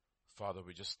Father,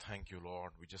 we just thank you,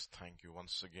 Lord. We just thank you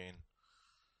once again.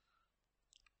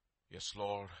 Yes,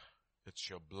 Lord, it's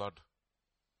your blood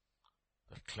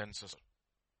that cleanses us,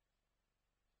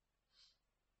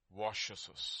 washes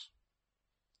us,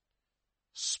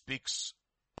 speaks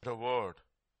a word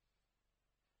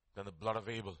than the blood of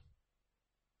Abel.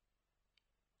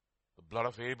 The blood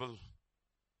of Abel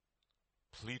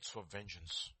pleads for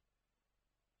vengeance,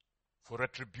 for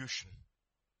retribution.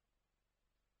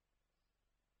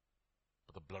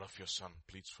 But the blood of your Son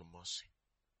pleads for mercy.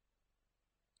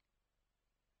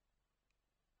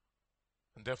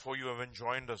 And therefore you have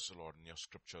enjoined us, Lord, in your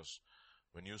scriptures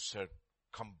when you said,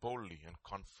 come boldly and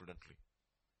confidently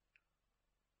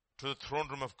to the throne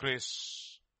room of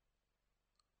grace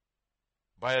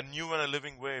by a new and a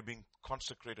living way being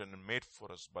consecrated and made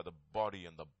for us by the body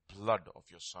and the blood of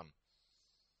your Son,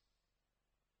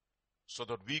 so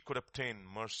that we could obtain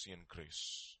mercy and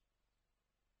grace.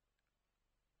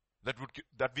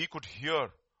 That we could hear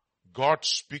God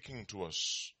speaking to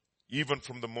us, even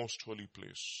from the most holy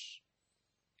place.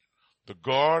 The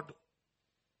God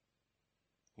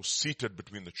who's seated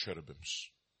between the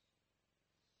cherubims.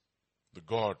 The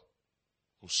God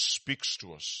who speaks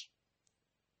to us,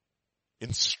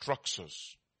 instructs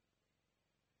us,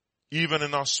 even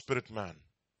in our spirit man,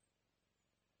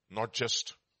 not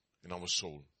just in our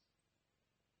soul.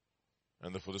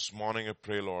 And therefore this morning I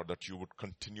pray, Lord, that you would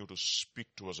continue to speak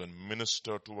to us and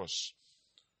minister to us.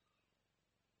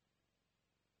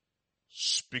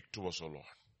 Speak to us, O Lord.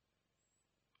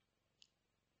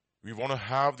 We want to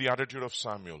have the attitude of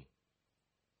Samuel.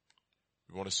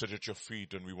 We want to sit at your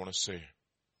feet and we want to say,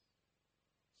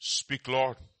 speak,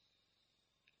 Lord,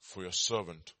 for your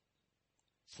servant,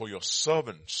 for your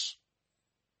servants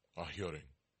are hearing.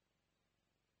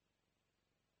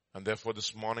 And therefore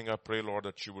this morning I pray, Lord,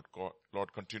 that you would,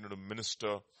 Lord, continue to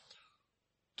minister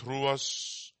through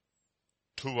us,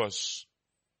 to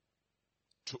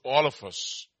all of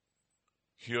us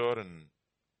here in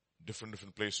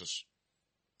different places.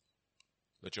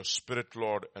 Let your Spirit,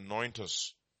 Lord, anoint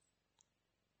us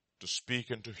to speak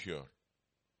and to hear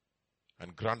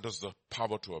and grant us the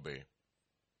power to obey.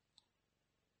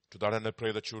 To that end I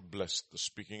pray that you would bless the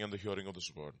speaking and the hearing of this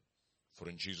word. For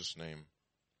in Jesus' name,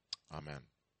 amen.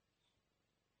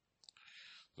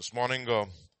 This morning,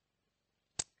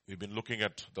 we've been looking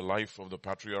at the life of the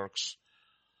patriarchs.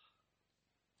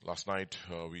 Last night,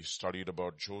 we studied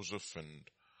about Joseph and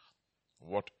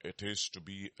what it is to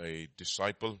be a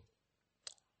disciple.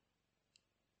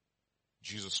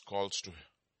 Jesus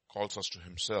calls us to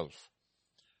himself.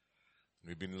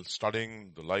 We've been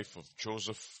studying the life of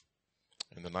Joseph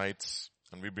in the nights,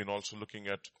 and we've been also looking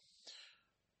at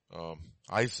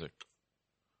Isaac.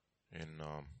 In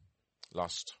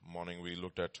last morning we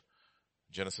looked at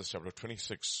Genesis chapter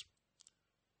 26.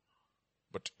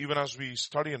 But even as we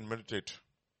study and meditate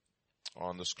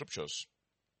on the scriptures,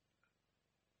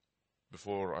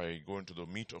 before I go into the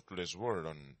meat of today's word,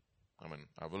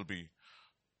 I will be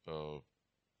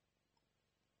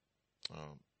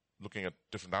looking at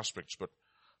different aspects, but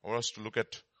I want us to look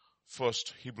at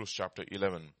first Hebrews chapter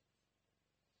 11,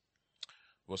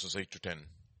 verses 8 to 10.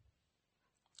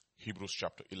 Hebrews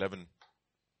chapter 11,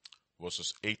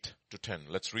 verses 8 to 10.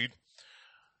 Let's read.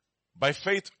 By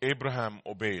faith Abraham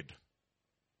obeyed.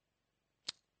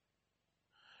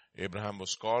 Abraham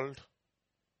was called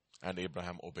and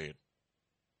Abraham obeyed.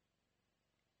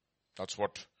 That's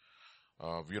what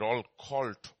we're all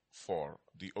called for,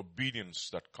 the obedience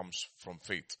that comes from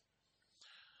faith.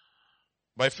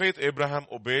 By faith Abraham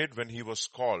obeyed when he was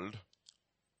called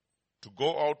to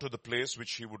go out to the place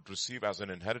which he would receive as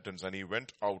an inheritance, and he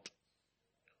went out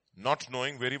not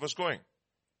knowing where he was going.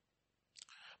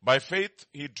 By faith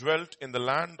he dwelt in the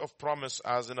land of promise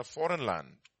as in a foreign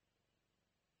land.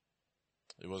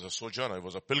 He was a sojourner, he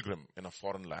was a pilgrim in a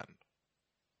foreign land.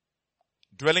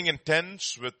 Dwelling in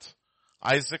tents with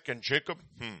Isaac and Jacob,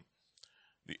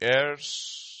 the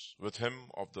heirs with him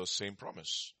of the same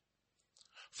promise.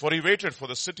 For he waited for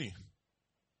the city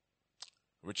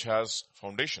which has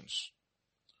foundations,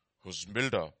 whose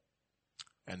builder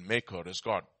and maker is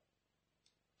God.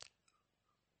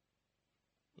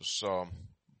 I was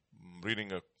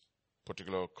reading a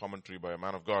particular commentary by a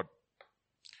man of God,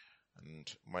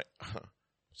 and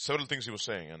several things he was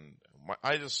saying, and my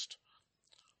eye just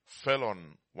fell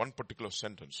on one particular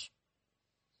sentence.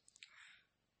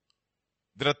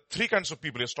 There are three kinds of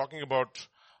people. He's talking about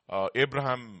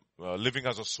Abraham living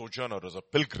as a sojourner, as a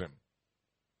pilgrim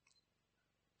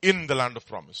in the land of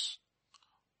promise.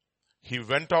 He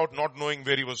went out not knowing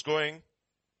where he was going,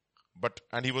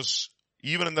 and he was,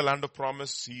 even in the land of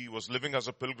promise, he was living as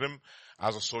a pilgrim,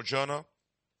 as a sojourner.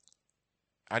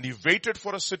 And he waited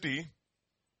for a city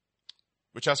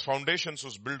which has foundations,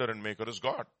 whose builder and maker is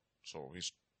God. So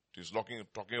he's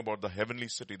talking about the heavenly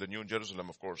city, the New Jerusalem,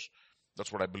 of course.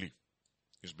 That's what I believe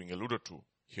is being alluded to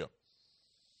here.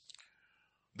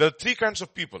 There are three kinds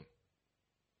of people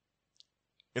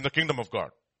in the kingdom of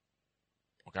God.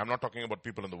 Okay, I'm not talking about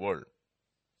people in the world.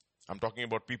 I'm talking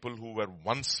about people who were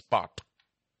once part.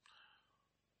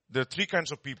 There are three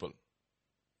kinds of people.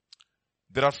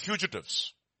 There are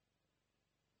fugitives.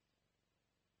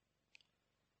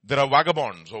 There are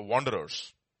vagabonds or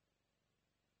wanderers.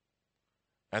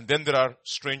 And then there are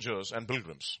strangers and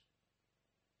pilgrims.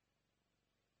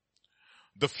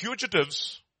 The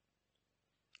fugitives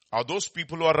are those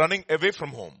people who are running away from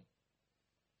home.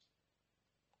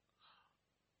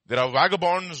 There are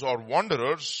vagabonds or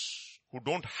wanderers who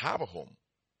don't have a home.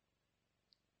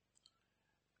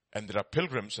 And there are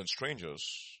pilgrims and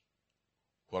strangers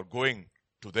who are going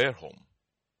to their home.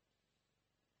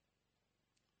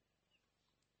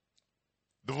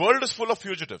 The world is full of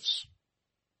fugitives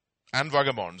and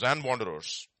vagabonds and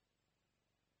wanderers.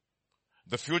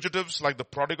 The fugitives, like the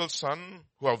prodigal son,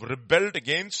 who have rebelled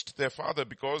against their father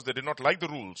because they did not like the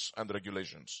rules and the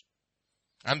regulations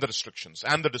and the restrictions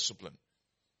and the discipline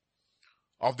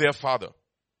of their father.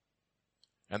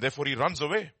 And therefore he runs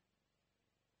away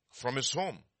from his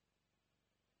home.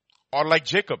 Or like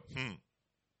Jacob,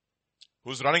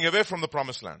 who's running away from the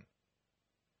promised land.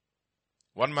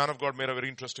 One man of God made a very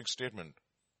interesting statement.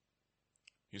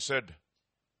 He said,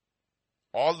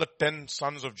 all the 10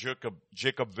 sons of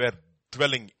Jacob were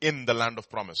dwelling in the land of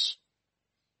promise.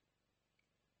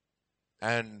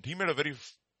 And he made a very,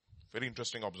 very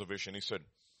interesting observation. He said,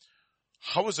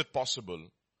 how is it possible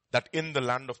that in the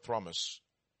land of promise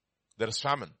there is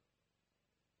famine,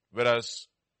 whereas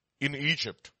in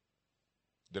Egypt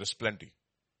there is plenty?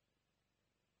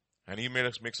 And he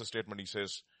makes a statement. He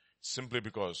says, simply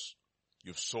because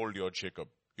you've sold your Jacob,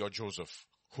 your Joseph,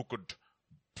 who could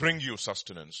bring you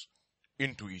sustenance,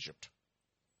 into Egypt.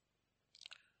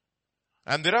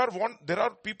 And there are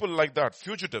people like that,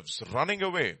 fugitives running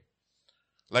away,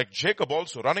 like Jacob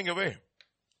also running away,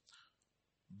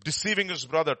 deceiving his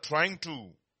brother, trying to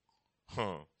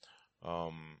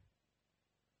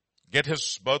get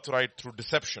his birthright through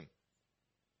deception,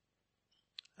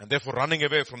 and therefore running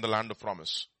away from the land of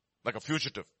promise, like a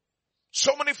fugitive.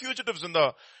 So many fugitives in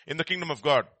the kingdom of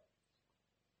God.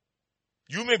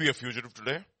 You may be a fugitive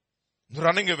today,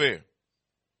 running away.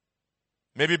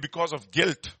 Maybe because of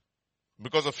guilt,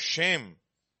 because of shame.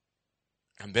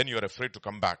 And then you are afraid to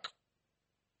come back.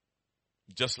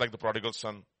 Just like the prodigal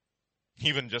son,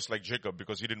 even just like Jacob,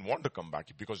 because he didn't want to come back,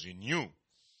 because he knew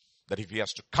that if he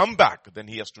has to come back, then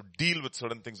he has to deal with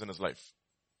certain things in his life.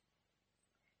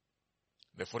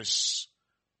 Therefore,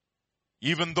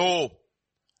 even though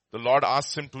the Lord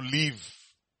asks him to leave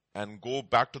and go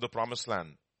back to the promised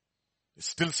land, he's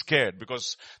still scared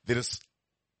because there is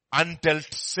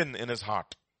undealt sin in his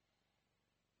heart.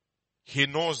 He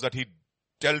knows that he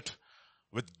dealt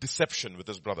with deception with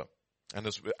his brother and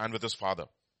with his father.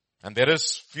 And there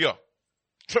is fear,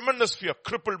 tremendous fear,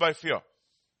 crippled by fear,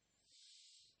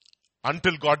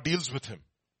 until God deals with him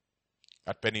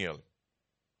at Peniel.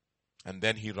 And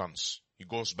then he runs. He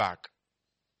goes back.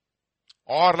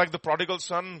 Or like the prodigal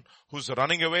son who's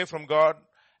running away from God,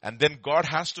 and then God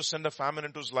has to send a famine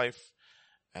into his life.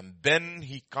 And then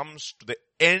he comes to the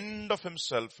end of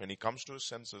himself and he comes to his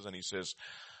senses and he says,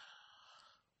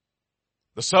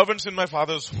 the servants in my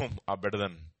father's home are better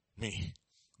than me.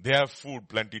 They have food,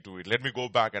 plenty to eat. Let me go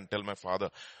back and tell my father,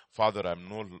 Father, I'm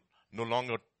no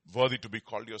longer worthy to be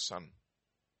called your son.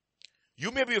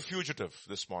 You may be a fugitive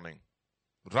this morning,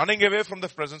 running away from the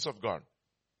presence of God,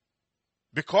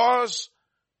 because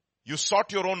you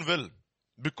sought your own will,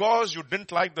 because you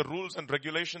didn't like the rules and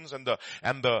regulations and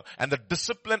the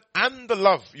discipline and the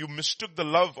love. You mistook the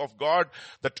love of God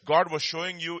that God was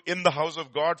showing you in the house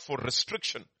of God for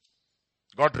restriction.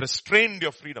 God restrained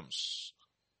your freedoms.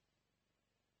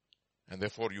 And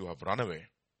therefore you have run away.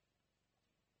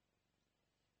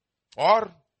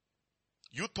 Or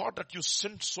you thought that you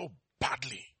sinned so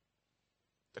badly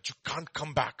that you can't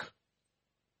come back.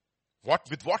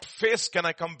 With what face can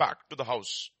I come back to the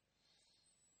house?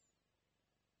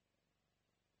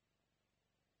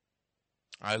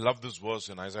 I love this verse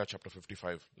in Isaiah chapter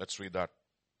 55. Let's read that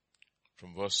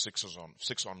from verse 6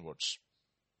 onwards.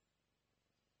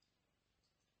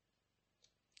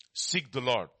 Seek the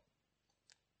Lord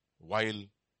while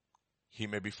he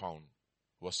may be found.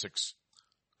 Verse 6.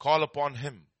 Call upon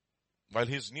him while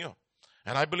he is near.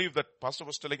 And I believe that Pastor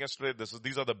was telling us today,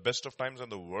 these are the best of times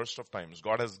and the worst of times.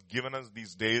 God has given us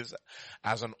these days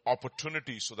as an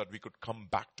opportunity so that we could come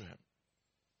back to him.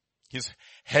 He's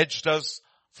hedged us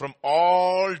from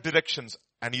all directions.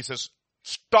 And he says,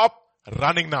 stop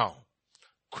running now.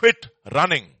 Quit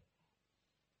running.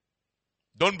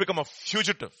 Don't become a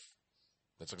fugitive.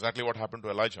 That's exactly what happened to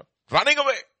Elijah. Running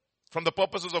away from the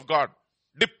purposes of God.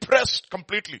 Depressed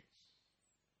completely.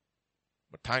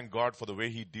 But thank God for the way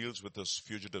he deals with his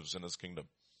fugitives in his kingdom,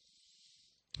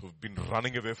 who've been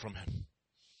running away from him.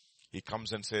 He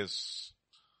comes and says,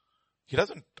 he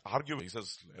doesn't argue. He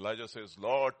says, Elijah says,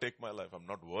 Lord, take my life. I'm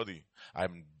not worthy.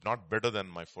 I'm not better than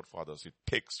my forefathers. He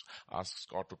asks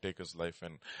God to take his life,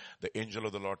 and the angel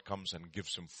of the Lord comes and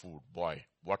gives him food. Boy,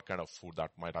 what kind of food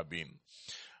that might have been.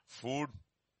 Food,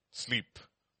 sleep.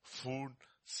 Food,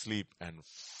 sleep. And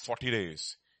 40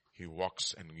 days he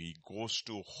walks and he goes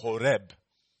to Horeb.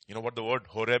 You know what the word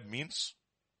Horeb means?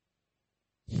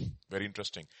 Very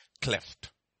interesting.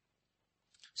 Cleft.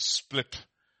 Split.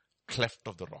 Cleft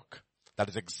of the rock. That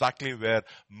is exactly where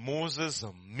Moses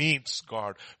meets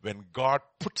God, when God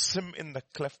puts him in the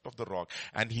cleft of the rock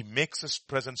and he makes his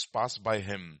presence pass by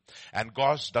him. And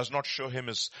God does not show him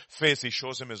his face, he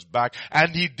shows him his back,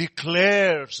 and he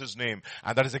declares his name.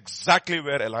 And that is exactly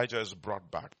where Elijah is brought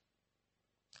back.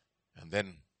 And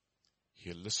then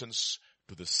he listens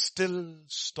to the still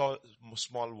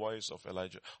small voice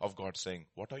of God saying,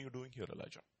 what are you doing here,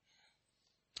 Elijah?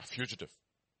 A fugitive.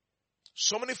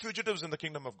 So many fugitives in the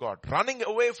kingdom of God, running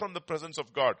away from the presence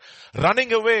of God,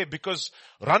 running away because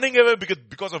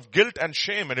of guilt and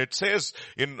shame. And it says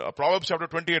in Proverbs chapter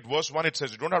 28 verse 1, it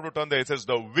says, you don't have to turn there, it says,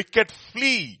 the wicked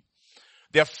flee.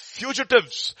 They are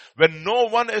fugitives when no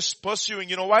one is pursuing.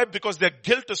 You know why? Because their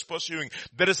guilt is pursuing.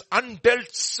 There is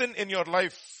undealt sin in your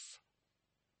life.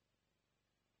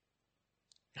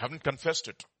 You haven't confessed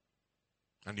it.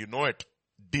 And you know it.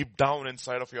 Deep down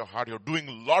inside of your heart, you're doing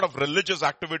a lot of religious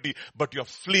activity, but you're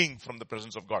fleeing from the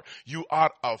presence of God. You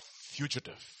are a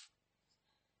fugitive.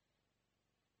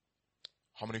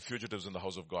 How many fugitives in the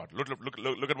house of God? Look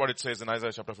at what it says in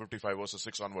Isaiah chapter 55 verses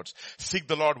 6 onwards. Seek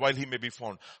the Lord while he may be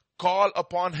found. Call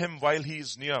upon him while he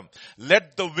is near.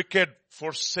 Let the wicked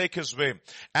forsake his way,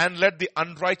 and let the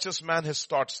unrighteous man his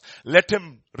thoughts. Let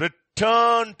him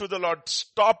return to the Lord.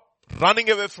 Stop running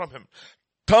away from him.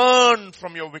 Turn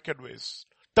from your wicked ways.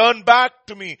 Turn back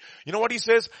to me. You know what he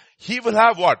says? He will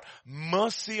have what?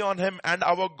 Mercy on him and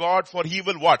our God, for he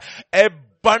will what?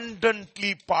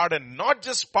 Abundantly pardon. Not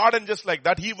just pardon just like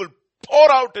that. He will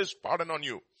pour out his pardon on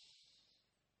you.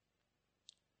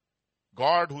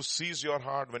 God who sees your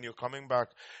heart when you're coming back.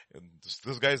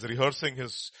 This guy is rehearsing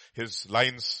his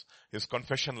lines, his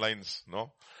confession lines,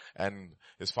 no? And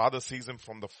his father sees him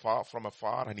from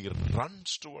afar, and he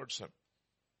runs towards him.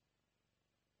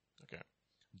 Okay.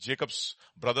 Jacob's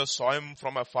brothers saw him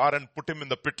from afar and put him in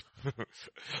the pit.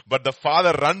 But the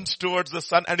father runs towards the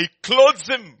son and he clothes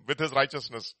him with his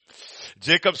righteousness.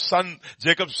 Joseph's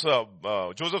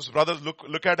brothers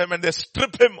look at him and they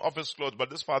strip him of his clothes. But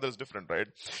this father is different, right?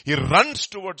 He runs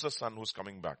towards the son who's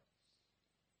coming back.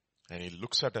 And he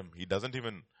looks at him. He doesn't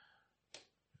even,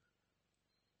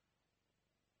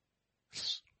 he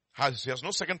has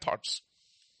no second thoughts.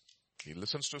 He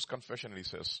listens to his confession and he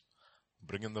says,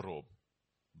 bring in the robe,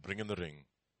 bring in the ring,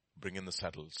 bring in the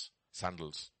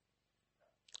sandals.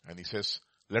 And he says,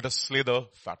 let us slay the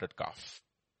fatted calf.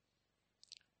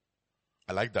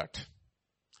 I like that.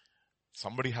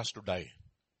 Somebody has to die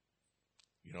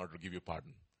in order to give you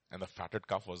pardon. And the fatted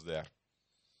calf was there,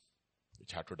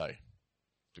 which had to die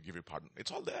to give you pardon.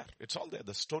 It's all there. It's all there.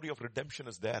 The story of redemption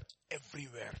is there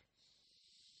everywhere.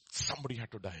 Somebody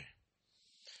had to die.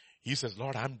 He says,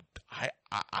 Lord,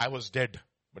 I was dead.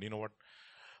 But you know what?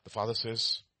 The father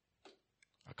says,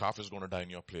 a calf is going to die in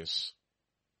your place.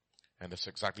 And that's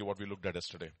exactly what we looked at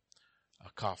yesterday. A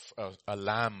calf, a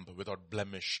lamb without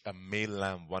blemish, a male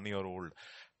lamb, 1 year old,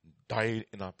 died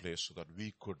in our place so that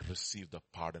we could receive the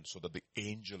pardon, so that the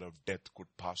angel of death could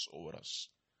pass over us.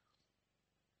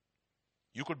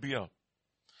 You could be a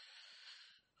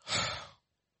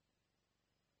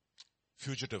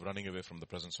fugitive running away from the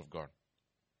presence of God.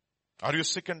 Are you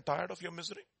sick and tired of your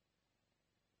misery?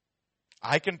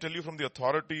 I can tell you from the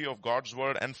authority of God's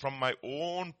word and from my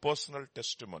own personal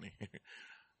testimony.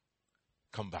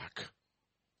 Come back.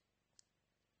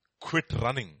 Quit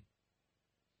running.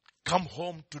 Come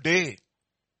home today.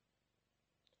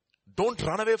 Don't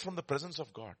run away from the presence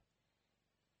of God.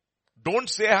 Don't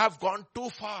say I have gone too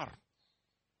far.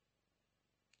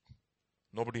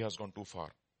 Nobody has gone too far.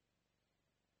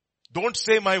 Don't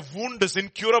say my wound is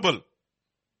incurable.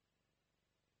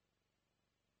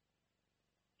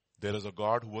 There is a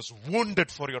God who was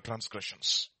wounded for your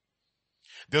transgressions.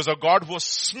 There's a God who was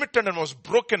smitten and was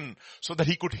broken so that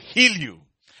he could heal you.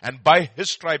 And by his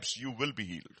stripes you will be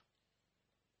healed.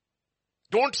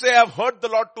 Don't say, I've heard the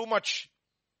Lord too much.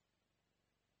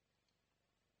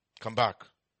 Come back.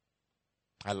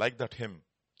 I like that hymn.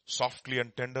 Softly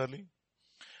and tenderly.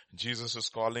 Jesus is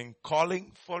calling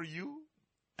for you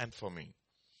and for me.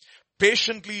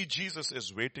 Patiently, Jesus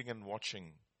is waiting and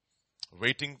watching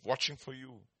for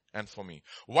you and for me.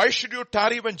 Why should you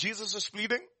tarry when Jesus is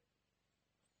pleading?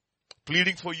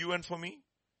 Pleading for you and for me.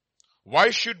 Why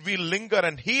should we linger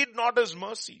and heed not his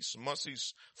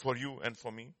mercies for you and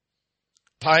for me?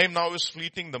 Time now is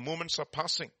fleeting, the moments are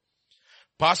passing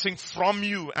from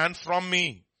you and from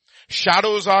me.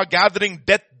 Shadows are gathering,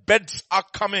 deathbeds are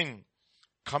coming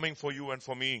for you and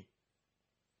for me.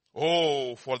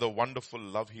 Oh, for the wonderful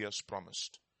love he has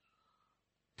promised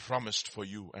for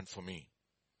you and for me.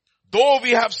 Though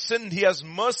we have sinned, he has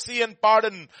mercy and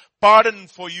pardon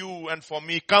for you and for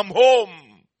me. Come home,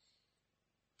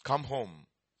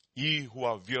 ye who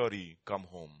are weary, come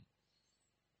home,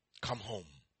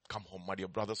 my dear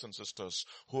brothers and sisters.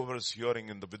 Whoever is hearing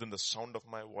within the sound of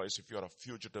my voice, if you are a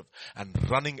fugitive and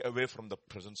running away from the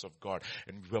presence of God,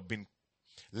 and you have been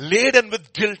laden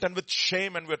with guilt and with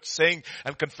shame, and we're saying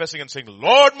and confessing and saying,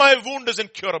 Lord, my wound is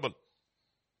incurable.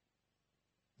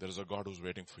 There is a God who's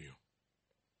waiting for you.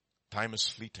 Time is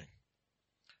fleeting.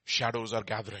 Shadows are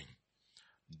gathering.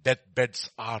 Deathbeds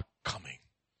are coming.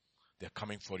 They're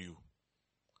coming for you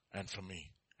and for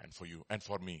me and for you and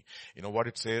for me. You know what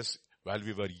it says? While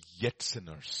we were yet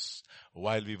sinners,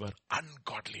 while we were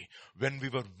ungodly, when we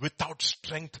were without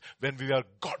strength, when we were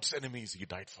God's enemies, he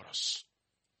died for us.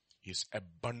 He is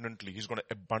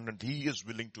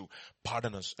willing to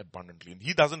pardon us abundantly. And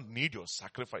he doesn't need your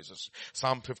sacrifices.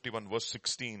 Psalm 51 verse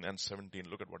 16 and 17.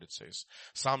 Look at what it says.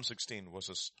 Psalm 51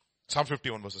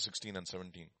 verses 16 and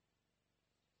 17.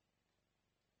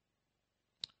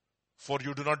 For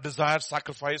you do not desire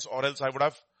sacrifice, or else I would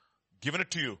have given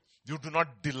it to you. You do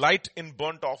not delight in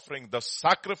burnt offering. The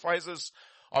sacrifices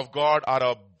of God are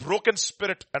a broken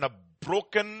spirit and a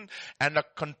broken and a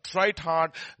contrite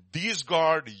heart. These,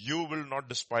 God, you will not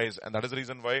despise. And that is the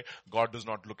reason why God does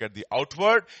not look at the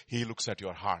outward. He looks at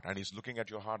your heart. And he's looking at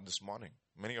your heart this morning.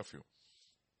 Many of you.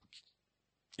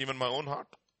 Even my own heart.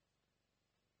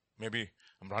 Maybe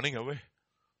I'm running away.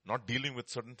 Not dealing with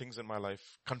certain things in my life.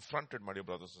 Confronted, my dear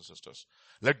brothers and sisters.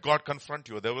 Let God confront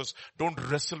you. Don't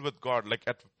wrestle with God like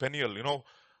at Peniel,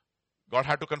 God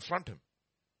had to confront him.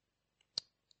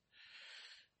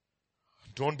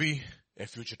 Don't be a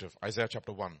fugitive. Isaiah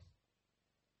chapter 1.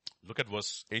 Look at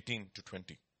verse 18 to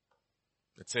 20.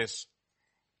 It says,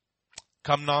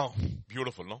 come now.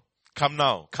 Beautiful, no? Come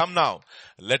now.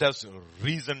 Let us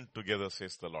reason together,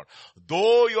 says the Lord.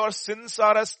 Though your sins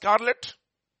are as scarlet,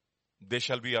 they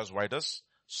shall be as white as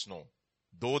snow.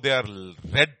 Though they are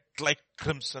red like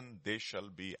crimson, they shall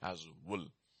be as wool.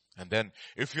 And then,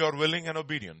 if you are willing and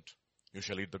obedient, you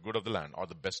shall eat the good of the land, or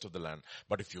the best of the land.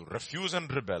 But if you refuse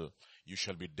and rebel, you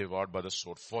shall be devoured by the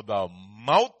sword. For the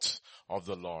mouth of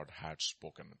the Lord had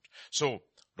spoken it. So,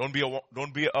 don't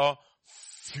be a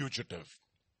fugitive.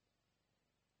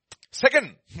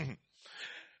 Second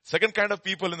kind of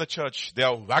people in the church, they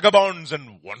are vagabonds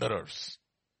and wanderers.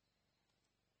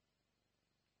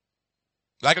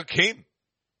 Like a Cain.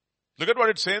 Look at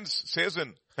what it says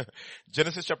in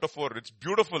Genesis chapter 4. It's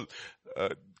beautiful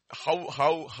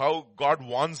how God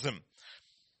warns him.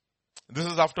 This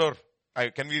is after,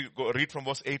 can we read from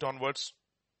verse 8 onwards?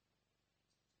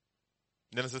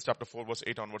 Genesis chapter 4 verse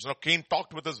 8 onwards. Now Cain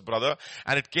talked with his brother,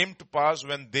 and it came to pass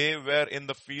when they were in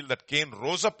the field that Cain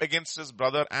rose up against his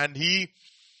brother and he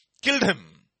killed him.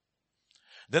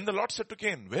 Then the Lord said to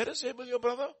Cain, where is Abel your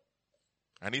brother?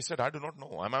 And he said, I do not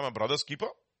know. Am I my brother's keeper?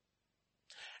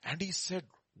 And he said,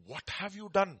 what have you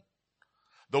done?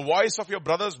 The voice of your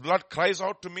brother's blood cries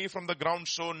out to me from the ground.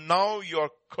 So now you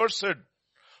are cursed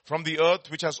from the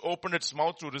earth, which has opened its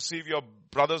mouth to receive your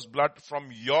brother's blood from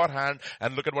your hand.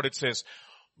 And look at what it says.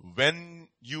 When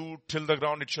you till the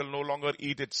ground, it shall no longer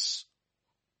eat its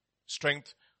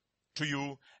strength to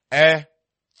you. A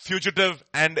fugitive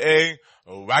and a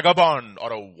vagabond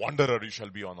or a wanderer you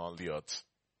shall be on all the earth.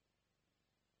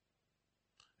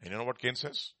 And you know what Cain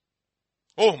says?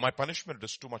 Oh, my punishment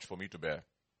is too much for me to bear.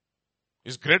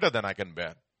 It's greater than I can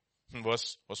bear.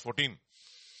 Verse 14.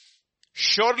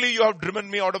 Surely you have driven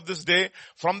me out of this day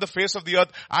from the face of the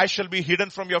earth. I shall be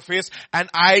hidden from your face, and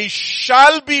I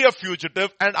shall be a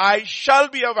fugitive, and I shall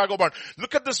be a vagabond.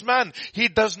 Look at this man. He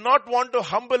does not want to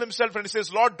humble himself, and he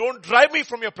says, Lord, don't drive me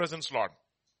from your presence, Lord.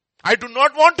 I do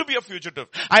not want to be a fugitive.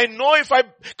 I know if I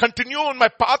continue on my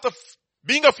path of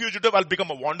being a fugitive, I'll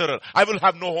become a wanderer. I will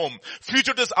have no home.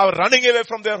 Fugitives are running away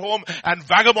from their home, and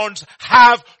vagabonds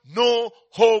have no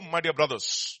home, my dear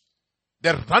brothers.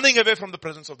 They're running away from the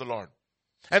presence of the Lord.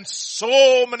 And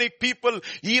so many people,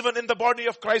 even in the body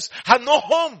of Christ, have no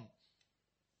home.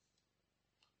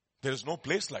 There is no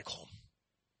place like home.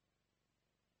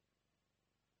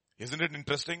 Isn't it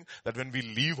interesting that when we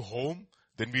leave home,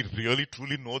 then we really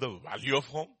truly know the value of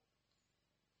home?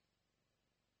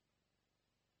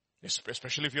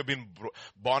 Especially if you've been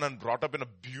born and brought up in a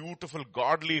beautiful,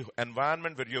 godly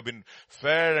environment where you've been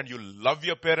fed and you love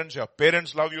your parents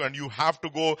love you, and you have to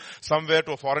go somewhere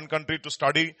to a foreign country to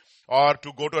study or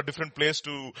to go to a different place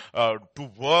to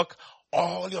work.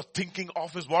 All you're thinking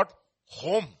of is what?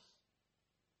 Home.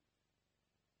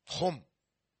 Home.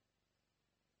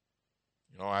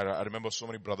 I remember so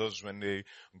many brothers when they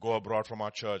go abroad from our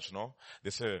church,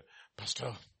 they say,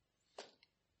 Pastor,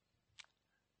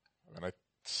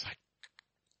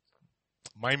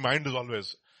 my mind is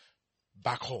always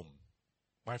back home.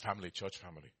 My family, church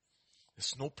family.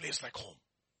 There's no place like home.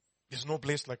 There's no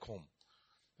place like home.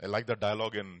 I like the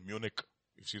dialogue in Munich.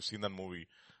 If you've seen that movie,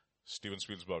 Steven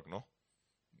Spielberg,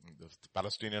 The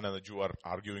Palestinian and the Jew are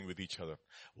arguing with each other.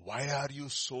 Why are you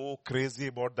so crazy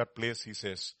about that place, he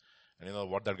says. And you know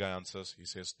what that guy answers? He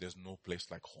says, there's no place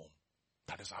like home.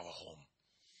 That is our home.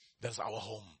 That's our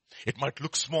home. It might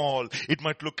look small. It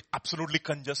might look absolutely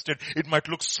congested. It might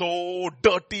look so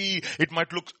dirty. It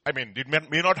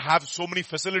may not have so many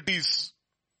facilities.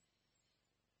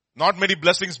 Not many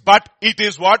blessings, but it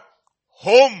is what?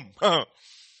 Home.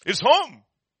 It's home.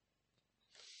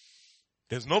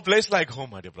 There's no place like home,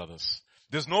 my dear brothers.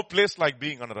 There's no place like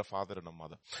being under a father and a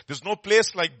mother. There's no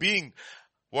place like being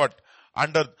what?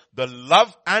 Under the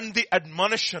love and the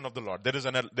admonition of the Lord.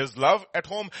 There's love at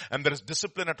home and there is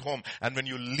discipline at home. And when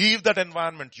you leave that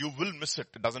environment, you will miss it.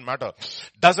 It doesn't matter.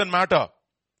 Doesn't matter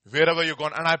wherever you're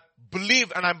gone. And I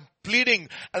believe and I'm pleading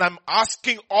and I'm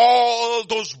asking all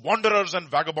those wanderers and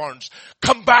vagabonds,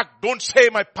 come back. Don't say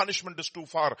my punishment is too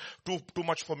far, too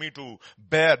much for me to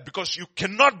bear, because you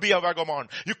cannot be a vagabond.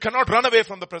 You cannot run away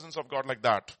from the presence of God like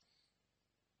that.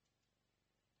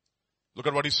 Look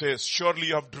at what he says. Surely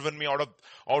you have driven me out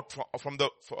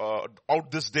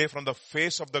this day from the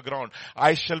face of the ground.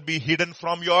 I shall be hidden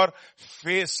from your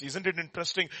face. Isn't it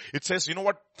interesting? It says, you know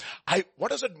what?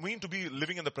 What does it mean to be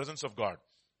living in the presence of God?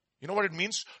 You know what it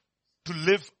means? To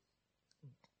live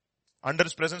under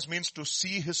his presence means to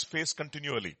see his face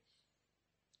continually.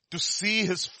 To see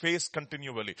his face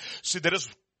continually. See, there's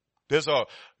a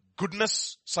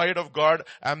goodness side of God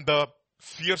and the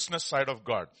fierceness side of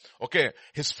God. Okay.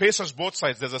 His face has both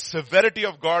sides. There's a severity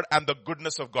of God and the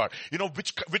goodness of God. You know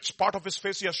which part of his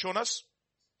face he has shown us?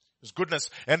 His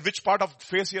goodness. And which part of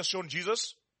face he has shown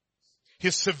Jesus?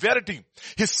 His severity.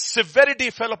 His severity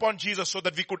fell upon Jesus so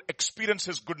that we could experience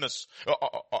his goodness.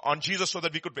 On Jesus so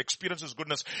that we could experience his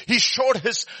goodness. He showed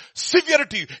his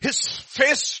severity, his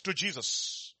face to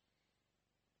Jesus.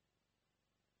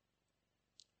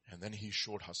 And then he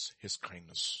showed us his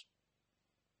kindness.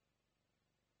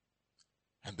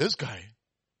 And this guy,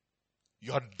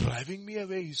 you are driving me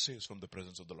away, he says, from the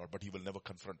presence of the Lord, but he will never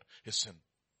confront his sin.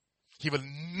 He will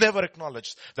never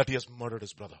acknowledge that he has murdered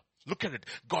his brother. Look at it.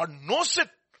 God knows it,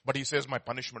 but he says, my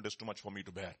punishment is too much for me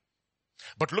to bear.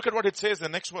 But look at what it says, the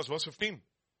next verse 15.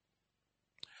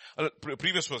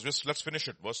 Previous verse, let's finish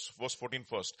it, verse 14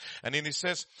 first. And then he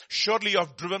says, surely you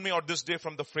have driven me out this day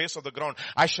from the face of the ground.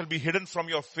 I shall be hidden from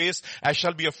your face. I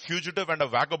shall be a fugitive and a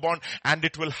vagabond. And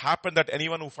it will happen that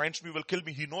anyone who finds me will kill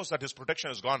me. He knows that his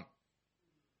protection is gone.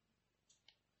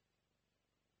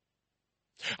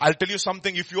 I'll tell you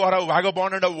something, if you are a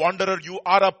vagabond and a wanderer, you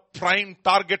are a prime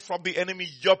target from the enemy.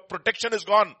 Your protection is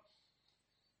gone.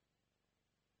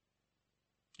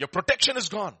 Your protection is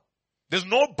gone. There's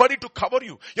nobody to cover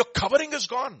you. Your covering is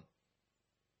gone.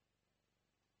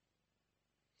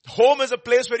 Home is a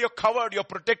place where you're covered, you're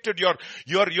protected,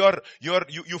 you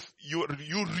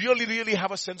really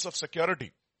have a sense of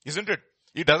security. Isn't it?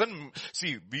 It doesn't,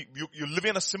 you live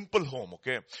in a simple home,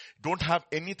 okay? Don't have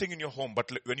anything in your home, but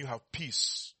when you have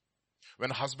peace, when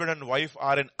husband and wife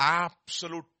are in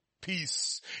absolute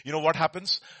peace, you know what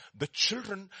happens? The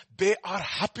children, they are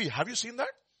happy. Have you seen that?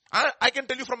 I can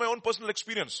tell you from my own personal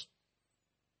experience.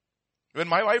 When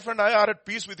my wife and I are at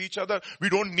peace with each other, we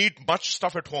don't need much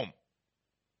stuff at home.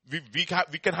 We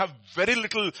can have very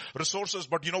little resources,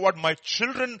 but you know what? My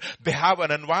children, they have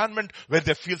an environment where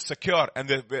they feel secure and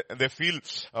they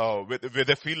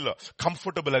feel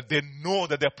comfortable and they know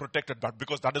that they're protected, but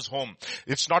because that is home.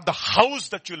 It's not the house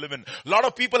that you live in. A lot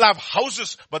of people have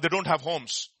houses, but they don't have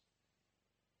homes.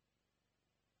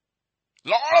 A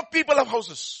lot of people have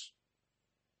houses.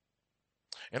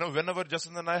 Whenever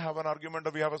Justin and I have an argument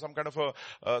or we have some kind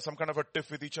of a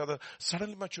tiff with each other,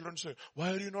 suddenly my children say,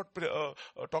 why are you not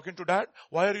talking to dad?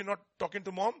 Why are you not talking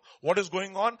to mom? What is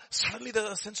going on? Suddenly there's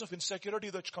a sense of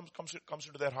insecurity that comes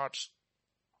into their hearts.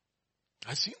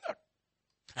 I've seen that.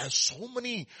 And so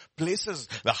many places,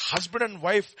 the husband and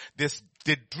wife, they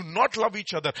do not love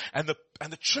each other. And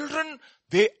the children,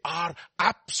 they are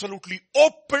absolutely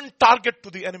open target to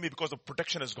the enemy because the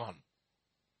protection is gone.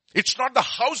 It's not the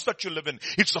house that you live in.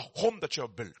 It's the home that you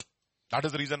have built. That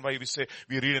is the reason why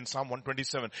we read in Psalm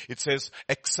 127, it says,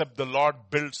 except the Lord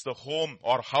builds the home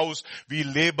or house, we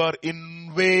labor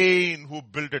in vain who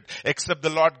build it. Except the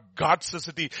Lord guards the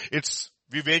city,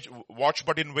 we watch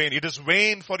but in vain. It is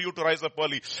vain for you to rise up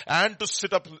early and to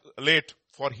sit up late,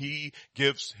 for he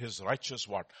gives his righteous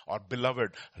what? Or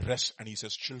beloved rest. And he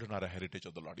says children are a heritage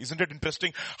of the Lord. Isn't it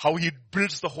interesting how he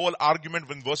builds the whole argument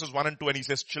in verses 1 and 2 and he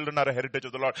says children are a heritage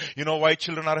of the Lord. You know why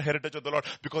children are a heritage of the Lord?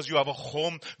 Because you have a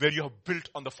home where you have built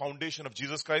on the foundation of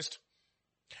Jesus Christ.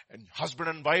 And husband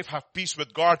and wife have peace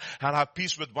with God and have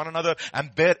peace with one another.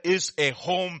 And there is a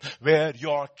home where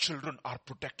your children are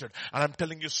protected. And I'm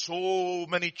telling you, so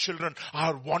many children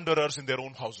are wanderers in their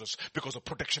own houses because the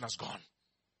protection has gone.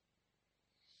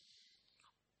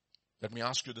 Let me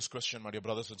ask you this question, my dear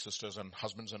brothers and sisters and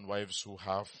husbands and wives who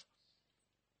have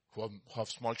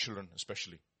small children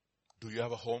especially. Do you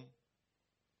have a home?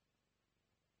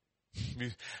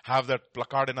 We have that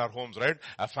placard in our homes, right?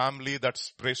 A family that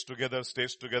prays together,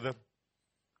 stays together.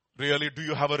 Really, do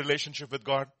you have a relationship with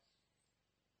God?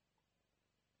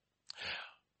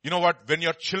 You know what? When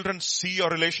your children see your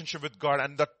relationship with God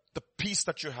and the peace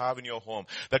that you have in your home,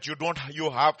 that you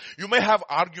may have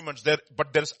arguments there,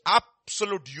 but there's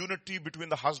absolute unity between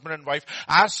the husband and wife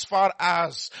as far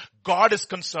as God is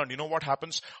concerned. You know what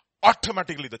happens?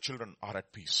 Automatically the children are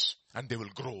at peace and they will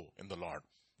grow in the Lord.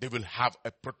 They will have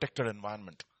a protected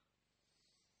environment.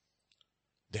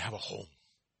 They have a home.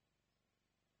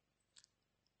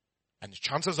 And the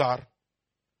chances are,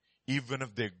 even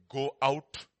if they go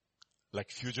out like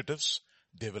fugitives,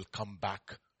 they will come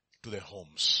back to their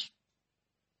homes.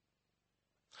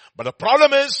 But the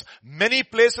problem is, many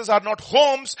places are not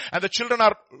homes and the children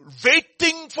are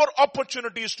waiting for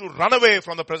opportunities to run away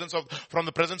from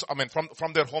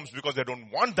their homes because they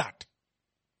don't want that.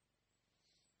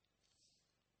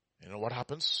 You know what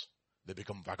happens? They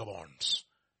become vagabonds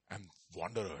and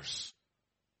wanderers.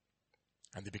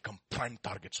 And they become prime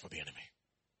targets for the enemy.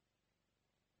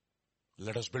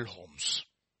 Let us build homes.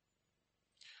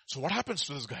 So what happens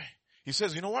to this guy? He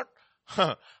says, you know what?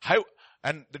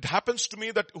 And it happens to me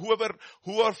that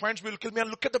whoever finds me will kill me. And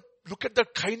look at the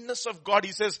kindness of God.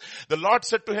 He says, the Lord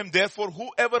said to him, therefore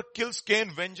whoever kills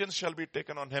Cain, vengeance shall be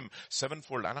taken on him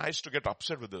sevenfold. And I used to get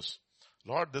upset with this.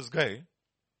 Lord, this guy,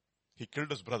 he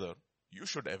killed his brother. You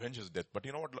should avenge his death. But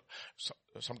you know what?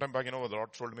 Sometime back, the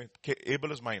Lord told me,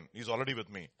 Abel is mine. He's already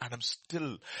with me. And I'm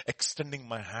still extending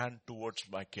my hand towards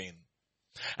my Cain.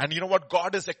 And you know what?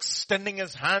 God is extending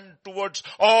his hand towards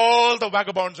all the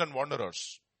vagabonds and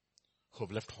wanderers who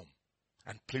have left home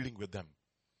and pleading with them.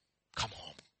 Come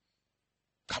home.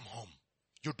 Come home.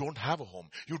 You don't have a home.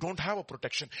 You don't have a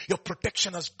protection. Your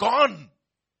protection has gone.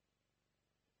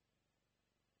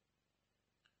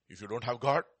 If you don't have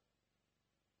God,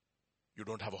 you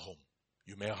don't have a home.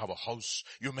 You may have a house.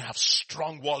 You may have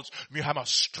strong walls. You may have a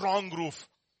strong roof.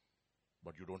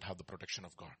 But you don't have the protection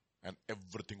of God. And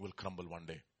everything will crumble one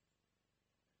day.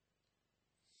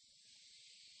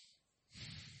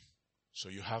 So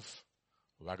you have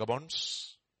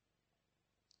vagabonds.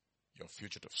 You're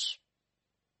fugitives.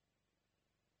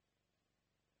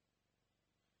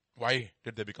 Why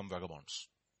did they become vagabonds?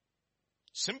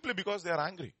 Simply because they are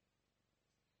angry.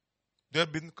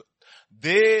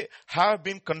 They have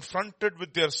been confronted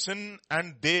with their sin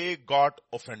and they got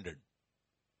offended.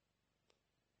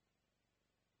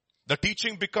 The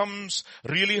teaching becomes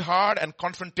really hard and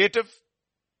confrontative.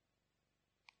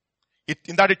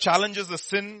 In that it challenges the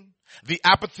sin, the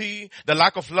apathy, the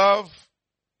lack of love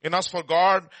in us for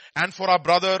God and for our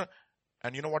brother.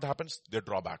 And you know what happens? They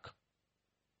draw back.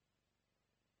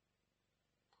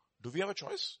 Do we have a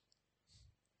choice?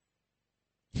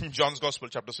 John's Gospel,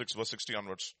 chapter 6, verse 60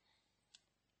 onwards.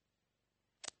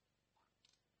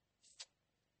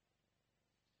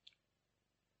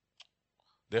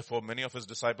 Therefore, many of his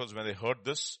disciples, when they heard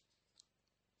this,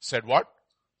 said what?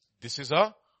 This is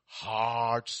a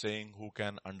hard saying. Who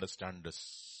can understand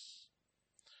this?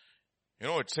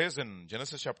 It says in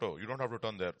Genesis chapter, you don't have to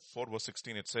turn there, 4 verse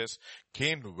 16, it says,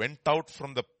 Cain went out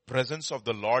from the presence of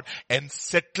the Lord and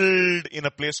settled in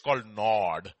a place called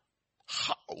Nod.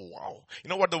 Wow. You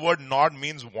know what the word Nod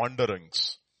means?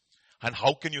 Wanderings. And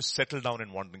how can you settle down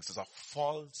in wanderings? It's a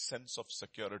false sense of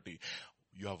security.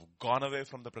 You have gone away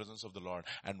from the presence of the Lord,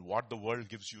 and what the world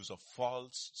gives you is a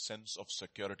false sense of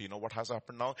security. You know what has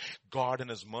happened now? God in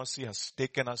His mercy has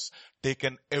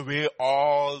taken away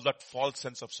all that false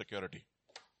sense of security.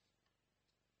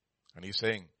 And He's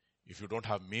saying, if you don't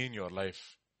have me in your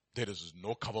life, there is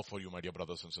no cover for you, my dear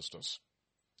brothers and sisters.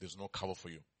 There's no cover for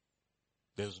you.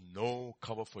 There's no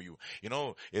cover for you. You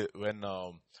know, when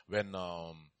the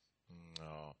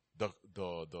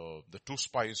two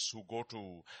spies who go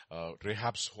to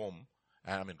Rahab's home,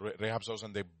 Rahab's house,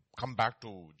 and they come back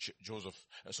to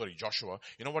Joshua.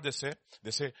 You know what they say?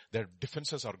 They say their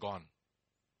defenses are gone.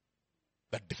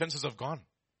 Their defenses have gone.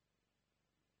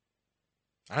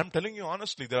 I'm telling you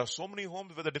honestly, there are so many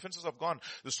homes where the defenses have gone.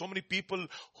 There's so many people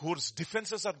whose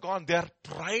defenses are gone. They are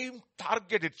prime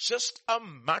target. It's just a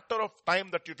matter of time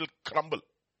that it will crumble.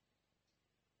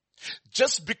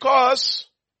 Just because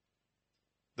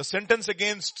the sentence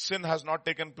against sin has not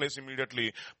taken place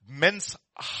immediately, men's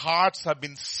hearts have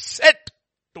been set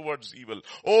towards evil.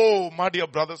 Oh, my dear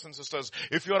brothers and sisters,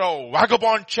 if you're a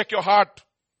vagabond, check your heart.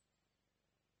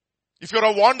 If you're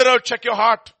a wanderer, check your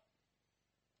heart.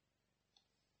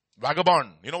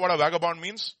 Vagabond. You know what a vagabond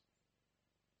means?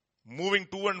 Moving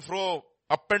to and fro,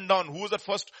 up and down. Who is that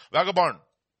first vagabond?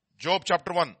 Job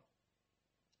chapter 1,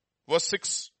 verse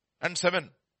 6 and 7.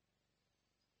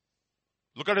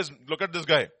 Look at this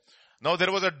guy. Now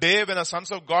there was a day when the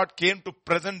sons of God came to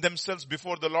present themselves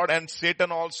before the Lord, and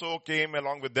Satan also came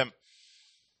along with them.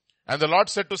 And the Lord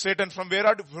said to Satan, from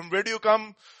where do you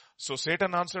come? So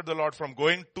Satan answered the Lord, from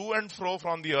going to and fro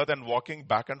from the earth and walking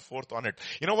back and forth on it.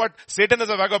 You know what? Satan is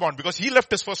a vagabond because he left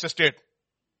his first estate.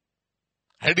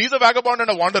 And he's a vagabond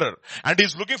and a wanderer. And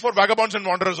he's looking for vagabonds and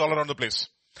wanderers all around the place.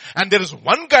 And there is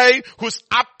one guy who's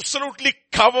absolutely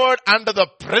covered under the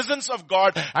presence of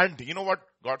God. And you know what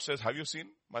God says? Have you seen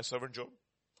my servant Job?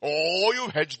 Oh, you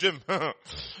hedged him.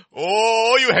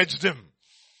 Oh, you hedged him.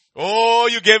 Oh,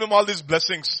 you gave him all these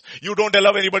blessings. You don't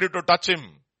allow anybody to touch him.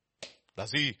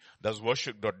 Does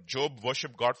Job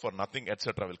worship God for nothing,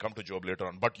 etc.? We'll come to Job later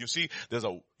on. But you see,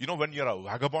 when you're a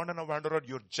vagabond and a wanderer,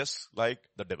 you're just like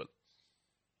the devil.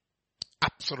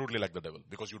 Absolutely like the devil,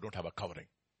 because you don't have a covering.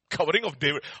 Covering of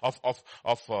David, of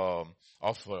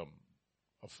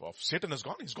Satan is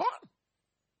gone. He's gone.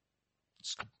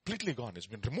 It's completely gone. It's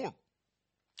been removed.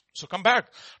 So come back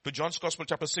to John's Gospel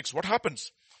chapter 6. What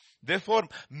happens? Therefore,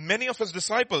 many of his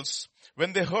disciples,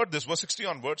 when they heard this, verse 60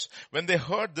 onwards, when they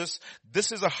heard this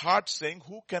is a hard saying,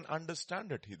 who can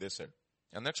understand it? They said.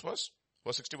 And next verse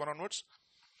 61 onwards.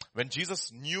 When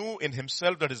Jesus knew in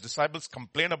himself that his disciples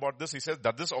complained about this, he said,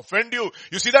 does this offend you?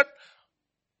 You see that?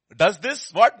 Does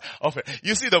this what? Offend.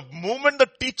 You see, the moment the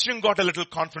teaching got a little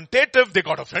confrontative, they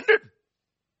got offended.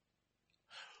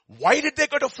 Why did they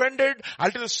get offended?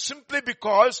 I'll tell you, simply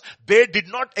because they did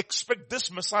not expect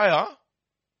this Messiah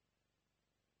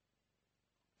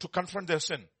to confront their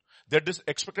sin. They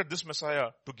expected this Messiah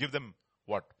to give them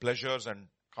what? Pleasures and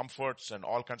comforts and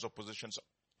all kinds of positions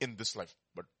in this life.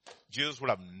 But Jesus would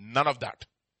have none of that.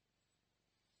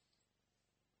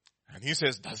 And he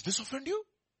says, does this offend you?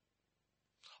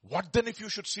 What then if you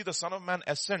should see the Son of Man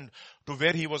ascend to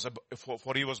where he was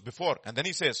before? And then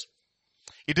he says,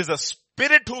 it is a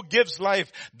spirit who gives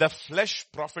life. The flesh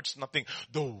profits nothing.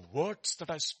 The words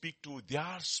that I speak to, they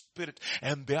are spirit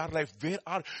and they are life. Where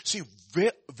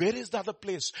is the other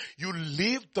place? You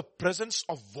leave the presence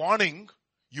of warning,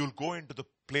 you'll go into the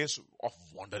place of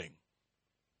wandering.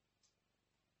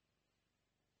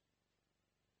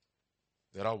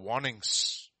 There are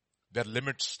warnings. There are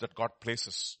limits that God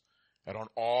places around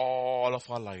all of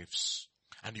our lives.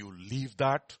 And you leave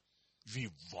that, we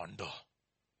wander.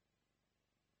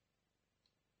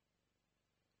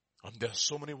 And there are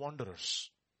so many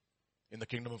wanderers in the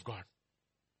kingdom of God.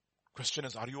 Question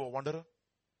is, are you a wanderer?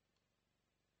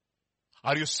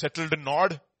 Are you settled in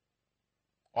Nod?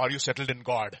 Or are you settled in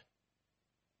God?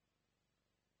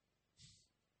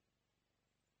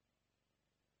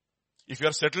 If you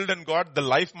are settled in God, the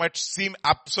life might seem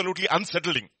absolutely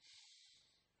unsettling.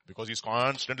 Because he's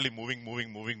constantly moving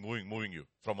you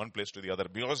from one place to the other.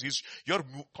 Because you're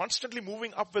constantly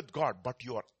moving up with God, but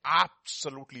you are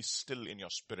absolutely still in your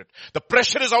spirit. The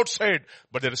pressure is outside,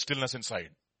 but there is stillness inside.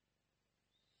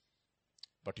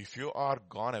 But if you are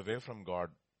gone away from God,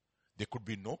 there could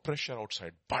be no pressure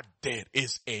outside, but there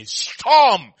is a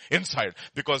storm inside.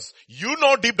 Because you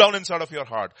know deep down inside of your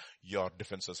heart, your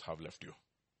defenses have left you.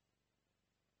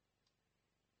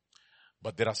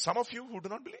 But there are some of you who do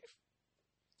not believe.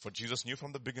 For Jesus knew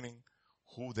from the beginning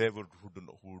who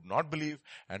would not believe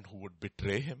and who would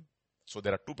betray him. So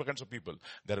there are two kinds of people.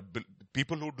 There are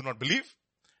people who do not believe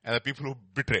and the people who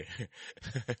betray.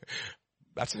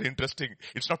 That's very interesting.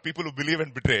 It's not people who believe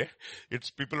and betray.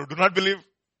 It's people who do not believe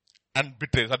and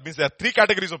betray. That means there are three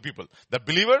categories of people. The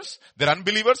believers, there are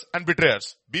unbelievers, and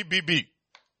betrayers. B.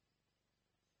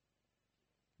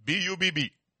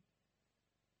 B-U-B-B.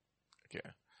 Okay.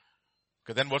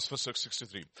 Okay, then verse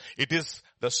 63. It is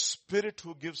the Spirit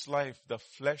who gives life. The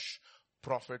flesh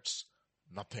profits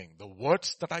nothing. The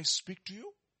words that I speak to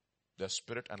you, they're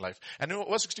spirit and life. And in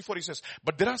verse 64 he says,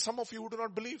 but there are some of you who do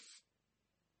not believe.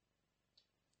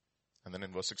 And then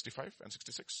in verse 65 and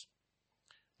 66.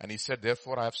 And he said,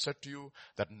 therefore I have said to you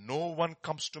that no one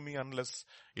comes to me unless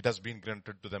it has been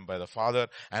granted to them by the Father.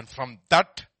 And from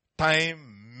that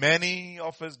time, many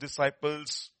of his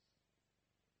disciples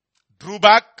drew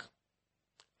back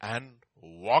and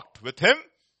walked with him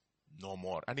no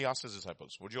more. And he asked his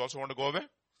disciples, would you also want to go away?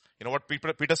 You know what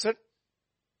Peter said?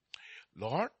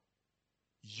 Lord,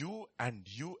 you and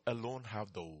you alone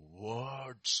have the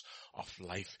words of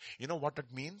life. You know what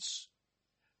that means?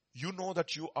 You know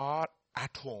that you are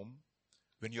at home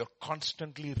when you're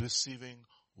constantly receiving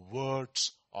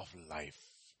words of life.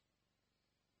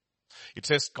 It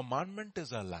says commandment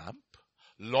is a lamp,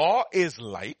 law is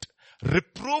light,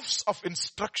 reproofs of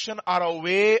instruction are a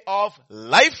way of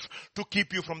life to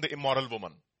keep you from the immoral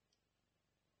woman.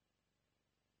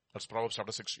 That's Proverbs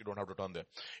chapter 6. You don't have to turn there.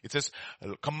 It says,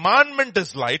 commandment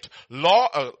is light, law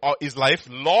is life,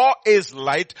 law is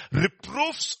light,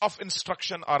 reproofs of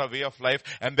instruction are a way of life.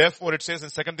 And therefore it says in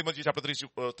 2 Timothy chapter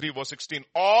 3 verse 16,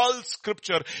 all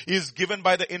scripture is given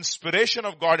by the inspiration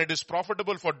of God. It is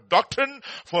profitable for doctrine,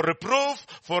 for reproof,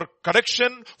 for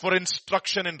correction, for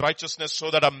instruction in righteousness,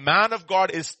 so that a man of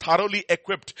God is thoroughly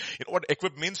equipped. You know what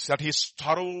equipped means? That he is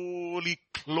thoroughly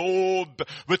clothed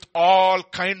with all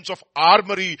kinds of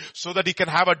armory, so that he can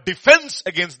have a defense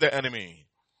against the enemy.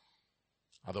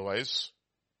 Otherwise,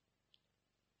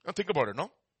 now think about it,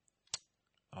 no?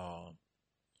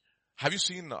 Have you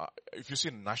seen, if you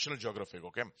see National Geographic,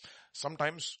 okay,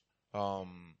 sometimes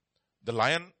the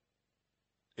lion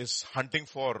is hunting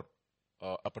for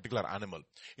a particular animal.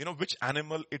 You know which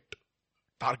animal it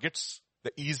targets?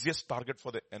 The easiest target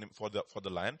for the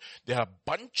lion. There are a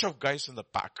bunch of guys in the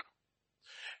pack.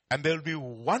 And there will be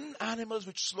one animal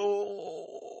which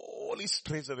slowly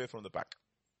strays away from the pack.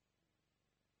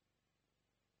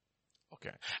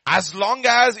 Okay. As long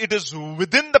as it is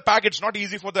within the pack, it's not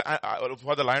easy for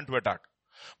the lion to attack.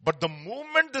 But the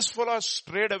moment this fellow has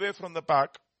strayed away from the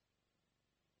pack,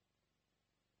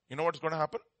 you know what's going to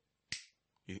happen?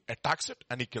 He attacks it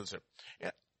and he kills it.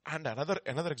 Yeah. And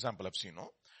another example I've seen,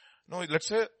 no, let's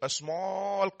say a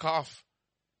small calf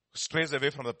strays away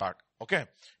from the pack. Okay.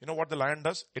 You know what the lion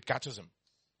does? It catches him.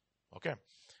 Okay.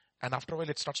 And after a while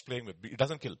it starts playing with. It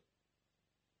doesn't kill.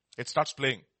 It starts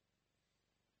playing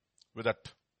with that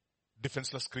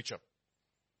defenseless creature.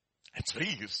 It's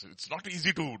not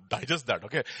easy to digest that.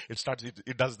 Okay.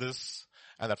 It does this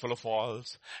and that fellow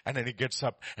falls and then he gets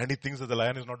up and he thinks that the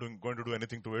lion is not going to do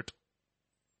anything to it.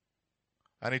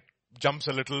 And it jumps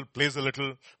a little, plays a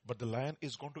little, but the lion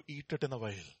is going to eat it in a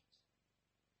while.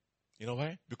 You know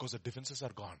why? Because the defenses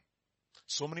are gone.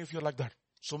 So many of you are like that.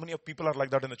 So many of people are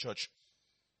like that in the church.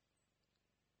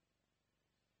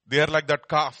 They are like that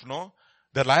calf, no?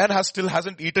 The lion still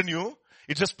hasn't eaten you.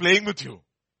 It's just playing with you.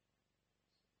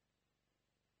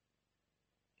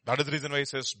 That is the reason why he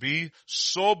says, be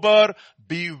sober,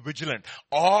 be vigilant.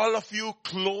 All of you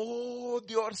clothe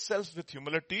yourselves with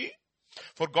humility.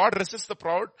 For God resists the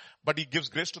proud, but he gives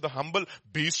grace to the humble.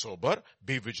 Be sober,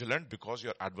 be vigilant, because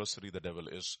your adversary, the devil,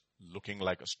 is looking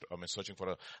searching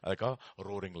for a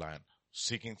roaring lion,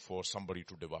 seeking for somebody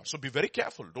to devour. So be very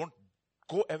careful. Don't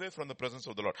go away from the presence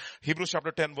of the Lord. Hebrews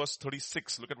chapter 10 verse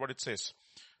 36. Look at what it says.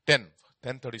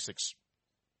 10:36.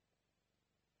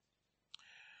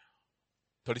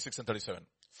 36 and 37.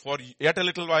 For yet a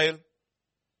little while,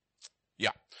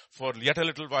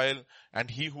 and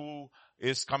he who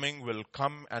is coming will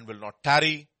come and will not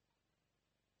tarry.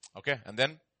 Okay, and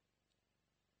then,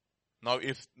 now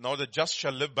the just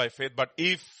shall live by faith, but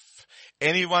if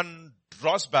anyone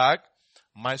draws back,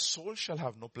 my soul shall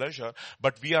have no pleasure.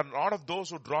 But we are not of those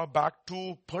who draw back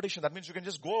to perdition. That means you can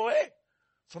just go away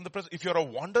from the presence. If you're a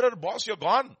wanderer, boss, you're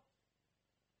gone.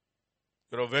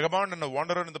 You're a vagabond and a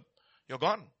wanderer you're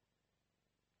gone.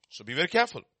 So be very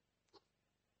careful.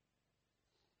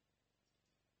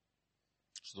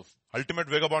 So the ultimate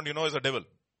vagabond, is a devil.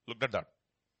 Look at that.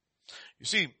 You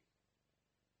see,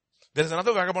 there is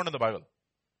another vagabond in the Bible.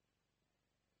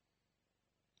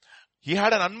 He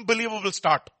had an unbelievable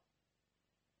start.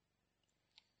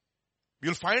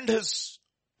 You'll find his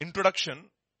introduction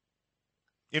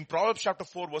in Proverbs chapter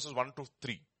 4 verses 1 to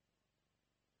 3.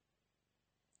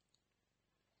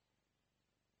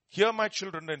 Hear, my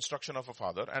children, the instruction of a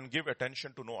father, and give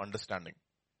attention to know understanding.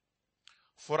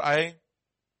 For I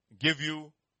give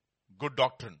you good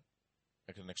doctrine.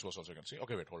 Okay, next verse also you can see.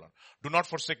 Okay, wait, hold on. Do not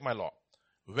forsake my law.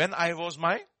 When I was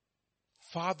my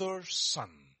father's son,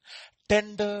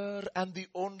 tender and the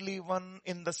only one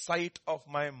in the sight of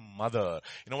my mother.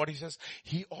 You know what he says?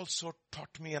 He also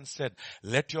taught me and said,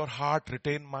 let your heart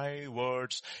retain my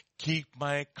words, keep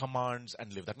my commands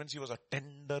and live. That means he was a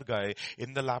tender guy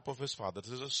in the lap of his father.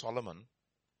 This is Solomon.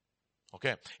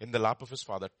 Okay, in the lap of his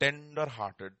father, tender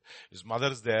hearted. His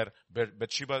mother is there,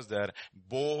 Bathsheba is there,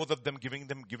 both of them giving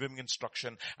him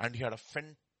instruction, and he had a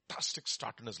fantastic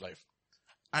start in his life.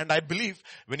 And I believe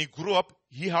when he grew up,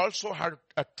 he also had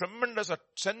a tremendous, a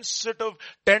sensitive,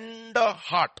 tender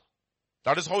heart.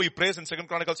 That is how he prays in 2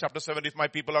 Chronicles chapter 7, if my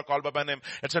people are called by my name,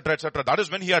 etc., etc. That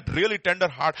is when he had really tender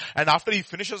heart. And after he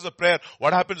finishes the prayer,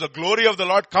 what happens? The glory of the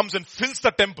Lord comes and fills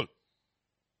the temple.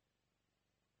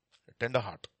 A tender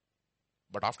heart.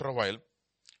 But after a while,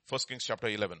 1 Kings chapter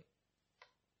 11,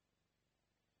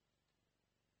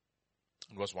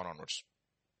 verse 1 onwards.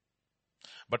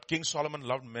 But King Solomon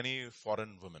loved many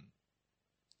foreign women,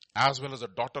 as well as the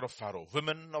daughter of Pharaoh,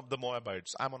 women of the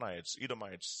Moabites, Ammonites,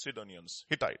 Edomites, Sidonians,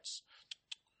 Hittites,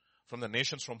 from the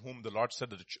nations from whom the Lord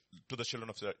said to the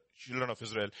children of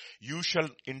Israel, you shall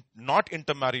not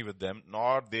intermarry with them,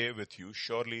 nor they with you.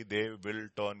 Surely they will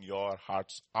turn your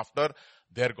hearts after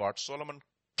their God. Solomon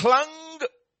clung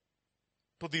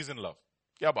to these in love.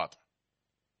 Kya baat hai?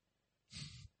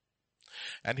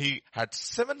 And he had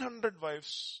 700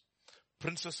 wives,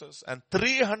 princesses, and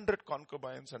 300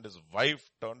 concubines, and his wife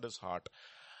turned his heart.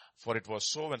 For it was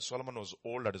so when Solomon was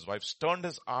old that his wives turned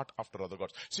his heart after other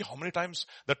gods. See how many times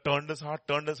that turned his heart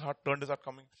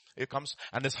comes,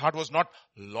 and his heart was not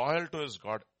loyal to his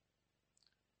God,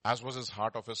 as was his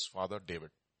heart of his father David.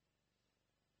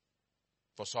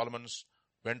 For Solomon's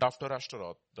went after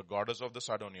Ashtaroth, the goddess of the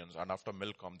Sidonians, and after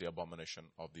Milcom, the abomination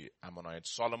of the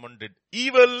Ammonites. Solomon did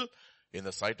evil in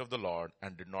the sight of the Lord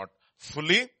and did not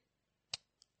fully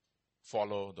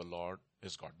follow the Lord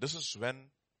his God. This is when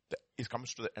it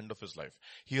comes to the end of his life.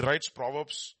 He writes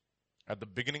Proverbs at the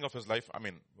beginning of his life.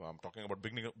 I'm talking about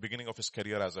beginning of his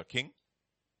career as a king.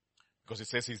 Because he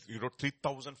says he wrote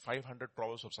 3,500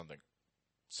 Proverbs of something.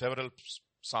 Several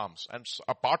Psalms. And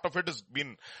a part of it has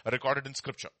been recorded in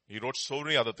scripture. He wrote so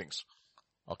many other things.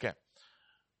 Okay.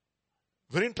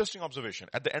 Very interesting observation.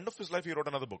 At the end of his life, he wrote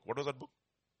another book. What was that book?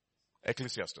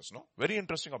 Ecclesiastes, no? Very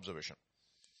interesting observation.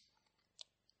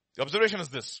 The observation is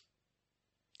this.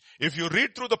 If you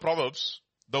read through the Proverbs,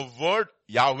 the word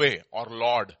Yahweh or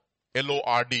Lord,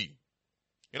 L-O-R-D,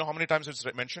 you know how many times it's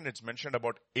mentioned? It's mentioned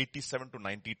about 87 to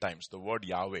 90 times. The word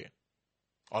Yahweh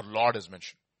or Lord is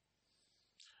mentioned.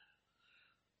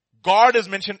 God is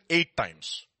mentioned 8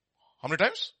 times. How many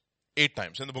times? 8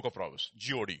 times in the book of Proverbs.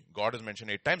 G-O-D. God is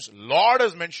mentioned 8 times. Lord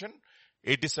is mentioned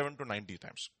 87 to 90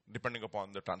 times, depending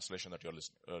upon the translation that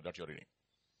you're reading.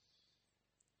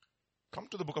 Come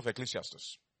to the book of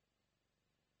Ecclesiastes.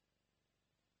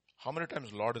 How many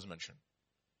times Lord is mentioned?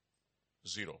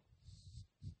 0.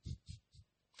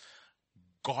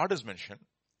 God is mentioned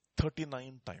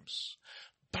 39 times.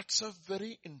 That's a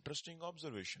very interesting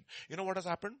observation. You know what has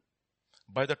happened?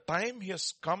 By the time he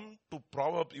has come to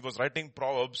Proverbs, he was writing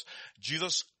Proverbs,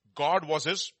 God was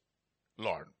his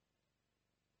Lord.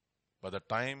 By the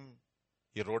time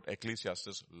he wrote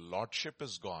Ecclesiastes, Lordship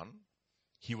is gone.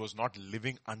 He was not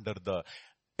living under the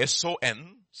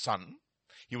S-O-N, Son.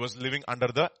 He was living under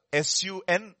the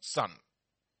S-U-N, Son.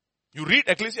 You read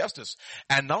Ecclesiastes,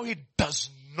 and now he does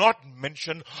not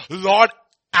mention Lord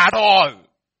at all.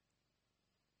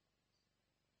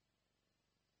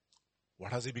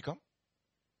 What has he become?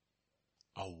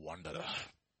 A wanderer.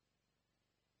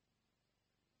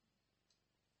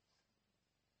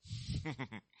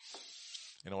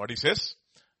 You know what he says?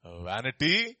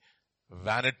 Vanity,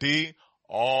 vanity,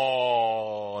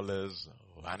 all is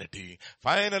vanity.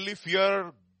 Finally,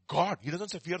 fear God. He doesn't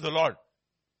say fear the Lord.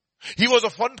 He was a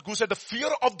one who said the fear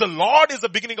of the Lord is the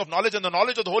beginning of knowledge, and the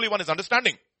knowledge of the Holy One is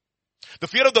understanding. The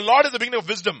fear of the Lord is the beginning of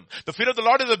wisdom. The fear of the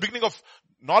Lord is the beginning of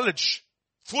knowledge.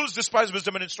 Fools despise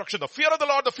wisdom and instruction. The fear of the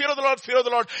Lord, the fear of the Lord, fear of the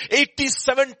Lord.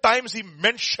 87 times he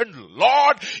mentioned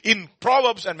Lord in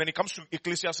Proverbs, and when it comes to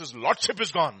Ecclesiastes, Lordship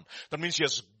is gone. That means he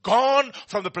has gone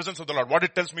from the presence of the Lord. What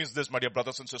it tells me is this, my dear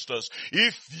brothers and sisters.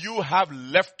 If you have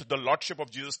left the Lordship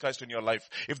of Jesus Christ in your life,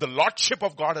 if the Lordship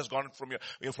of God has gone from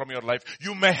your life,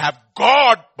 you may have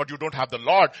God, but you don't have the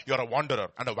Lord. You're a wanderer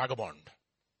and a vagabond.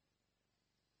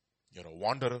 You're a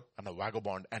wanderer and a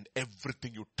vagabond, and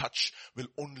everything you touch will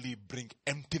only bring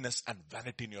emptiness and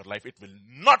vanity in your life. It will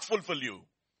not fulfill you.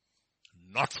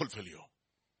 Not fulfill you.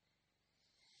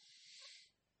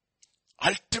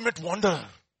 ultimate wonder.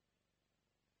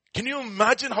 Can you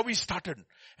imagine how he started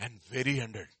and where he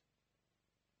ended?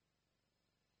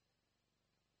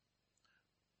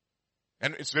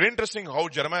 And it's very interesting how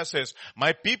Jeremiah says,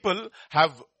 my people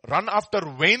have run after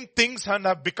vain things and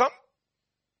have become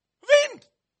vain.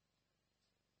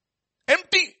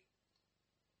 Empty.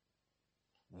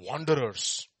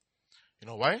 Wanderers. You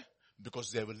know why?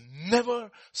 Because they will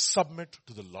never submit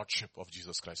to the lordship of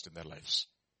Jesus Christ in their lives.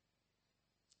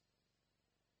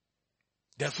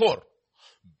 Therefore,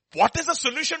 what is the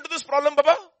solution to this problem,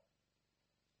 Baba?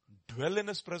 Dwell in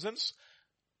His presence,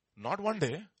 not one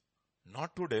day,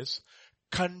 not 2 days,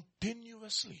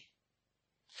 continuously.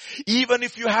 Even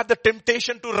if you have the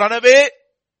temptation to run away,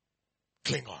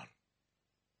 cling on.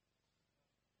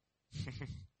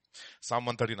 Psalm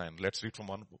 139. Let's read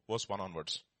from verse 1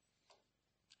 onwards.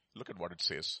 Look at what it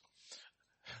says.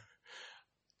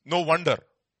 No wonder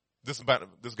this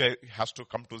guy has to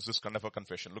come to this kind of a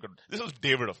confession. Look at, this is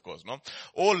David, of course, no?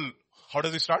 Oh, how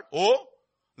does he start? Oh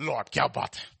Lord, kya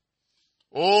baat hai?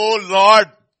 Oh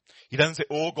Lord. He doesn't say,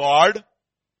 oh God.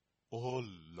 Oh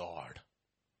Lord.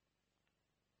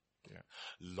 Yeah.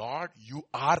 Lord, you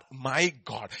are my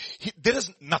God. There is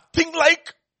nothing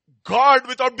like God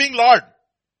without being Lord.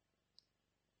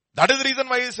 That is the reason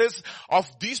why he says, of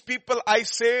these people I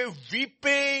say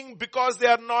weeping because they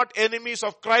are not enemies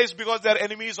of Christ, because they are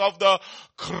enemies of the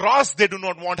cross. They do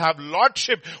not want to have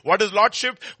lordship. What is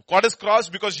lordship? What is cross?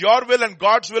 Because your will and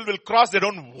God's will cross. They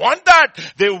don't want that.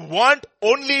 They want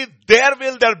only their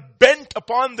will. They're bent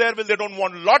upon their will. They don't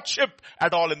want lordship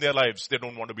at all in their lives. They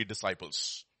don't want to be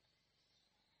disciples.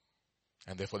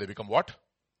 And therefore they become what?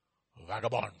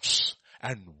 Vagabonds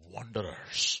and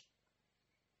wanderers.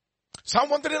 Psalm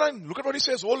 139, look at what he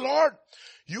says. Oh Lord,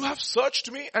 you have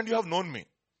searched me and you have known me.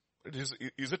 Is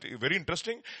it very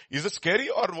interesting? Is it scary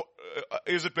or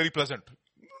is it very pleasant?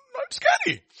 Not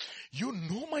scary. You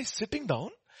know my sitting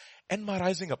down and my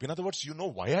rising up. In other words, you know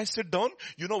why I sit down.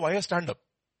 You know why I stand up.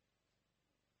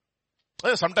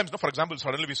 Sometimes, for example,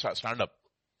 suddenly we stand up.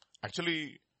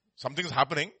 Actually, something is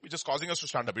happening which is causing us to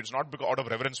stand up. It's not because out of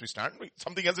reverence we stand.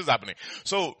 Something else is happening.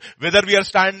 So whether we are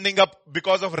standing up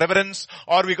because of reverence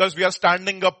or because we are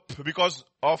standing up because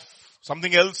of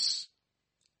something else.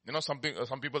 You know, some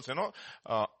people say,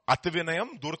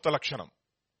 Ativinayam Durta Lakshanam.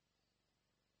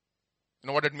 You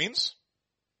know what it means?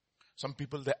 Some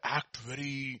people, they act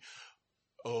very,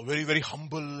 very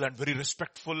humble and very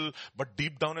respectful, but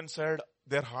deep down inside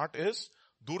their heart is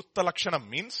Durta Lakshanam,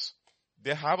 means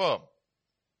they have a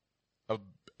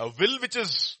will which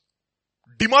is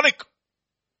demonic.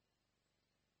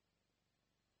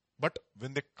 But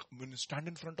when you stand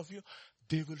in front of you,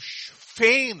 they will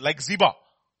feign like Ziba.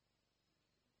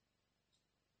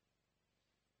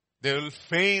 They will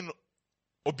feign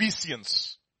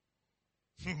obeisance.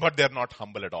 But they are not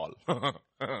humble at all.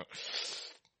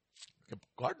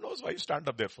 God knows why you stand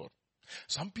up therefore.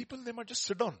 Some people, they might just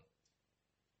sit down.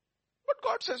 But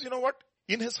God says, you know what?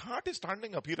 In his heart, he's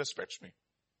standing up. He respects me.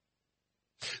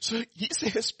 So he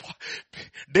says,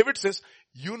 David says,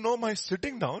 you know my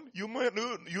sitting down, you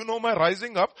know my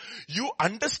rising up, you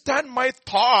understand my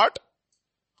thought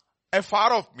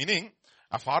afar off, meaning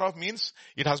afar off means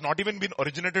it has not even been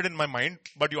originated in my mind,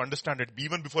 but you understand it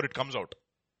even before it comes out.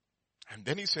 And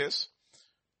then he says,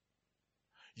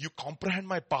 you comprehend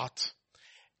my path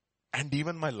and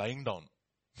even my lying down.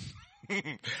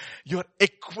 You're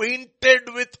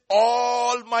acquainted with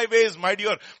all my ways, my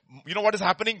dear. You know what is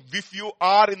happening? If you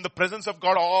are in the presence of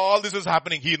God, all this is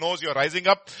happening. He knows you're rising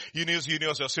up. He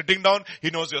knows you're sitting down. He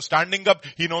knows you're standing up.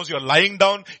 He knows you're lying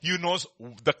down. He knows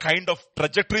the kind of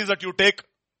trajectories that you take.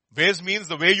 Ways means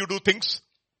the way you do things.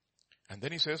 And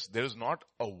then he says, there is not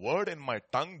a word in my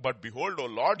tongue, but behold, O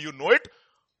Lord, you know it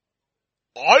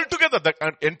altogether. The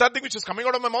entire thing which is coming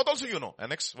out of my mouth also you know. And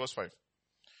next verse 5.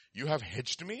 You have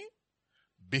hedged me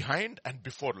behind and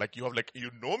before,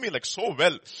 you know me like so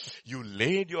well. You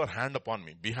laid your hand upon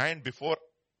me, behind, before,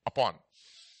 upon.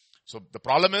 So the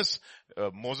problem is,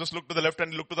 Moses looked to the left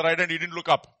and he looked to the right and he didn't look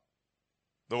up.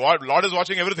 The Lord is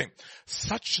watching everything.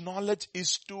 Such knowledge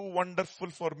is too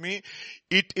wonderful for me.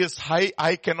 It is high.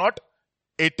 I cannot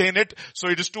attain it. So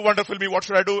it is too wonderful for me. What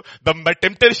should I do? My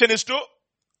temptation is to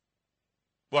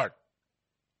what?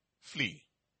 Flee.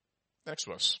 Next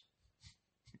verse.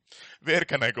 Where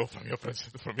can I go from your presence,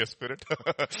 from your spirit?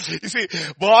 You see,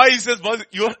 he says,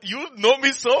 you know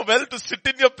me so well to sit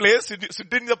in your place,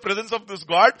 sit in the presence of this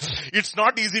God. It's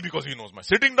not easy because he knows my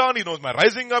sitting down, he knows my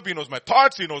rising up, he knows my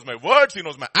thoughts, he knows my words, he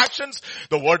knows my actions.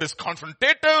 The word is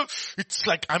confrontative. It's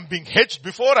like I'm being hedged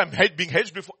before, being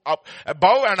hedged before,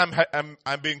 above, and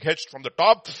I'm being hedged from the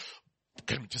top.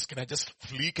 can I just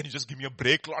flee? Can you just give me a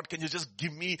break, Lord? Can you just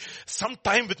give me some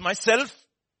time with myself?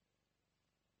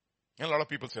 And a lot of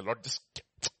people say, Lord,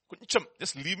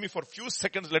 just leave me for a few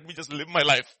seconds. Let me just live my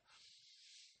life.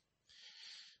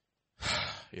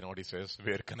 You know what he says?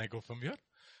 Where can I go from your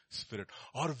spirit?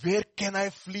 Or where can I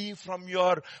flee from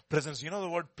your presence? You know the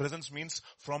word presence means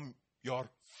from your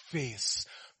face.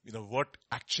 You know what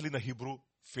actually in the Hebrew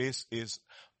face is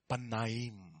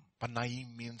panaim.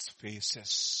 Panaim means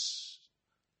faces.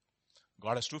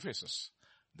 God has two faces.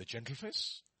 The gentle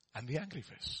face and the angry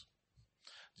face.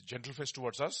 The gentle face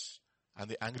towards us and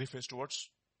the angry face towards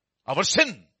our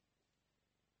sin.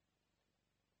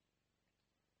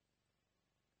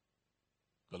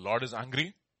 The Lord is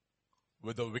angry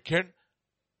with the wicked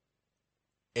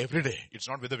every day. It's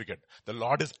not with the wicked. The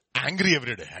Lord is angry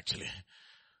every day, actually.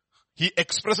 He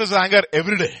expresses anger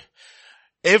every day.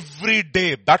 Every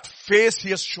day. That face he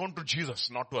has shown to Jesus,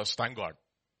 not to us. Thank God.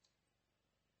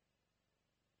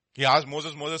 He asked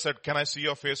Moses. Moses said, can I see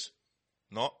your face?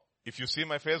 No. If you see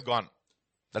my face, gone.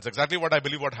 That's exactly what I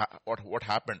believe what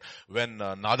happened. When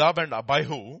Nadab and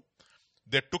Abihu,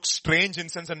 they took strange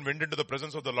incense and went into the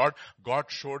presence of the Lord, God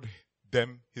showed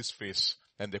them his face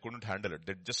and they couldn't handle it.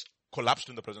 They just collapsed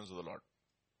in the presence of the Lord.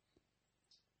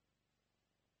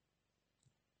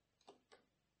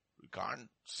 We can't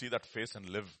see that face and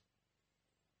live.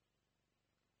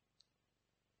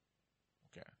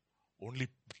 Okay. Only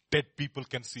dead people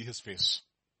can see his face.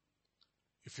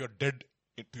 If you're dead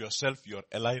to yourself, you're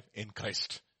alive in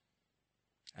Christ.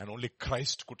 And only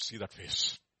Christ could see that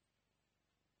face.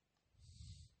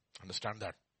 Understand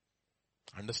that.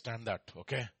 Understand that,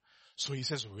 okay? So he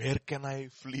says, where can I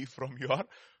flee from your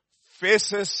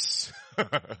faces?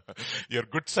 Your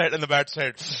good side and the bad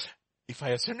side. If I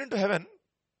ascend into heaven,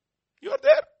 you are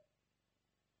there.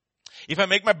 If I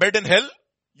make my bed in hell,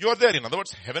 you are there. In other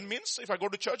words, heaven means if I go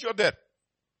to church, you are there.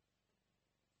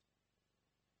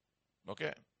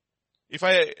 Okay? If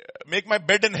I make my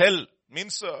bed in hell,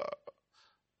 means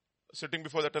sitting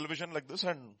before the television like this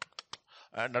and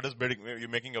that is bedding, you're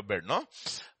making your bed, no?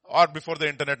 Or before the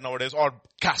internet nowadays, or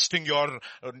casting your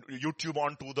YouTube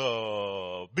onto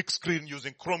the big screen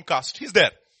using Chromecast. He's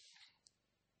there.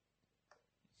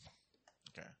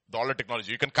 Okay. All the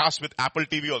technology. You can cast with Apple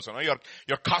TV also, no?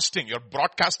 You're casting, you're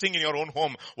broadcasting in your own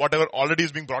home, whatever already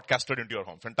is being broadcasted into your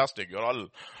home. Fantastic.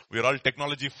 We're all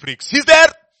technology freaks. He's there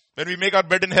when we make our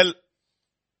bed in hell.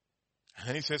 And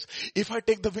then he says, if I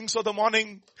take the wings of the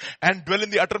morning and dwell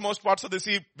in the uttermost parts of the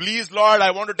sea, please Lord,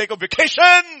 I want to take a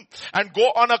vacation and go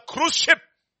on a cruise ship.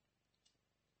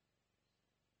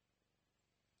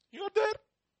 You are there.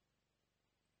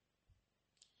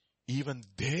 Even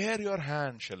there your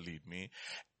hand shall lead me.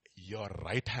 Your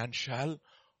right hand shall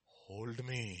hold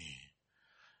me.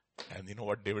 And you know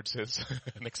what David says?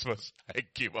 Next verse. I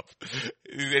give up.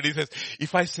 And he says,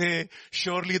 if I say,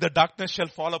 surely the darkness shall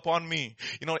fall upon me.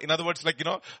 You know, in other words, like, you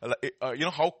know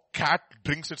how cat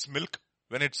drinks its milk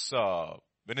when it's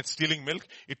stealing milk?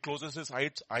 It closes its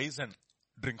eyes and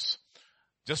drinks.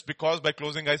 Just because by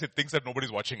closing eyes, it thinks that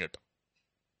nobody's watching it.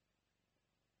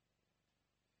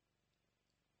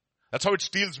 That's how it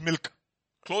steals milk.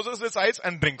 Closes its eyes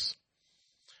and drinks.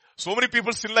 So many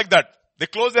people sin like that. They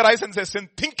close their eyes and say sin,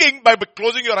 thinking by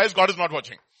closing your eyes, God is not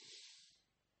watching.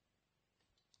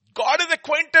 God is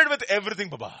acquainted with everything,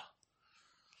 Baba.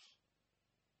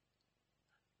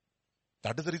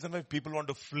 That is the reason why people want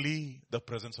to flee the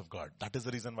presence of God. That is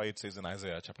the reason why it says in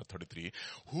Isaiah chapter 33,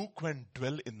 who can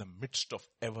dwell in the midst of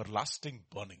everlasting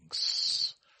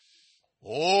burnings?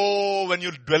 Oh, when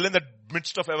you dwell in the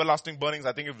midst of everlasting burnings,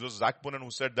 I think it was Zach Punan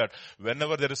who said that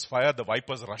whenever there is fire, the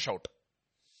vipers rush out.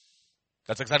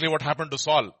 That's exactly what happened to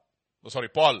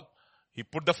Paul. He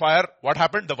put the fire. What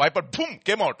happened? The viper, boom,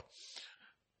 came out.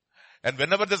 And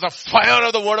whenever there's a fire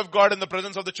of the word of God in the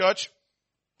presence of the church,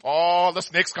 all the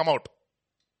snakes come out.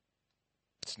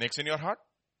 Snakes in your heart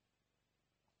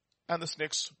and the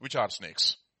snakes which are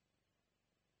snakes.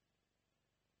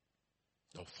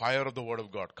 The fire of the word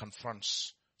of God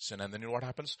confronts sin. And then you know what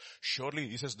happens? Surely,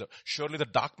 he says, surely the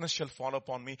darkness shall fall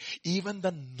upon me. Even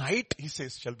the night, he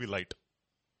says, shall be light.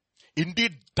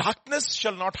 Indeed, darkness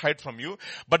shall not hide from you,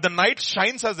 but the night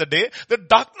shines as the day. The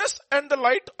darkness and the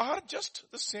light are just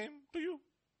the same to you.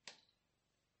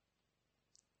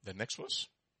 The next verse.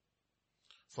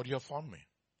 For you have found me.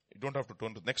 You don't have to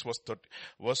turn to the next verse,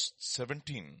 verse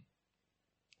 17.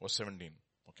 Verse 17.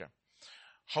 Okay.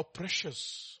 How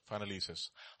precious, finally he says,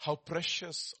 how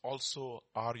precious also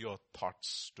are your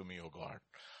thoughts to me, O God.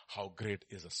 How great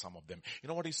is the sum of them. You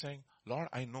know what he's saying? Lord,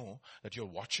 I know that you're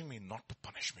watching me not to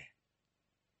punish me.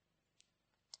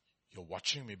 You're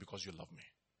watching me because you love me.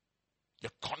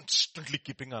 You're constantly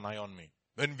keeping an eye on me.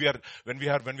 When we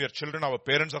are children, our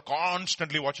parents are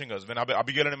constantly watching us. When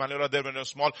Abigail and Emmanuel are there, when they're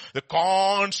small, they're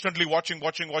constantly watching.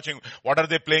 What are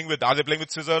they playing with? Are they playing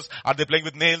with scissors? Are they playing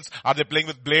with nails? Are they playing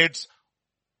with blades?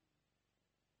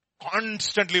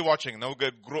 Constantly watching. Now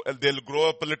they'll grow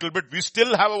up a little bit. We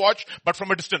still have a watch, but from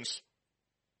a distance.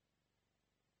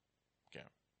 Okay.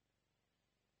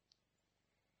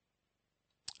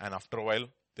 And after a while,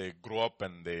 they grow up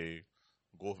and they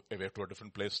go away to a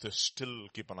different place. They still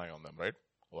keep an eye on them, right?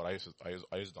 Or eyes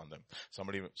on them.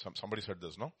 Somebody said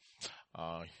this, no?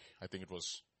 I think it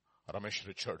was Ramesh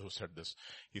Richard who said this.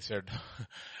 He said,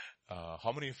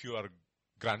 how many of you are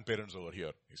grandparents over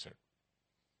here? He said.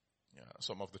 Yeah,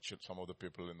 some of the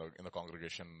people in the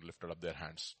congregation lifted up their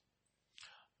hands.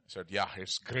 He said, yeah,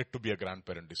 it's great to be a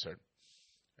grandparent, he said.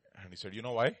 And he said, you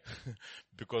know why?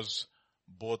 Because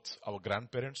both our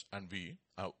grandparents and we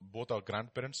have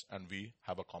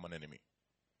a common enemy.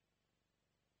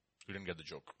 You didn't get the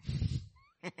joke.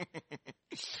 You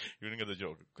didn't get the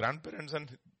joke. Grandparents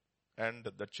and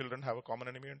the children have a common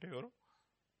enemy, ante evaru?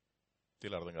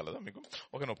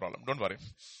 Okay, no problem. Don't worry.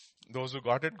 Those who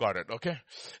got it, okay?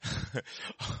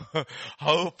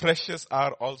 How precious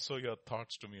are also your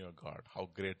thoughts to me, O God. How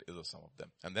great is the sum of them.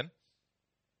 And then,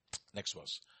 next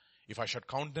verse. If I should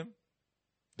count them,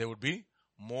 they would be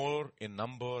more in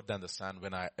number than the sand.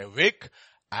 When I awake,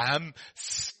 I am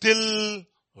still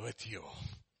with you.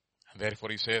 And therefore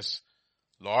he says,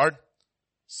 Lord,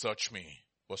 search me.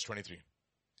 Verse 23.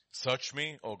 Search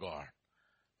me, O God,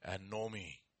 and know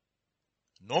me.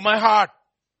 Know my heart.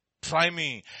 Try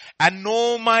me and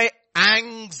know my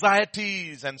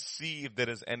anxieties and see if there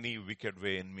is any wicked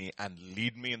way in me and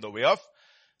lead me in the way of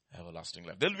everlasting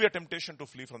life. There will be a temptation to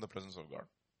flee from the presence of God.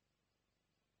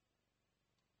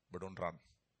 But don't run.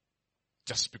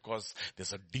 Just because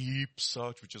there's a deep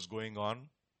search which is going on,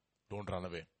 don't run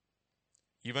away.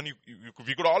 Even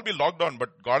we could all be locked on,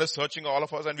 but God is searching all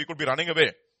of us and we could be running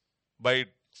away by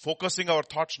focusing our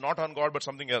thoughts not on God but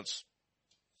something else.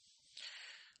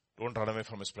 Don't run away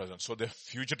from His presence. So they're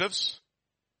fugitives,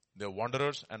 they're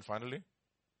wanderers, and finally,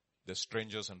 they're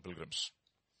strangers and pilgrims.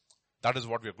 That is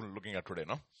what we're looking at today,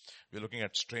 no? We're looking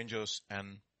at strangers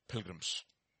and pilgrims.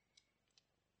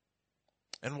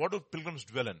 And what do pilgrims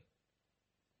dwell in?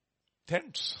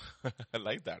 Tents. I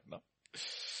like that, no?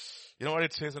 You know what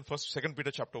it says in 2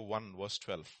 Peter chapter 1, verse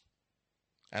 12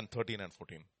 and 13 and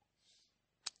 14.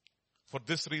 For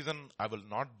this reason, I will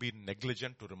not be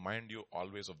negligent to remind you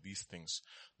always of these things,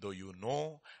 though you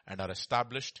know and are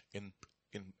established in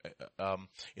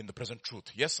the present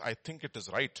truth. Yes, I think it is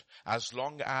right, as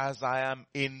long as I am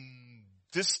in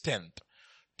this tent,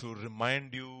 to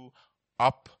remind you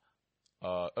up,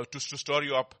 to stir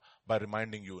you up by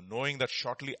reminding you, knowing that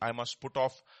shortly I must put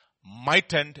off my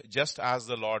tent just as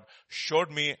the Lord showed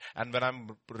me. And when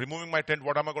I'm removing my tent,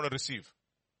 what am I going to receive?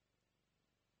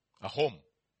 A home.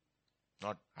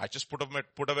 Not, I just put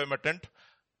away my tent,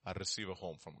 I receive a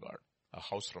home from God, a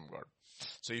house from God.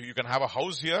 So you can have a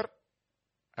house here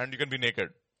and you can be naked.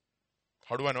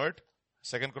 How do I know it?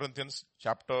 2 Corinthians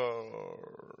chapter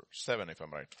 7, if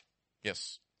I'm right.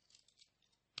 Yes.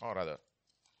 Or rather,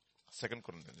 2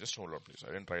 Corinthians. Just hold on, please.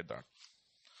 I didn't write that.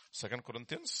 2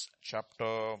 Corinthians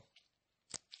chapter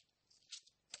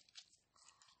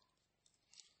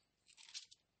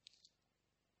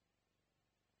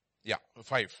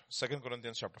 5. 2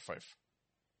 Corinthians chapter 5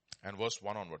 and verse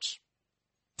 1 onwards.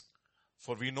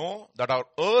 For we know that our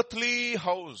earthly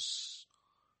house,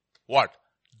 what?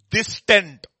 This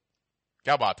tent.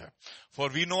 Kya baat hai? For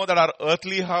we know that our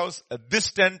earthly house,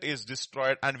 this tent is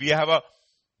destroyed and we have a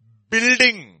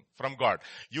building from God.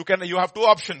 You have two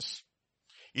options.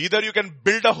 Either you can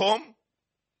build a home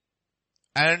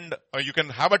and you can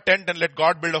have a tent and let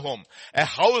God build a home. A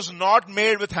house not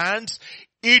made with hands,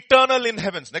 eternal in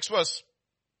heavens. Next verse.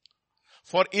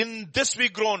 For in this we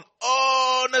groan,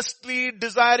 earnestly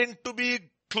desiring to be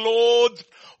clothed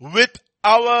with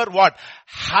our what?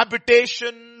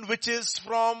 Habitation which is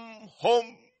from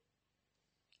home.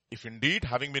 If indeed,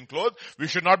 having been clothed, we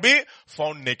should not be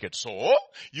found naked. So,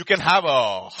 you can have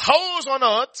a house on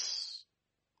earth,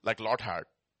 like Lot had,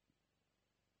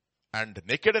 and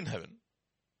naked in heaven.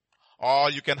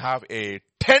 Or you can have a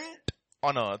tent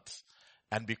on earth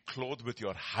and be clothed with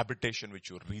your habitation which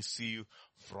you receive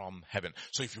from heaven.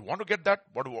 So if you want to get that,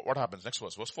 what happens? Next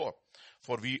verse, verse 4.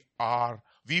 For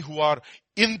we who are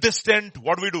in this tent,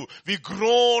 what do? We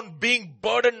groan, being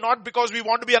burdened, not because we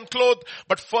want to be unclothed,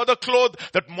 but further clothed,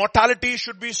 that mortality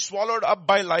should be swallowed up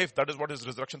by life. That is what is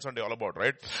Resurrection Sunday all about,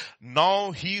 right?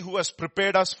 Now he who has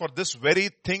prepared us for this very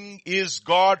thing is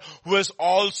God, who has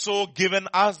also given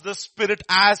us the Spirit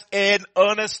as an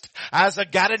earnest, as a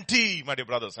guarantee, my dear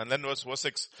brothers. And then verse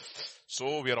 6.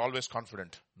 So we are always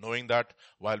confident, knowing that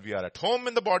while we are at home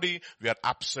in the body, we are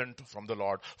absent from the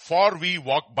Lord. For we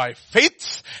walk by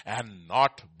faith and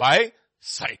not by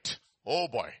sight. Oh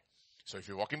boy. So if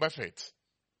you're walking by faith,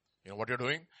 you know what you're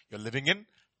doing? You're living in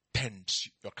tents.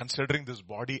 You're considering this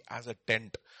body as a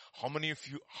tent. How many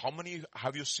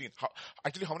have you seen? How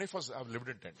many of us have lived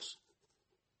in tents?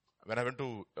 When I went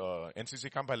to NCC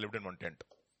camp, I lived in one tent.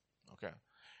 Okay.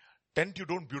 Tent, you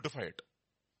don't beautify it.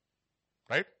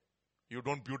 Right? You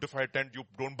don't beautify a tent. You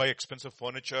don't buy expensive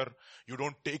furniture. You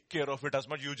don't take care of it as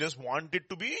much. You just want it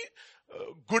to be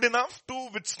good enough to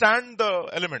withstand the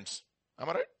elements. Am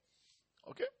I right?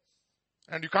 Okay.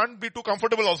 And you can't be too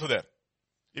comfortable also there.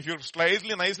 If you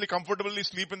slightly, nicely, comfortably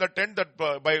sleep in the tent, that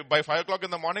by 5 o'clock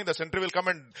in the morning, the sentry will come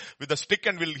and with a stick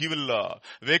and he will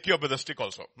wake you up with a stick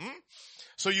also.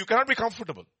 So you cannot be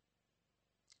comfortable.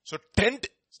 So tent,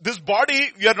 this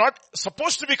body, we are not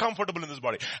supposed to be comfortable in this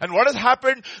body. And what has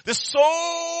happened? There's so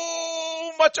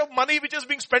much of money which is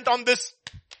being spent on this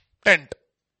tent.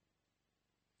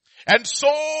 And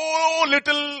so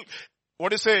little,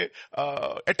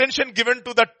 attention given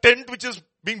to the tent which is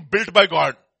being built by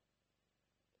God.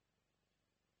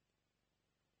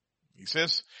 He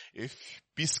says, if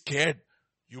be scared,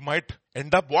 you might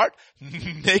end up what?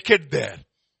 Naked there.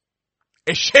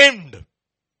 Ashamed.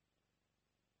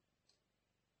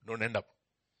 Don't end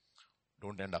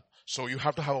up. So you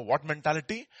have to have a what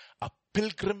mentality? A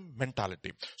pilgrim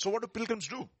mentality. So what do pilgrims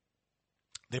do?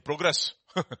 They progress.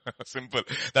 Simple.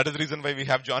 That is the reason why we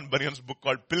have John Bunyan's book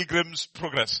called Pilgrim's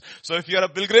Progress. So if you are a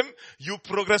pilgrim, you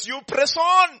progress, you press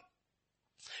on.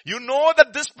 You know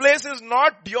that this place is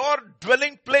not your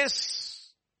dwelling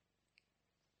place.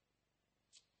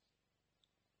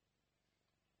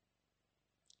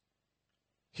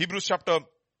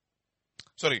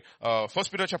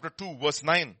 First Peter chapter 2 verse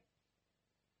 9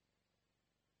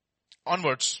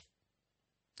 onwards,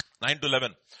 9 to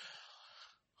 11.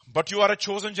 But you are a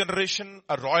chosen generation,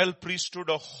 a royal priesthood,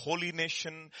 a holy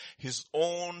nation, his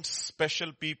own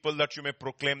special people, that you may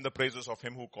proclaim the praises of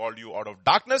him who called you out of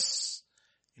darkness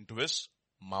into his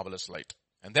marvelous light.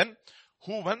 And then,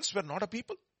 who once were not a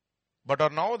people, but are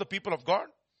now the people of God,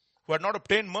 who had not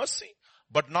obtained mercy,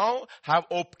 but now have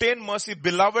obtained mercy.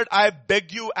 Beloved, I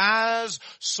beg you as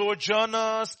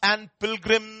sojourners and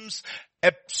pilgrims,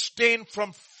 abstain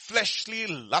from fleshly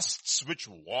lusts which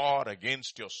war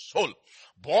against your soul.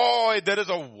 Boy, there is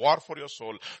a war for your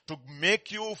soul to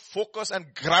make you focus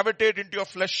and gravitate into your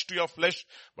flesh, to your flesh.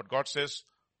 But God says,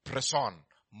 press on,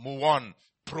 move on,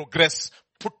 progress,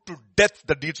 put to death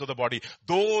the deeds of the body.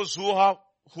 Those who are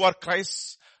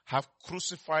Christ's have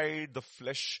crucified the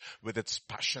flesh with its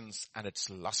passions and its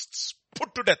lusts.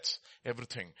 Put to death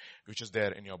everything which is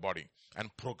there in your body and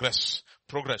progress.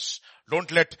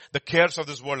 Don't let the cares of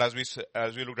this world, as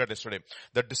we looked at yesterday,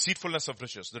 the deceitfulness of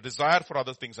riches, the desire for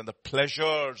other things and the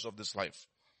pleasures of this life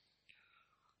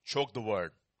choke the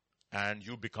word and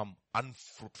you become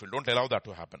unfruitful. Don't allow that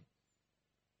to happen.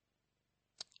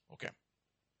 Okay.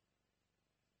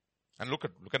 And look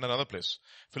at another place.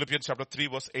 Philippians chapter 3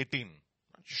 verse 18.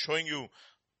 Showing you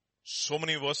so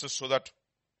many verses so that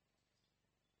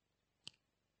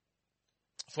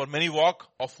for many walk,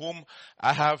 of whom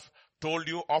I have told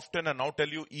you often and now tell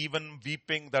you even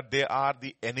weeping, that they are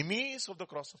the enemies of the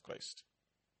cross of Christ,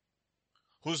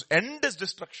 whose end is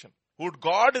destruction, whose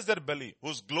God is their belly,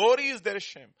 whose glory is their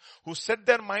shame, who set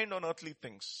their mind on earthly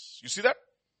things. You see that?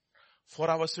 For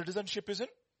our citizenship is in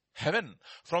heaven,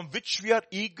 from which we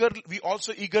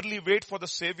also eagerly wait for the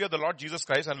Savior, the Lord Jesus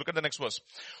Christ. And look at the next verse.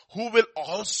 Who will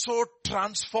also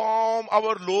transform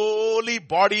our lowly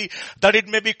body, that it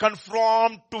may be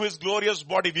conformed to his glorious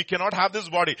body. We cannot have this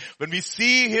body. When we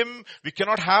see him, we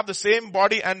cannot have the same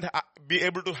body and be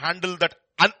able to handle that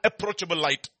unapproachable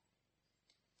light.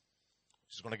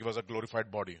 He's going to give us a glorified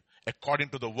body, according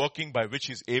to the working by which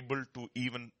he's able to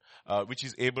even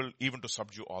to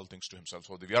subdue all things to himself.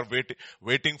 So we are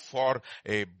waiting for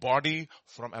a body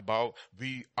from above.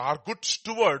 We are good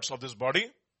stewards of this body,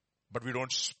 but we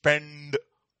don't spend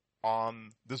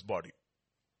on this body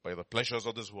by the pleasures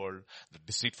of this world, the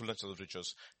deceitfulness of the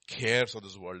riches, cares of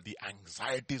this world, the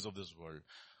anxieties of this world.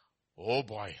 Oh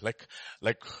boy, like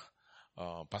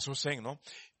Pastor was saying,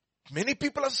 many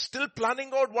people are still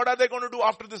planning out what are they going to do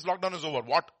after this lockdown is over.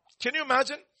 What? Can you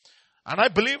imagine? And I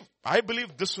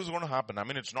believe this is going to happen. I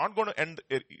mean, it's not going to end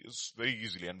very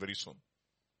easily and very soon.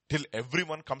 Till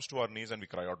everyone comes to our knees and we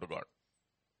cry out to God.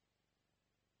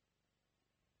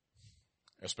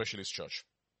 Especially His church.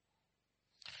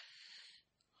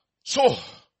 So,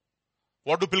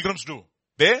 what do pilgrims do?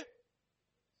 They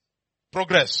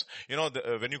progress. You know,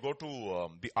 when you go to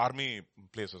the army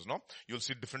places, no, you'll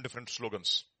see different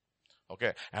slogans.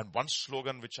 Okay, and one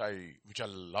slogan which I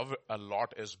love a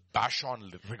lot is bash on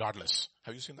regardless.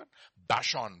 Have you seen that?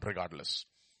 Bash on regardless.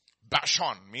 Bash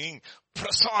on meaning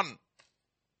press on.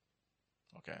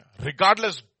 Okay,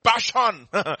 regardless, bash on.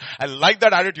 I like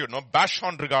that attitude, no? Bash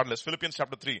on regardless. Philippians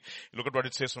chapter 3. Look at what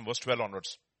it says from verse 12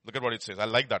 onwards. Look at what it says. I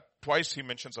like that. Twice he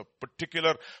mentions a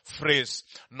particular phrase.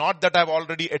 Not that I've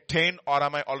already attained or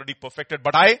am I already perfected,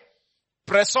 but I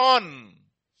press on.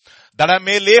 That I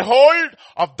may lay hold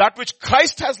of that which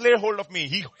Christ has laid hold of me.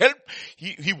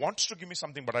 He wants to give me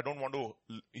something, but I don't want to,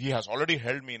 He has already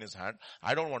held me in His hand.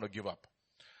 I don't want to give up.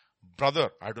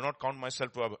 Brother, I do not count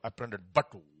myself to have apprehended,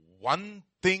 but one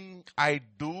thing I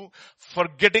do,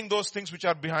 forgetting those things which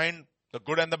are behind, the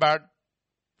good and the bad,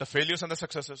 the failures and the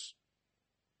successes,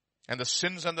 and the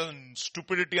sins and the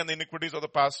stupidity and the iniquities of the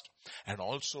past, and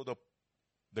also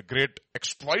the great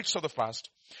exploits of the past,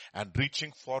 and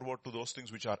reaching forward to those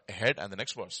things which are ahead. And the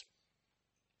next verse.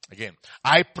 Again,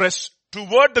 I press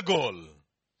toward the goal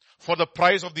for the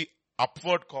prize of the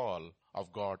upward call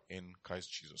of God in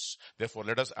Christ Jesus. Therefore,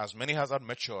 let us, as many as are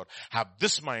mature, have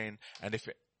this mind, and if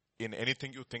in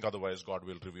anything you think otherwise, God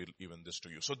will reveal even this to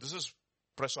you. So this is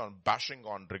press on, bashing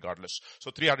on regardless.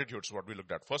 So 3 attitudes, what we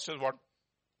looked at. First is what?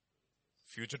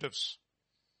 Fugitives.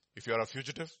 If you are a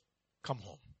fugitive, come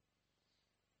home.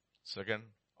 Second,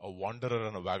 a wanderer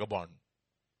and a vagabond.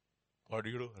 What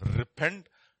do? Repent,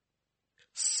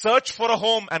 search for a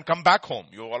home and come back home.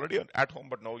 You're already at home,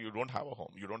 but no, you don't have a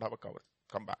home. You don't have a cover.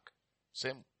 Come back.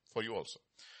 Same for you also.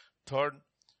 Third,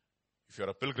 if you're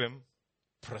a pilgrim,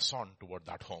 press on toward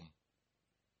that home.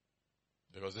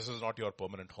 Because this is not your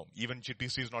permanent home. Even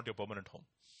GTC is not your permanent home.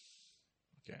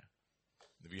 Okay.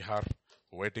 We are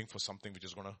waiting for something which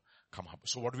is going to come up.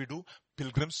 So what do we do?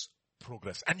 Pilgrims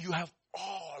progress. And you have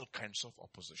all kinds of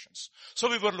oppositions. So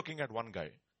we were looking at one guy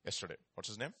yesterday. What's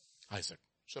his name? Isaac.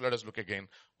 So let us look again.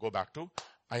 Go back to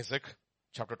Isaac,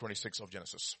 chapter 26 of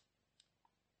Genesis.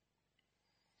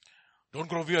 Don't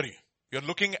grow weary. You're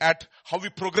looking at how we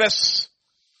progress.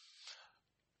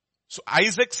 So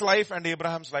Isaac's life and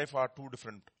Abraham's life are two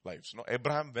different lives. No,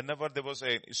 Abraham, whenever there was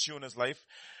an issue in his life,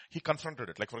 he confronted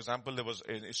it. Like for example, there was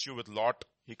an issue with Lot.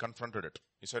 He confronted it.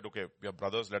 He said, okay, we are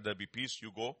brothers. Let there be peace.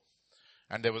 You go.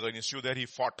 And there was an issue there. He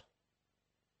fought.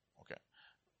 Okay.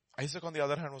 Isaac, on the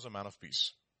other hand, was a man of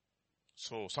peace.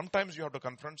 So sometimes you have to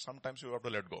confront. Sometimes you have to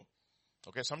let go.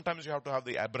 Okay. Sometimes you have to have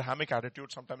the Abrahamic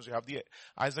attitude. Sometimes you have the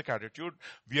Isaac attitude.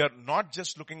 We are not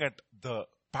just looking at the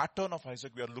pattern of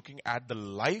Isaac. We are looking at the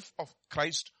life of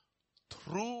Christ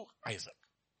through Isaac.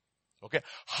 Okay.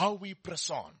 How we press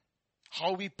on.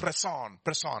 How we press on.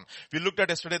 We looked at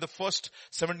yesterday the first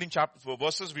 17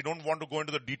 verses. We don't want to go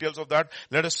into the details of that.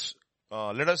 Let us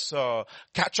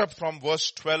catch up from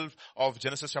verse 12 of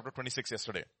Genesis chapter 26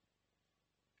 yesterday.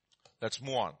 Let's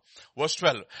move on. Verse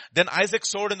 12. Then Isaac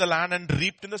sowed in the land and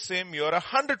reaped in the same year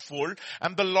 100-fold,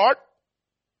 and the Lord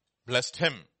blessed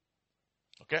him.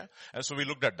 Okay. And so we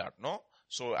looked at that, no?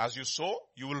 So as you sow,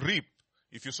 you will reap.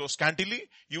 If you sow scantily,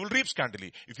 you will reap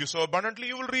scantily. If you sow abundantly,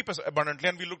 you will reap abundantly.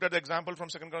 And we looked at the example from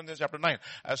 2 Corinthians chapter 9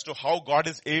 as to how God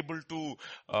is able to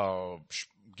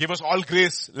give us all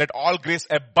grace. Let all grace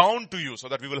abound to you so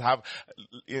that we will have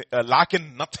lack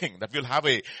in nothing. That we will have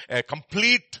a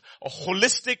complete, a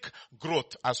holistic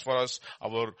growth as far as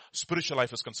our spiritual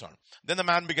life is concerned. Then the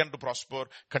man began to prosper,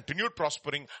 continued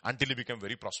prospering until he became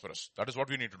very prosperous. That is what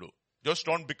we need to do. Just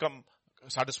don't become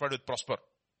satisfied with prosper.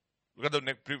 Look at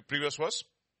the previous verse.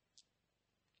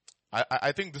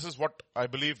 I think this is what I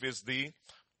believe is the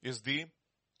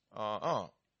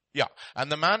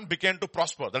and the man began to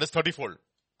prosper, that is 30-fold,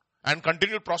 and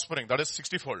continued prospering, that is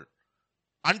 60-fold,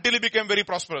 until he became very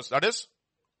prosperous, that is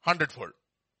 100-fold.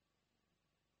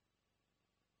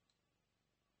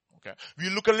 Okay. We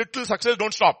look a little success,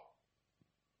 don't stop.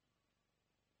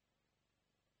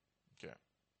 Okay.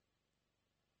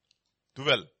 Do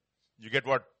well. You get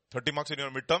what? 30 marks in your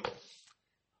midterm.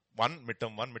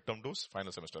 Midterm 2,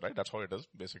 final semester, right? That's how it is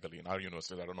basically in our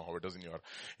universities. I don't know how it is in your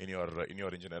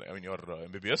engineering, in your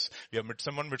MBBS. We have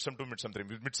midterm 1, midterm 2, midterm 3.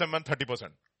 Midterm 1,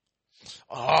 30%.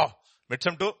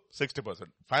 Midterm 2, 60%.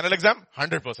 Final exam,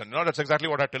 100%. That's exactly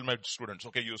what I tell my students.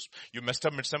 Okay, you messed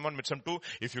up midterm 1, midterm 2.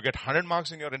 If you get 100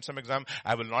 marks in your midterm exam,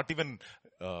 I will not even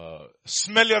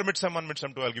smell your midterm 1,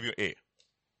 midterm 2. I'll give you A.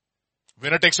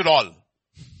 Winner takes it all.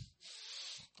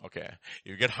 Okay.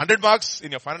 You get 100 marks in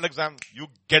your final exam, you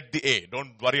get the A.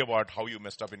 Don't worry about how you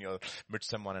messed up in your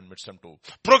midsem 1 and midsem 2.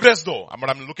 Progress though. But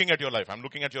I'm looking at your life. I'm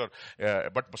looking at your,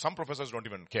 but some professors don't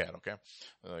even care, okay?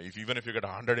 Even if you get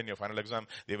 100 in your final exam,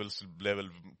 they will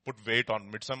put weight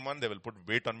on midsem 1, they will put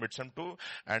weight on midsem 2,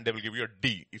 and they will give you a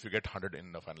D if you get 100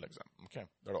 in the final exam. Okay.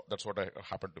 That's what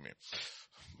happened to me.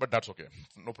 But that's okay.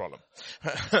 No problem.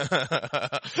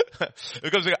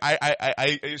 Because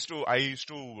I used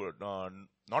to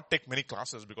not take many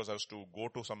classes because I used to go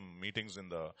to some meetings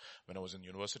when I was in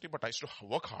university, but I used to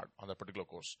work hard on that particular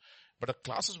course. But the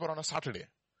classes were on a Saturday.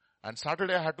 And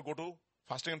Saturday I had to go to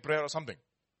fasting and prayer or something.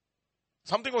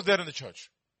 Something was there in the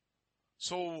church.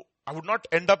 So I would not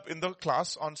end up in the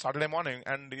class on Saturday morning.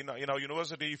 And in our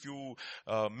university, if you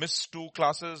miss 2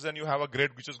 classes, then you have a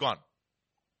grade which is gone.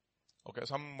 Okay,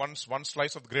 one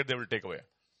slice of the grade they will take away.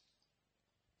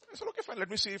 I said, okay, fine, let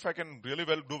me see if I can really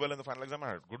do well in the final exam.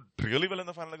 I had really well in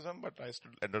the final exam, but I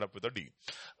still ended up with a D.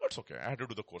 That's okay. I had to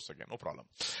do the course again, no problem.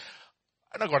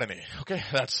 And I got an A. Okay,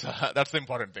 that's the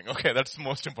important thing. Okay, that's the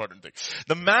most important thing.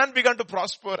 The man began to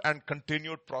prosper and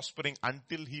continued prospering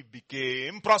until he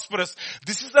became prosperous.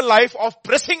 This is the life of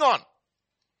pressing on.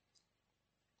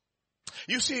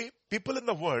 You see, people in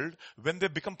the world, when they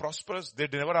become prosperous, they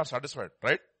never are satisfied,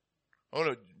 right?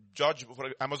 Or George for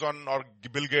Amazon or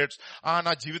Bill Gates,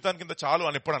 na jeevithanikanta chalu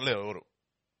ani eppudu analedu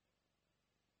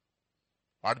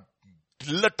evaru.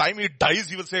 Till the time he dies,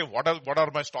 he will say, what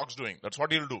are my stocks doing? That's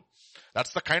what he'll do.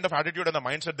 That's the kind of attitude and the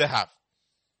mindset they have.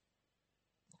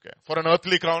 Okay. For an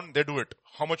earthly crown, they do it.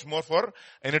 How much more for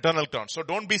an eternal crown? So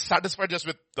don't be satisfied just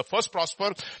with the first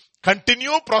prosper.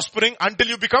 Continue prospering until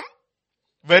you become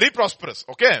very prosperous.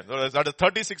 Okay. That is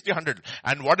 30, 60, 100.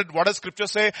 And what does scripture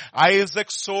say?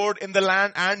 Isaac sowed in the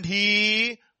land and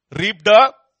he reaped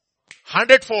a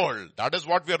 100-fold. That is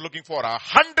what we are looking for. A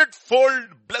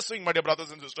 100-fold blessing, my dear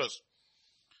brothers and sisters.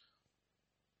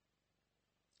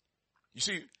 You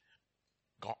see,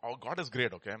 God is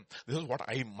great, okay? This is what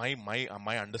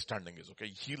my understanding is,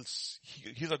 okay?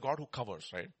 He's a God who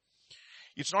covers, right?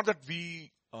 It's not that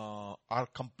we are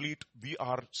complete, we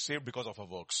are saved because of our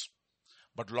works.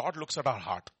 But Lord looks at our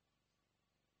heart.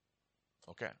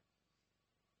 Okay?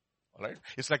 Alright?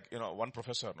 It's like, one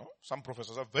professor, no? Some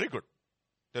professors are very good.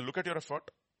 They look at your effort.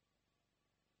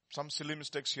 Some silly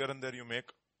mistakes here and there you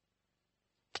make.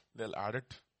 They'll add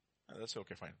it. And they'll say,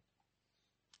 okay, fine.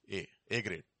 A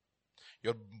grade.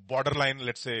 Your borderline,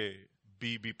 let's say,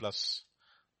 B plus,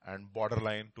 and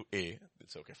borderline to A, they'll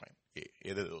say, okay, fine.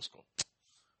 A de usko.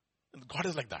 And God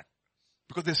is like that.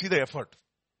 Because they see the effort.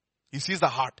 He sees the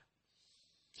heart.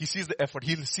 He sees the effort.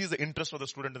 He sees the interest of the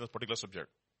student in this particular subject.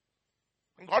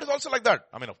 And God is also like that.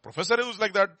 I mean, a professor is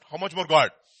like that. How much more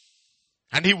God?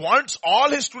 And he wants all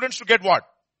his students to get what?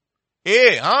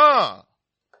 A,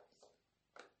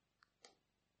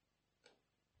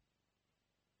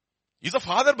 He's a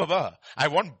father, Baba. I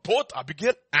want both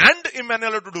Abigail and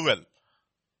Emmanuel to do well.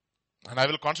 And I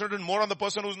will concentrate more on the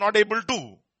person who's not able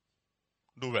to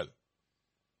do well.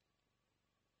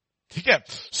 Okay.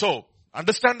 So,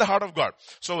 understand the heart of God.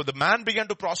 So the man began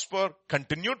to prosper,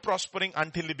 continued prospering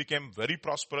until he became very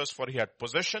prosperous, for he had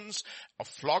possessions of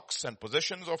flocks and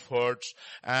possessions of herds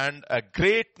and a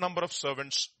great number of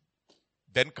servants.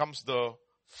 Then comes the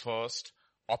first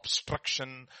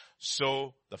obstruction.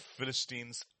 So the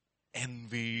Philistines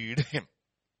envied him.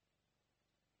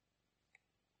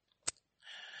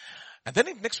 And then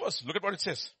in next verse, look at what it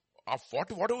says. What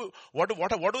do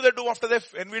they do after they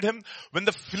envied him? When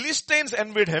the Philistines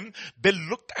envied him, they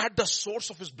looked at the source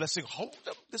of his blessing. How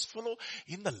this fellow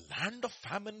in the land of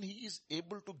famine, he is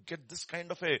able to get this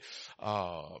kind of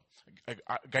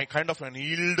an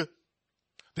yield.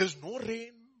 There's no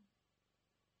rain.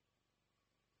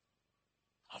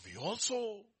 We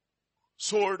also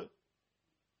sowed,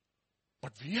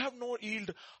 but we have no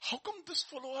yield. How come this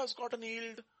fellow has got an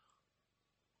yield?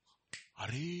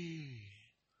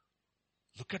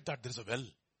 Look at that, there's a well.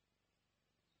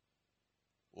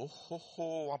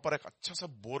 वहाँ पर एक अच्छा सा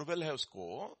borewell है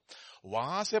उसको,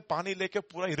 वहां से पानी लेके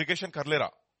पूरा इरिगेशन कर ले रहा.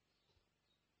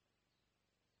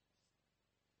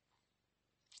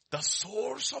 The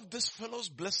source of this fellow's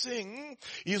blessing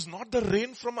is not the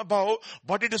rain from above,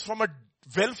 but it is from a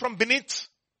well from beneath.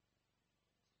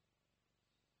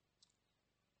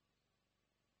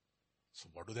 So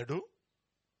what do?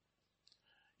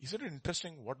 Isn't it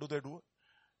interesting? What do?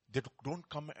 They don't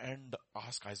come and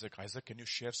ask Isaac, can you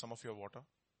share some of your water?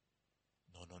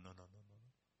 No.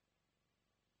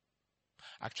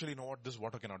 Actually, you know what? This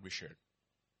water cannot be shared.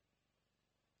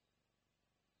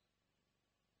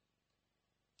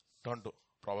 Turn to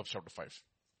Proverbs chapter 5.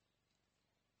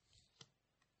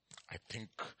 I think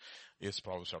is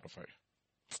Proverbs chapter 5.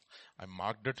 I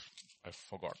marked it. I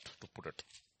forgot to put it.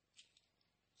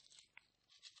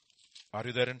 Are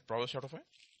you there in Proverbs chapter 5?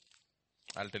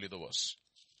 I'll tell you the verse.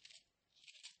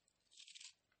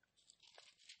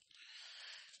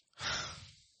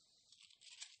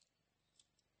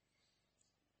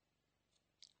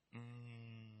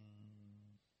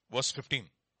 Verse 15.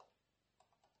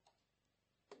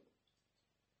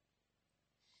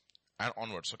 And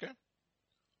onwards, okay?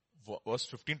 Verse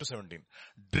 15 to 17.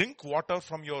 Drink water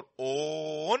from your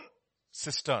own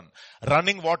cistern,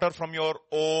 running water from your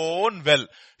own well.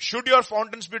 Should your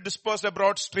fountains be dispersed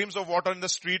abroad, streams of water in the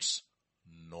streets?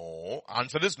 No.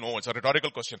 Answer is no. It's a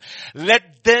rhetorical question.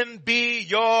 Let them be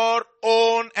your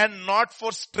own and not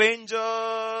for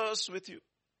strangers with you.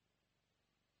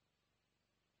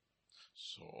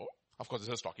 So, of course,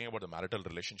 this is talking about the marital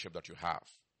relationship that you have.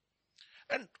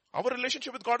 And our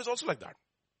relationship with God is also like that.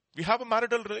 We have a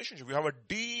marital relationship. We have a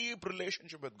deep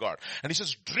relationship with God. And he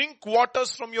says, drink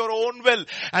waters from your own well.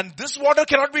 And this water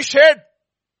cannot be shared.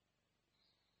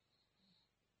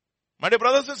 My dear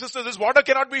brothers and sisters, this water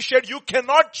cannot be shared. You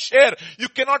cannot share. You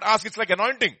cannot ask. It's like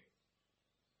anointing.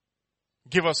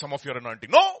 Give us some of your anointing.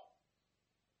 No.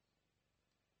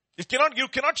 You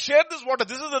cannot share this water.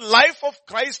 This is the life of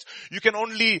Christ. You can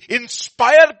only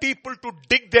inspire people to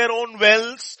dig their own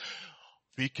wells.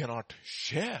 We cannot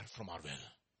share from our well.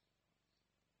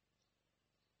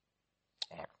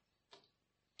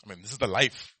 This is the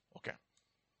life. Okay.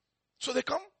 So they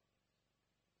come.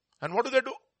 And what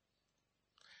do?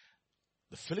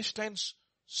 The Philistines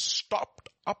stopped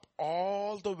up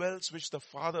all the wells which the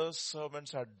father's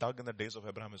servants had dug in the days of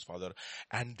Abraham his father,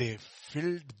 and they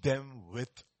filled them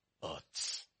with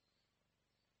earth.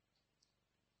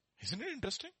 Isn't it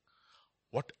interesting?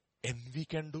 What envy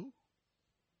can do?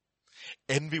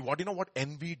 Envy, what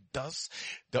envy does?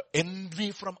 The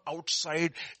envy from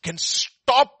outside can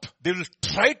stop, they will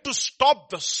try to stop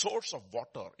the source of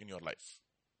water in your life.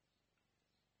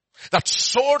 That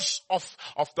source of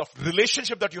the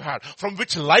relationship that you had, from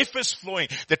which life is flowing.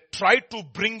 They try to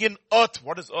bring in earth.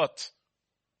 What is earth?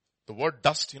 The word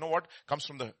dust, comes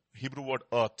from the Hebrew word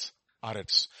earth,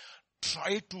 aretz.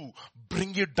 Try to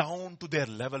bring it down to their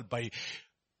level by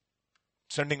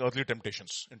sending earthly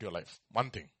temptations into your life. One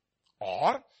thing.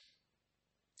 Or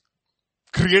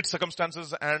create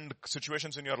circumstances and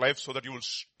situations in your life so that you will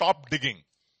stop digging.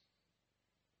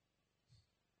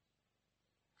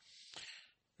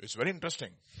 It's very interesting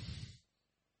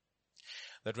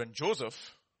that when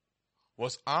Joseph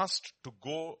was asked to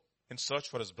go in search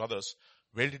for his brothers,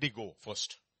 where did he go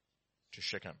first? To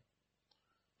Shechem.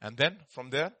 And then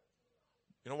from there,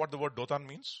 you know what the word Dothan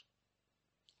means?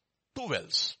 2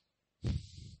 wells.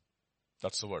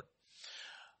 That's the word.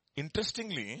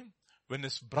 Interestingly, when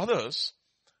his brothers,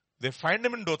 they find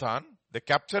him in Dothan, they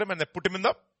capture him and they put him in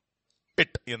the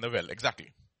pit, in the well.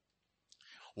 Exactly.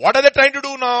 What are they trying to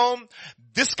do now?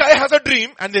 This guy has a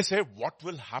dream and they say, what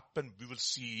will happen? We will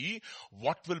see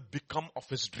what will become of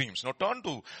his dreams. Now turn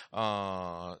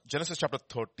to Genesis chapter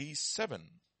 37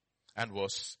 and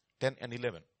verse 10 and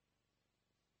 11.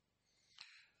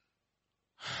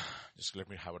 Just let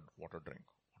me have a water drink.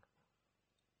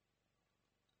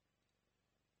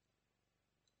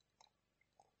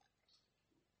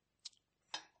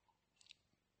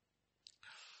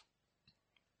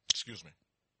 Excuse me.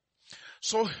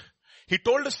 So he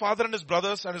told his father and his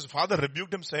brothers, and his father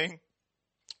rebuked him saying,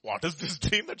 what is this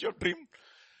dream that you have dreamed?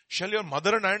 Shall your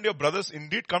mother and your brothers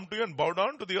indeed come to you and bow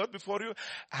down to the earth before you?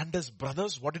 And his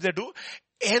brothers, what did they do?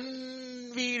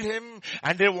 Envied him,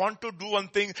 and they want to do one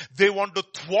thing. They want to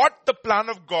thwart the plan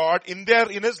of God in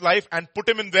his life and put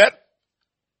him in there,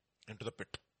 into the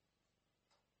pit.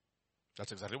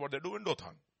 That's exactly what they do in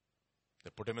Dothan. They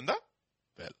put him in the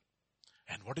well.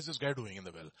 And what is this guy doing in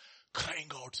the well? Crying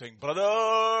out, saying,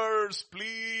 brothers,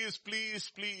 please, please,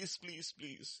 please, please,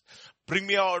 please. Bring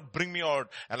me out, bring me out.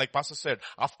 And like Pastor said,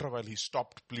 after a while he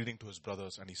stopped pleading to his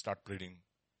brothers and he started pleading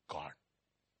God.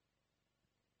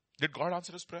 Did God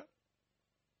answer his prayer?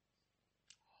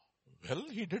 Well,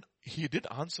 he did. He did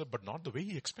answer, but not the way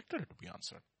he expected it to be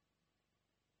answered.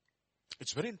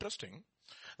 It's very interesting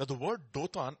that the word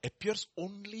Dothan appears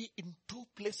only in 2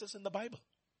 places in the Bible.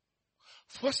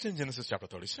 First in Genesis chapter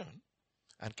 37.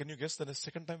 And can you guess the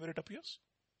second time where it appears?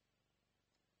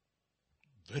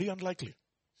 Very unlikely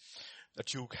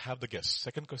that you have the guess.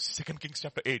 Second Kings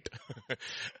chapter 8.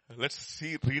 Let's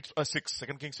see, read 6. 2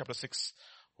 Kings chapter 6.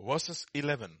 Verses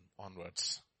 11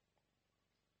 onwards.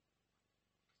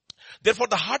 Therefore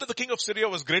the heart of the king of Syria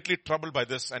was greatly troubled by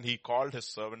this, and he called his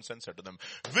servants and said to them,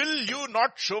 will you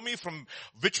not show me from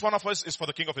which one of us is for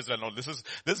the king of Israel? Now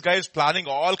this guy is planning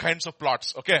all kinds of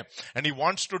plots, okay? And he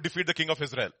wants to defeat the king of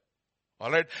Israel.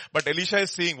 Alright? But Elisha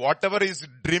is seeing whatever he's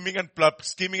dreaming and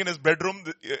scheming in his bedroom,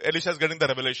 Elisha is getting the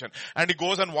revelation. And he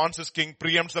goes and warns his king,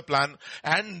 preempts the plan.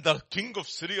 And the king of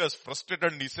Syria is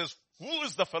frustrated and he says, who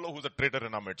is the fellow who's a traitor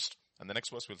in our midst? And the next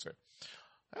verse will say,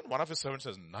 and one of his servants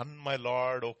says, none, my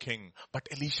lord, O king. But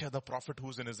Elisha, the prophet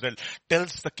who's in Israel,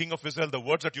 tells the king of Israel the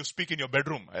words that you speak in your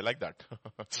bedroom. I like that.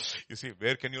 You see,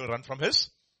 where can you run from his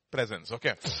presence?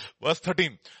 Okay. Verse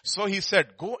 13. So he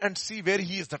said, go and see where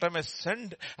he is, that I may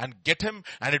send and get him.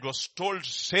 And it was told,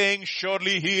 saying,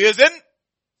 surely he is in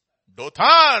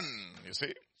Dothan. You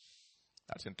see,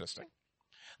 that's interesting.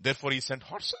 Therefore he sent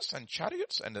horses and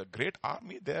chariots and a great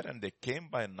army there, and they came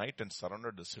by night and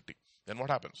surrounded the city. Then what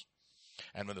happens?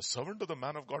 And when the servant of the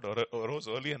man of God arose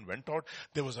early and went out,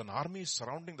 there was an army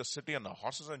surrounding the city and the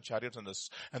horses and chariots, and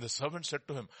the servant said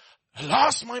to him,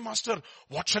 alas, my master,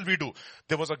 what shall we do?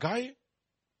 There was a guy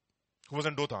who was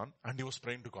in Dothan and he was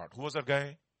praying to God. Who was that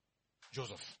guy?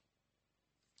 Joseph.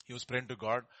 He was praying to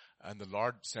God and the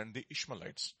Lord sent the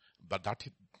Ishmaelites. But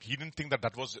he didn't think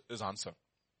that was his answer.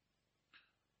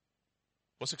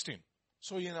 Verse 16.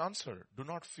 So he answered, do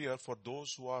not fear, for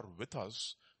those who are with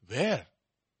us, where?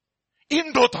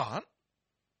 In Dothan,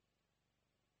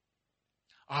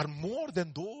 are more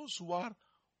than those who are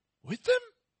with them.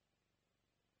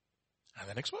 And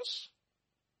the next verse.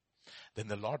 Then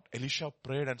Elisha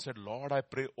prayed and said, Lord, I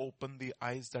pray, open the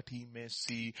eyes that he may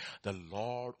see. The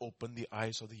Lord opened the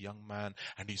eyes of the young man,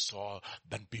 and he saw,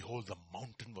 then behold, the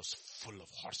mountain was full of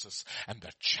horses and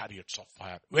the chariots of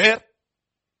fire. Where?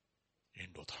 In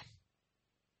Dothan.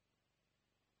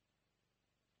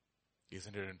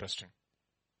 Isn't it interesting?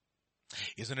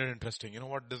 Isn't it interesting? You know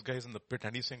what? This guy is in the pit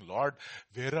and he's saying, Lord,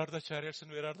 where are the chariots and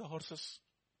where are the horses?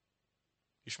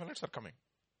 Ishmaelites are coming.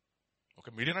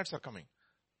 Okay, Midianites are coming.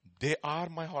 They are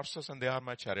my horses and they are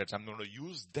my chariots. I'm going to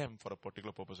use them for a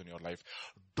particular purpose in your life.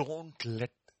 Don't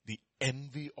let the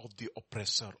envy of the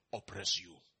oppressor oppress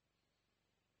you.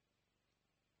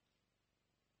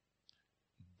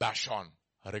 Bashan,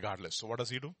 regardless. So what does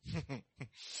he do?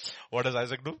 What does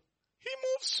Isaac do? He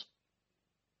moves.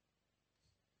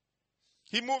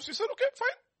 He moves. He said, okay,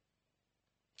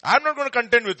 fine. I'm not going to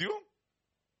contend with you.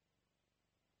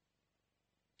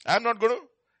 I'm not going to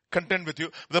contend with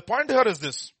you. The point here is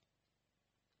this.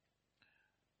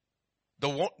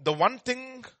 The one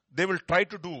thing they will try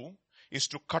to do is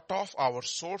to cut off our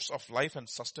source of life and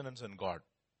sustenance in God.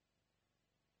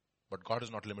 But God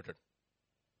is not limited.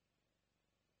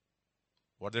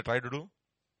 What they try to do?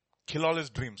 Kill all his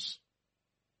dreams.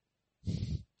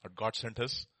 But God sent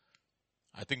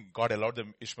I think God allowed the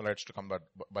Ishmaelites to come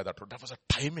by that road. That was a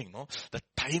timing, no? The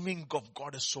timing of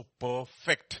God is so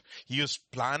perfect. He is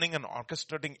planning and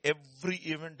orchestrating every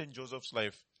event in Joseph's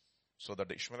life so that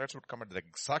the Ishmaelites would come at the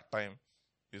exact time.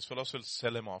 These fellows will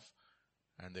sell him off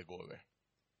and they go away.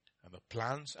 And the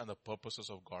plans and the purposes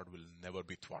of God will never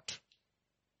be thwarted.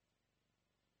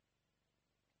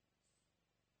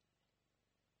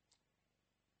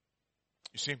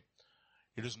 You see,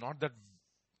 it is not that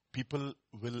people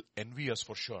will envy us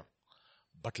for sure,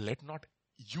 but let not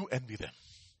you envy them.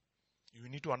 You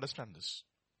need to understand this.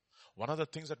 One of the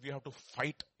things that we have to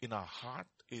fight in our heart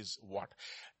is what?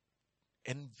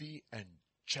 Envy and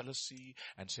jealousy,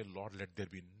 and say, Lord, let there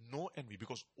be no envy,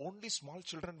 because only small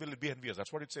children will be envious.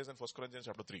 That's what it says in 1 Corinthians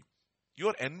chapter 3.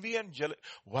 Your envy and jealous.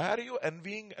 Why are you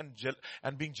envying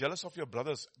and being jealous of your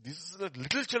brothers? This is a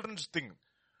little children's thing.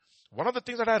 One of the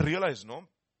things that I realized,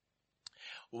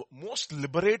 most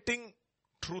liberating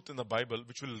truth in the Bible,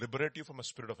 which will liberate you from a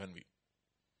spirit of envy.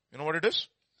 You know what it is?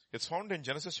 It's found in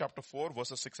Genesis chapter 4,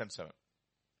 verses 6 and 7.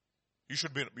 You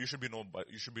should be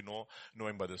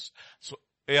knowing by this. So,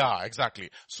 yeah, exactly.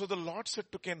 So the Lord said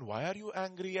to Cain, why are you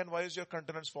angry and why is your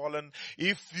countenance fallen?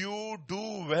 If you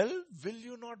do well, will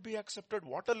you not be accepted?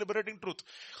 What a liberating truth.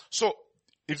 So,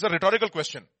 it's a rhetorical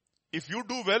question. If you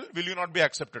do well, will you not be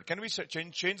accepted? Can we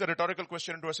change the rhetorical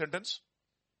question into a sentence?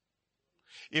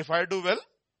 If I do well,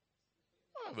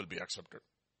 I will be accepted.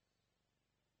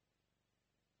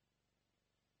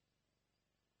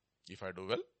 If I do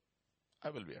well, I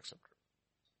will be accepted.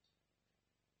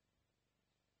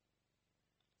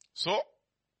 So,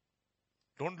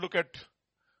 don't look at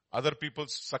other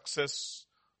people's success,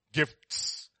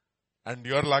 gifts, and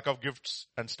your lack of gifts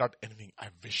and start envying. I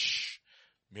wish.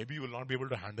 Maybe you will not be able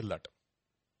to handle that.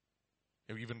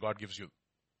 Maybe even God gives you.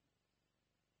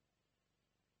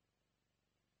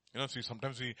 See,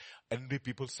 sometimes we envy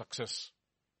people's success.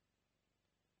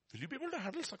 Will you be able to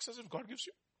handle success if God gives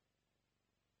you?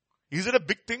 Is it a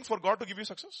big thing for God to give you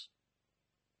success?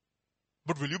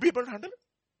 But will you be able to handle it?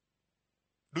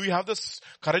 Do you have this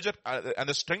courage and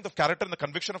the strength of character and the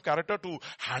conviction of character to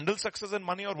handle success and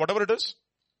money or whatever it is?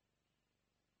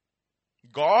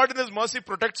 God in His mercy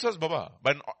protects us, Baba,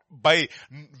 by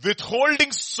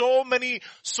withholding so many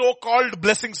so-called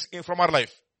blessings from our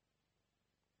life.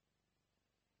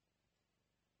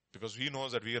 Because He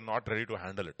knows that we are not ready to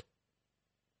handle it.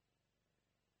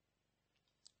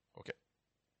 Okay.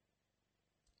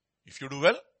 If you do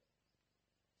well,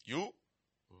 you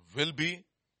will be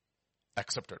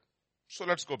accepted. So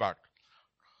let's go back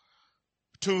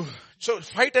so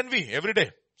fight envy every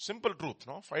day. Simple truth,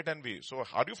 no? Fight envy. So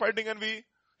are you fighting envy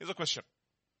is a question.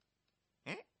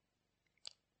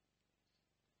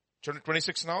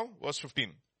 26 now, verse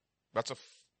 15. That's a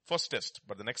first test,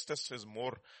 but the next test is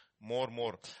more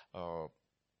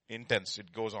intense.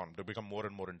 It goes on to become more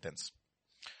and more intense.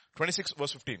 26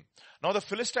 verse 15. Now the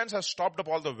Philistines have stopped up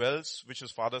all the wells which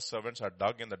his father's servants had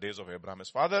dug in the days of Abraham his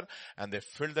father, and they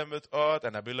filled them with earth.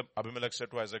 And Abimelech said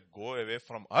to Isaac, go away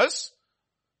from us,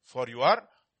 for you are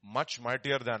much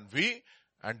mightier than we.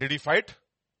 And did he fight?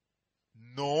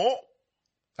 No.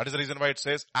 That is the reason why it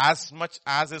says, as much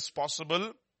as is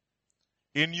possible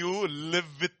in you, live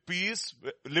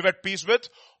at peace with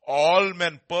all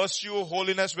men. Pursue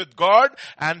holiness with God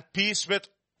and peace with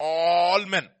all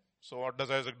men. So what does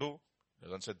Isaac do? He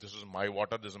doesn't say, this is my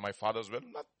water, this is my father's well.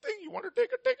 Nothing. You want to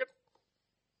take it, take it.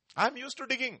 I'm used to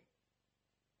digging.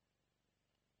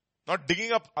 Not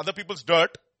digging up other people's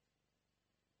dirt.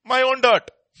 My own dirt.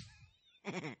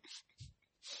 Okay.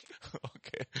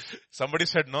 Somebody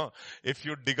said, no, if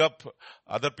you dig up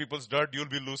other people's dirt, you'll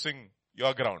be losing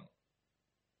your ground.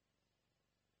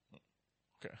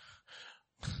 Okay.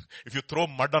 If you throw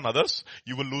mud on others,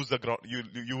 you will lose the ground.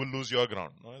 You will lose your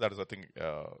ground. No? That is the thing.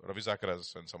 Ravi Zakar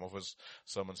has in some of his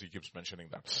sermons he keeps mentioning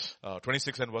that.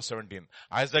 26 and verse 17.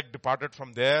 Isaac departed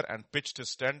from there and pitched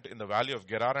his tent in the valley of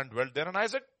Gerar and dwelt there. And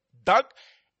Isaac dug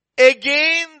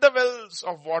again the wells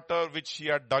of water which he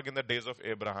had dug in the days of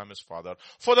Abraham his father.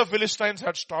 For the Philistines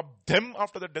had stopped them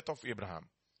after the death of Abraham.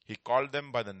 He called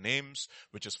them by the names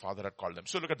which his father had called them.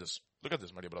 So look at this. Look at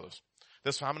this, my dear brothers.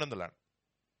 There's famine in the land.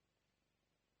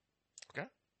 Okay?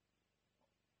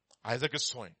 Isaac is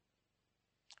sowing.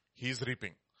 He is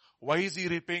reaping. Why is he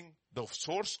reaping? The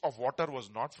source of water was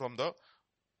not from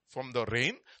the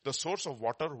rain. The source of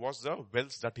water was the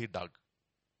wells that he dug.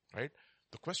 Right?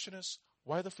 The question is,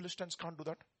 why the Philistines can't do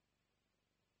that?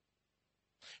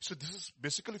 So this is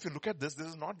basically, if you look at this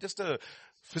is not just a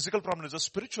physical problem, it's a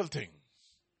spiritual thing.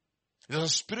 There's a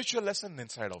spiritual lesson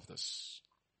inside of this.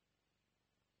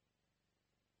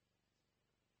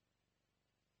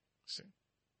 See?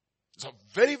 It's a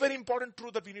very, very important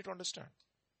truth that we need to understand.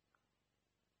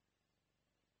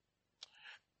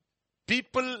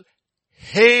 People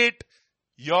hate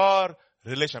your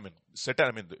relation.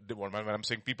 Satan, when I'm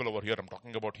saying people over here, I'm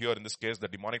talking about here in this case, the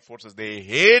demonic forces, they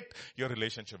hate your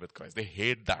relationship with Christ. They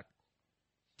hate that.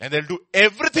 And they'll do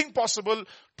everything possible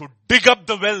to dig up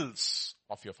the wells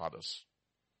of your fathers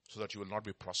so that you will not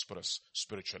be prosperous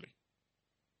spiritually.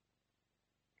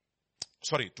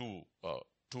 Sorry,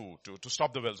 to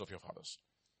stop the wells of your fathers.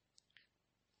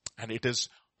 And it is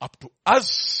up to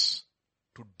us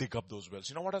to dig up those wells.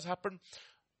 You know what has happened?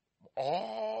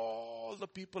 All the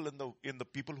people in the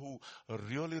people who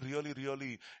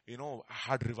really,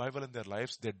 had revival in their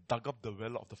lives, they dug up the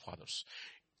well of the fathers.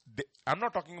 I'm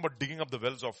not talking about digging up the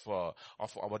wells of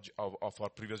our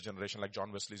previous generation, like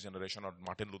John Wesley's generation or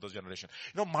Martin Luther's generation.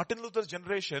 Martin Luther's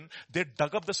generation, they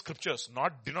dug up the scriptures,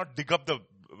 did not dig up the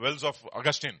wells of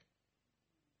Augustine.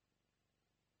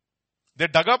 They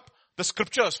dug up the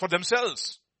scriptures for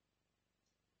themselves.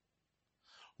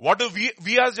 What do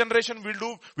we as generation will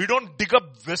do? We don't dig up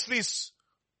Wesley's.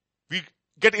 We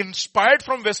get inspired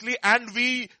from Wesley and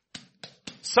we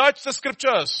search the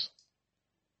scriptures.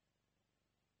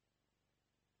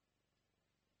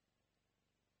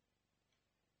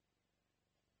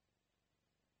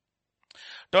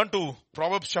 Turn to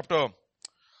Proverbs chapter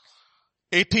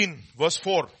 18 verse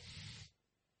 4.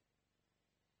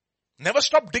 Never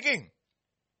stop digging.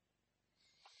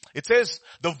 It says,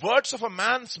 the words of a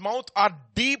man's mouth are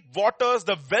deep waters.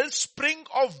 The wellspring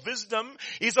of wisdom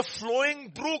is a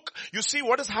flowing brook. You see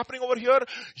what is happening over here?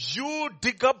 You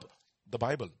dig up the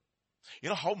Bible. You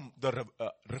know how the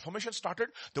Reformation started?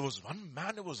 There was one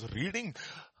man who was reading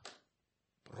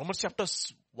Romans chapter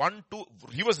 1, 2,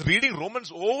 he was reading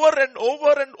Romans over and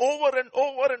over and over and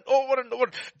over and over and over,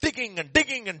 digging and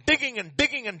digging and digging and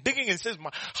digging and digging. He says,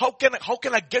 how can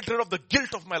I get rid of the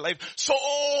guilt of my life? So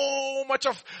much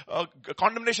of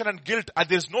condemnation and guilt.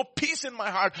 There's no peace in my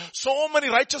heart. So many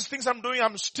righteous things I'm doing.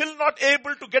 I'm still not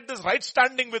able to get this right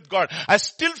standing with God. I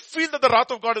still feel that the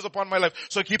wrath of God is upon my life.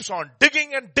 So he keeps on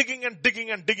digging and digging and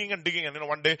digging and digging and digging. And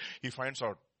one day he finds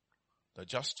out the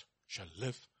just shall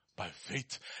live by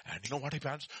faith. And you know what he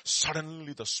finds?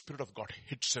 Suddenly the Spirit of God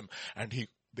hits him, and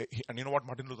and you know what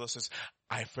Martin Luther says?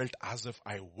 I felt as if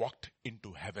I walked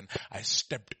into heaven. I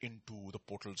stepped into the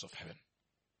portals of heaven.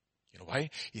 You know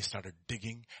why? He started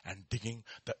digging and digging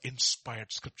the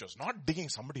inspired scriptures, not digging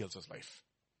somebody else's life.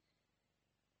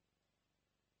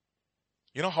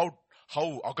 You know how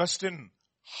Augustine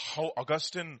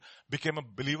became a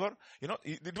believer?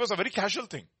 It was a very casual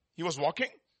thing. He was walking,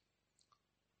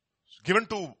 given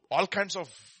to all kinds of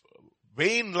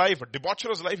vain life, a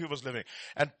debaucherous life he was living.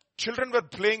 And children were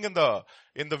playing in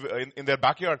their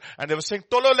backyard, and they were saying,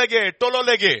 Tolo lege, Tolo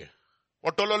lege.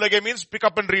 What Tolo lege means? Pick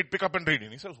up and read, pick up and read.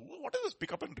 And he says, what is this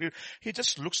pick up and read? He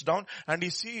just looks down and he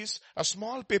sees a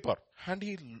small paper, and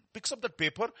he picks up that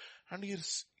paper, and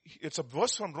it's a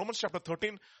verse from Romans chapter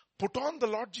 13. Put on the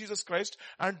Lord Jesus Christ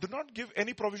and do not give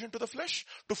any provision to the flesh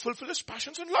to fulfill his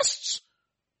passions and lusts.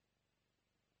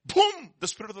 Boom! The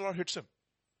Spirit of the Lord hits him.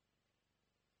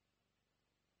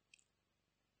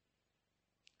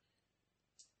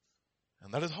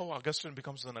 And that is how Augustine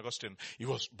becomes an Augustine. He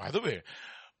was, by the way,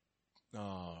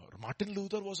 Martin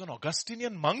Luther was an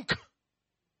Augustinian monk.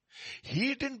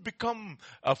 He didn't become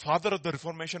a father of the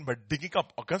Reformation by digging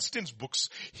up Augustine's books.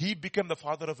 He became the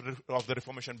father of the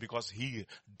Reformation because he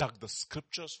dug the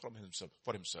scriptures for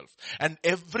himself. And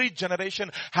every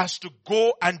generation has to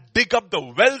go and dig up the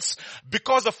wells,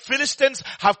 because the Philistines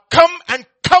have come and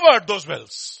covered those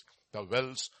wells. The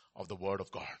wells of the Word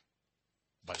of God.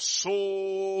 By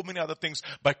so many other things.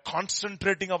 By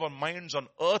concentrating our minds on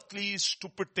earthly,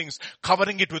 stupid things.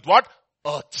 Covering it with what?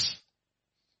 Earth.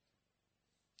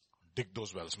 Dig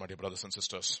those wells, my dear brothers and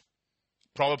sisters.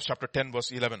 Proverbs chapter 10 verse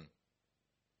 11.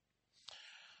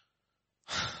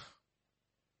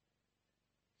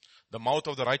 The mouth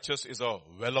of the righteous is a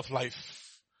well of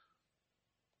life.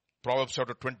 Proverbs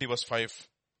chapter 20 verse 5.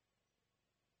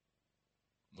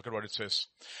 Look at what it says.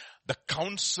 The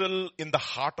counsel in the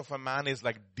heart of a man is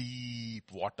like deep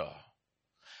water,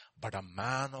 but a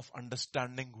man of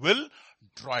understanding will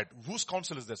draw it. Whose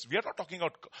counsel is this? We are not talking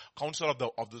about counsel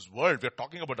of this world. We are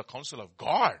talking about the counsel of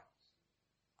God.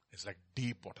 It's like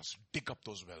deep waters. Dig up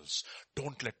those wells.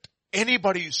 Don't let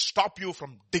anybody stop you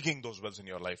from digging those wells in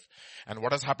your life. And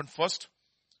what has happened first?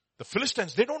 The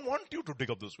Philistines, they don't want you to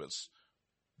dig up those wells.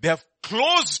 They have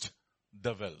closed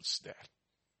the wells there.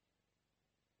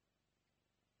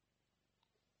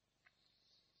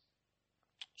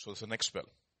 So it's the next well.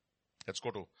 Let's go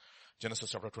to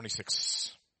Genesis chapter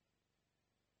 26.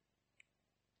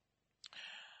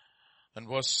 And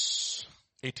verse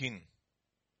 18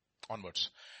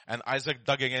 onwards. And Isaac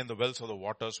dug again the wells of the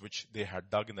waters which they had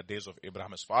dug in the days of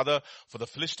Abraham his father. For the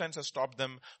Philistines had stopped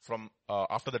them from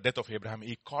after the death of Abraham.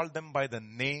 He called them by the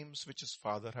names which his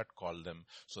father had called them.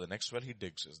 So the next well he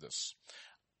digs is this.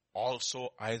 Also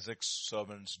Isaac's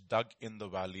servants dug in the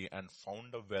valley and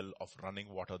found a well of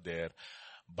running water there.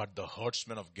 But the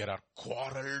herdsmen of Gerar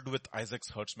quarreled with Isaac's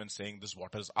herdsmen, saying, this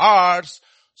water is ours.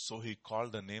 So he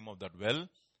called the name of that well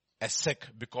Esek,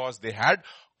 because they had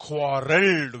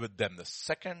quarreled with them. The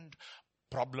second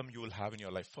problem you will have in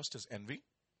your life, first is envy.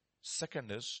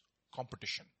 Second is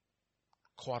competition.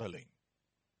 Quarreling.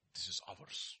 This is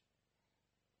ours.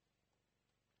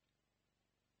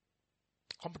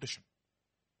 Competition.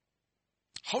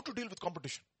 How to deal with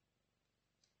competition?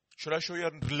 Should I show you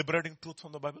a liberating truth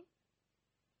from the Bible?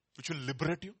 Which will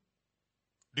liberate you?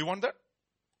 Do you want that?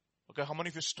 Okay, how many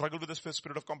of you struggle with this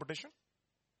spirit of competition?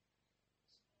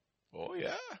 Oh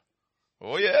yeah.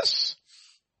 Oh yes.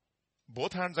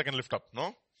 Both hands I can lift up,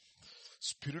 no?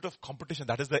 Spirit of competition,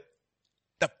 that is the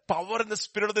power and the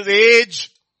spirit of this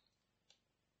age.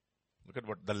 Look at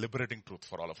what the liberating truth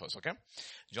for all of us, okay?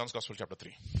 John's Gospel chapter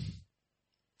 3.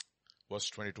 Verse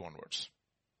 22 onwards.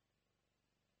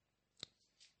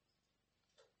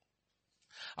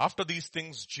 After these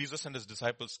things, Jesus and his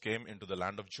disciples came into the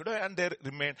land of Judah, and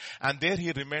there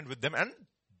he remained with them and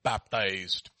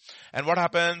baptized. And what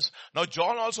happens? Now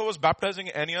John also was baptizing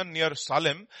Aenon near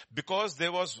Salem, because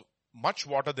there was much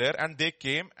water there, and they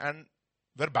came and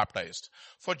were baptized.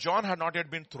 For John had not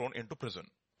yet been thrown into prison.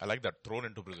 I like that, thrown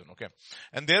into prison, okay.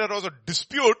 And there arose a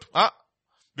dispute,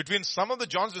 between some of the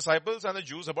John's disciples and the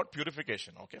Jews about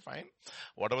purification. Okay, fine.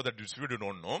 Whatever the dispute, you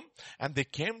don't know. And they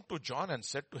came to John and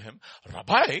said to him,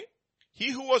 Rabbi,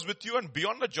 he who was with you and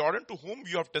beyond the Jordan, to whom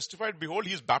you have testified, behold,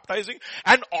 he is baptizing,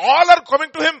 and all are coming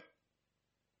to him.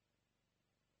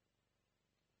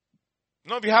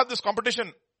 No, we have this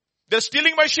competition. They're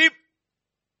stealing my sheep.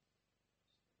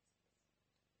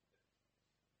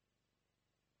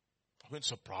 I mean,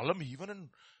 it's a problem even in,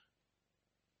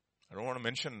 I don't want to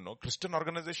mention, Christian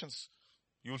organizations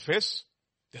you will face.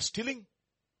 They're stealing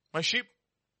my sheep.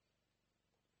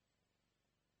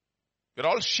 They're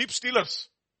all sheep stealers.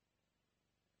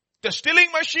 They're stealing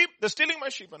my sheep. They're stealing my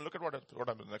sheep. And look at what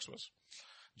happened in the next verse.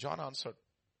 John answered,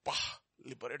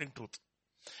 liberating truth.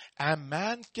 A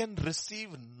man can receive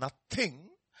nothing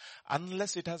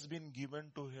unless it has been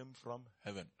given to him from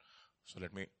heaven. So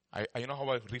you know how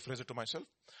I rephrase it to myself?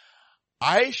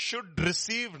 I should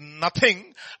receive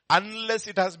nothing unless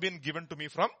it has been given to me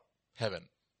from heaven.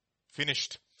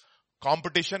 Finished.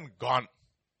 Competition gone.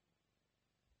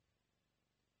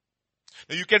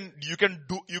 Now you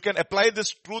can apply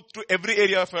this truth to every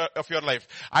area of your life.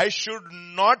 I should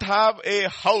not have a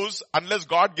house unless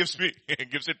God gives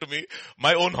it to me,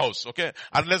 my own house, okay?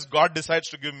 Unless God decides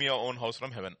to give me a own house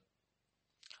from heaven.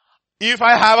 If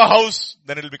I have a house,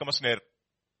 then it will become a snare.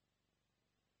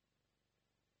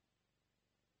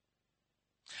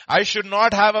 I should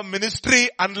not have a ministry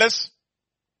unless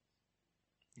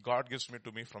God gives it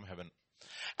to me from heaven.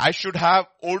 I should have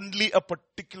only a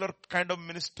particular kind of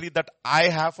ministry that I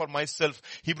have for myself.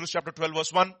 Hebrews chapter 12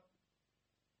 verse 1.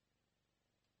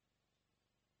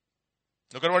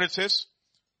 Look at what it says.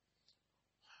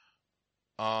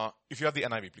 If you have the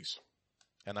NIV, please.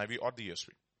 NIV or the ESV.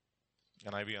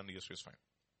 NIV and the ESV is fine.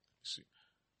 See.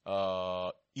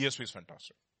 ESV is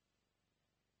fantastic.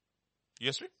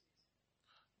 ESV?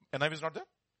 NIV is not there?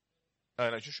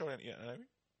 I should show NIV.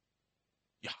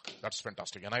 Yeah, that's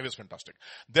fantastic. NIV is fantastic.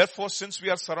 Therefore, since we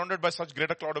are surrounded by such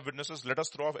great a cloud of witnesses, let us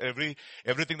throw off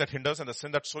everything that hinders and the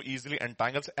sin that so easily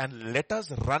entangles, and let us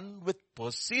run with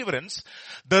perseverance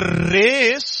the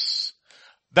race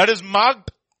that is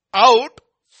marked out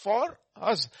for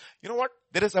us. You know what?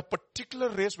 There is a particular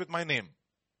race with my name.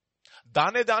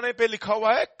 दाने दाने पे लिखा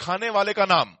हुआ है खाने वाले का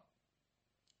नाम.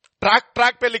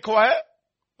 ट्रैक पे लिखा हुआ है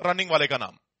रनिंग वाले का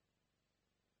नाम.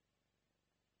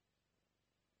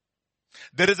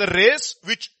 There is a race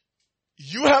which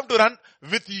you have to run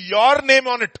with your name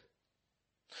on it.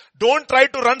 Don't try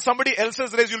to run somebody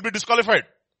else's race, you'll be disqualified.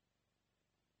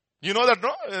 You know that,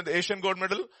 no? The Asian gold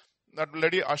medal, that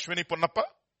lady Ashwini Ponnappa.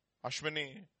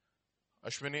 Ashwini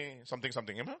something.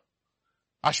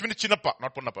 Ashwini Chinnappa,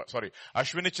 not Ponnappa, sorry.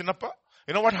 Ashwini Chinnappa.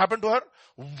 You know what happened to her?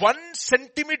 1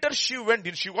 centimeter she went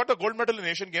in. She got the gold medal in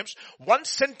Asian Games. 1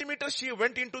 centimeter she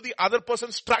went into the other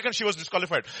person's track and she was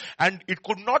disqualified. And it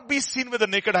could not be seen with the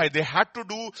naked eye. They had to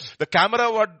do, the camera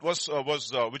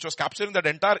which was capturing that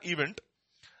entire event.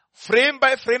 Frame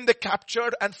by frame they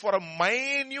captured, and for a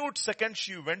minute second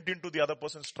she went into the other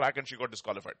person's track and she got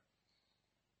disqualified.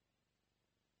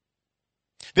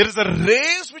 There is a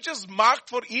race which is marked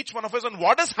for each one of us, and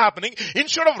what is happening?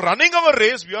 Instead of running our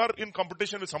race, we are in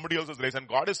competition with somebody else's race, and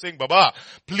God is saying, Baba,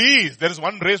 please, there is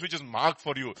one race which is marked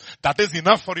for you. That is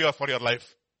enough for your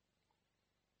life.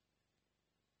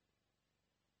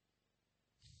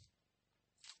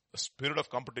 The spirit of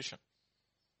competition.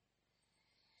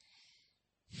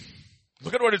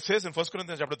 Look at what it says in 1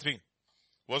 Corinthians chapter 3,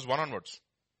 verse 1 onwards.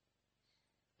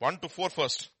 1 to 4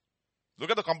 first. Look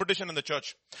at the competition in the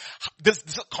church. There's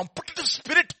a competitive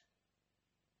spirit.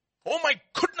 Oh my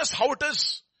goodness, how it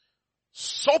is.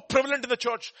 So prevalent in the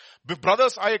church.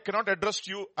 Brothers, I cannot address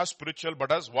you as spiritual,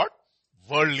 but as what?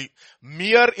 Worldly.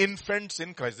 Mere infants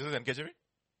in Christ. This is NKJV?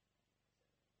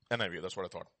 NIV, that's what I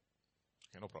thought.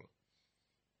 Okay, no problem.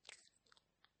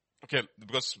 Okay,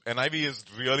 because NIV is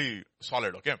really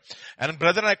solid, okay. And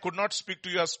brethren, I could not speak to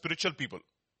you as spiritual people,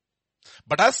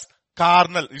 but as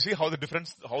carnal. You see how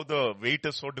the weight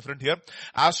is so different here?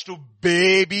 As to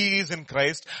babies in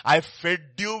Christ, I fed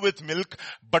you with milk,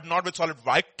 but not with solid.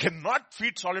 I cannot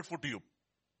feed solid food to you.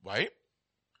 Why?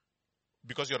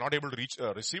 Because you're not able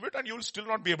to receive it, and you will still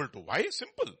not be able to. Why?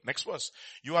 Simple. Next verse.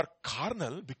 You are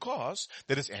carnal because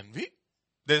there is envy,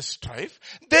 there is strife,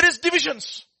 there is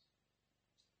divisions.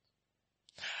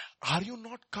 Are you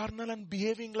not carnal and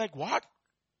behaving like what?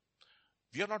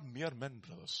 We are not mere men,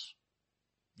 brothers.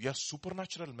 We are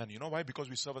supernatural men. You know why? Because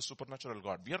we serve a supernatural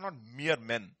God. We are not mere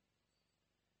men.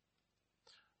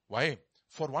 Why?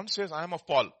 For one says, I am of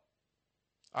Paul.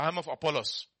 I am of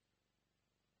Apollos.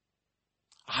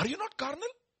 Are you not carnal?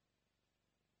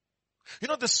 You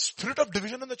know the spirit of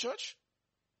division in the church?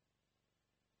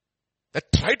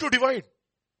 That try to divide.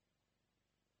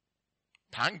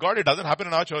 Thank God it doesn't happen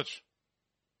in our church.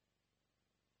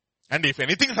 And if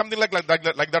anything, something like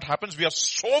that happens, we are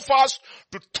so fast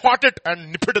to thwart it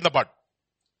and nip it in the bud.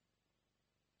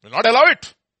 We'll not allow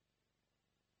it.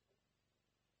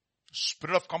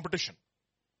 Spirit of competition.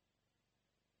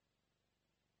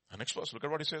 And next verse, look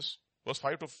at what he says. Verse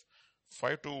 5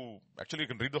 to, actually you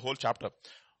can read the whole chapter.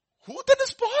 Who then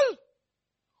is Paul?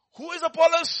 Who is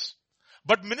Apollos?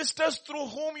 But ministers through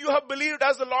whom you have believed,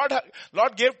 as the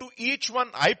Lord gave to each one.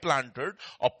 I planted,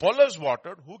 Apollos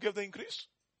watered. Who gave the increase?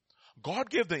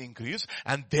 God gave the increase,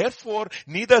 and therefore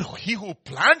neither he who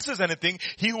plants is anything,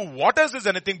 he who waters is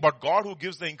anything, but God who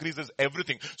gives the increase is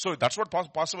everything. So that's what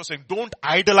Pastor was saying. Don't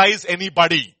idolize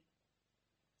anybody.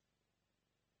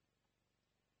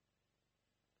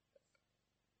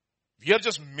 We are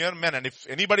just mere men, and if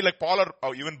anybody like Paul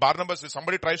or even Barnabas, if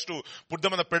somebody tries to put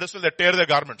them on the pedestal, they tear their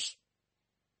garments.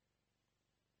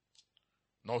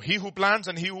 Now he who plants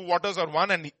and he who waters are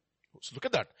one, and so look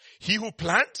at that. He who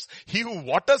plants, he who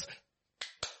waters,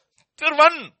 they're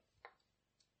one.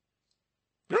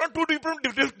 We're not two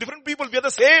different people. We are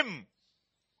the same.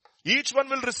 Each one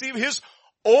will receive his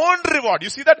own reward. You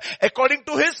see that? According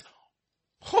to his,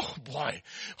 oh boy,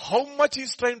 how much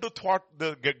he's trying to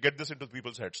get this into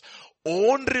people's heads.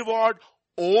 Own reward,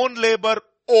 own labor,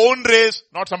 own race,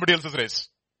 not somebody else's race.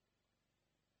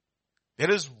 There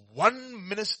is one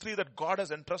ministry that God has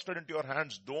entrusted into your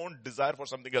hands. Don't desire for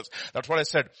something else. That's what I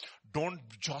said. Don't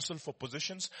jostle for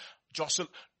positions.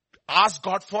 Ask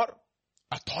God for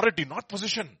authority, not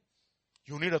position.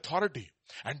 You need authority.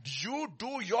 And you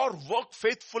do your work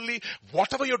faithfully,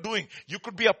 whatever you're doing. You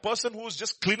could be a person who's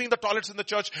just cleaning the toilets in the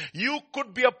church. You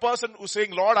could be a person who's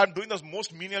saying, Lord, I'm doing the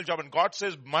most menial job. And God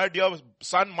says, my dear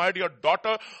son, my dear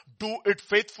daughter, do it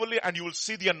faithfully, and you will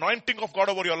see the anointing of God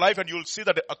over your life, and you will see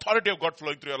the authority of God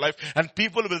flowing through your life. And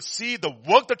people will see the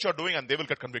work that you're doing, and they will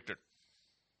get convicted.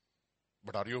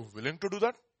 But are you willing to do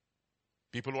that?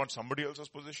 People want somebody else's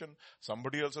position,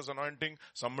 somebody else's anointing,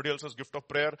 somebody else's gift of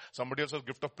prayer, somebody else's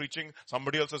gift of preaching,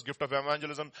 somebody else's gift of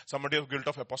evangelism, somebody else's gift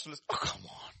of apostleship. Oh, come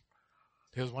on.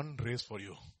 There's one race for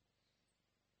you.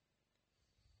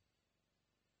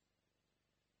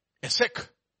 Esek.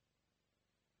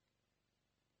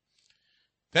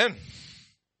 Then,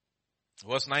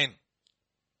 verse 9.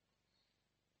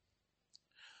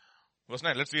 Verse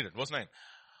 9, let's read it. Verse 9.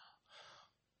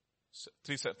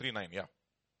 3:9, yeah.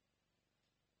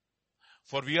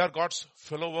 For we are God's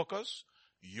fellow workers,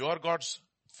 your God's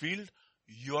field,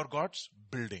 your God's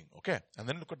building. Okay. And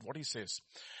then look at what he says.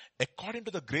 According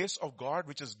to the grace of God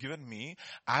which is given me,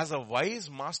 as a wise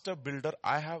master builder,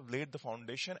 I have laid the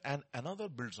foundation and another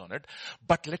builds on it.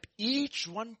 But let each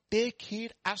one take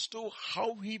heed as to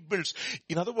how he builds.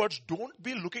 In other words, don't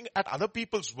be looking at other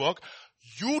people's work.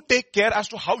 You take care as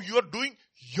to how you are doing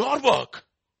your work.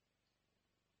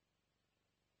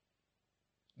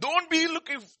 Don't be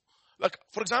looking. Like,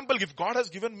 for example, if God has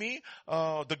given me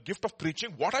the gift of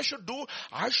preaching, what I should do,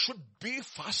 I should be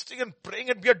fasting and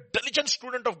praying and be a diligent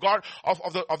student of God,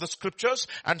 of the scriptures,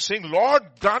 and saying, Lord,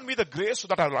 grant me the grace so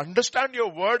that I will understand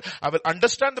your word, I will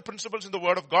understand the principles in the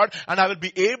word of God, and I will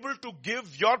be able to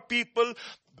give your people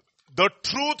the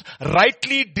truth,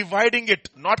 rightly dividing it,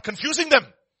 not confusing them.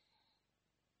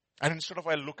 And instead of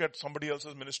I look at somebody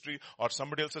else's ministry or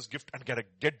somebody else's gift and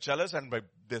get jealous, and by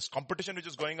this competition which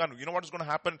is going on, you know what is going to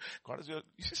happen? God is,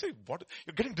 you say, what?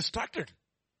 You're getting distracted.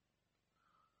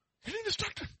 Getting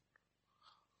distracted.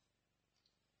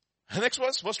 And next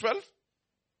verse 12.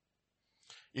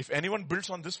 If anyone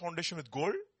builds on this foundation with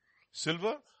gold,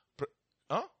 silver,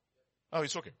 oh,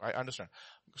 it's okay. I understand.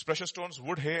 Precious stones,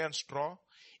 wood, hay, and straw.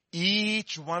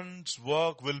 Each one's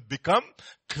work will become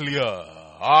clear.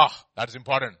 That's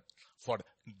important. For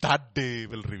that day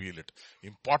will reveal it.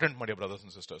 Important, my dear brothers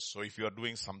and sisters. So if you are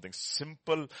doing something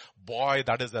simple, boy,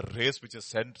 that is the race which is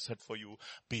set for you.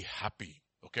 Be happy.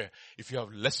 Okay. If you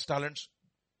have less talents,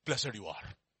 blessed you are.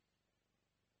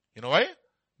 You know why?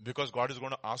 Because God is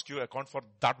going to ask you to account for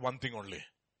that one thing only.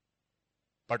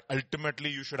 But ultimately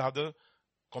you should have the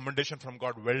commendation from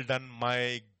God. Well done,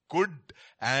 my good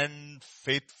and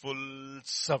faithful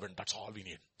servant. That's all we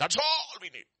need. That's all we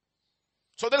need.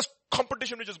 So there's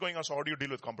competition which is going on. So how do you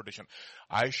deal with competition?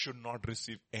 I should not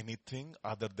receive anything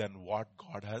other than what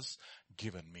God has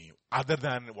given me. Other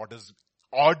than what is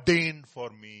ordained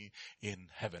for me in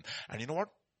heaven. And you know what?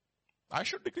 I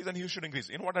should decrease and he should increase.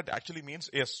 You know what that actually means?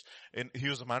 Yes, he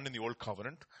was a man in the old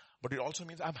covenant. But it also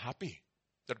means I'm happy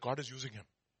that God is using him.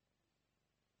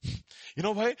 You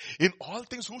know why? In all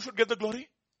things, who should get the glory?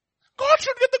 God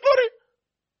should get the glory.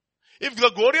 If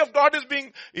the glory of God is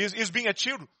being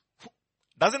achieved,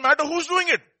 doesn't matter who's doing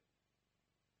it.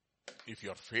 If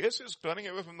your face is turning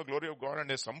away from the glory of God and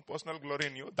there's some personal glory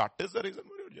in you, that is the reason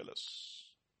why you're jealous.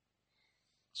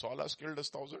 Saul has killed his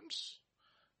thousands.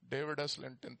 David has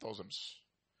slain 10,000s.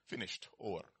 Finished.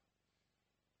 Over.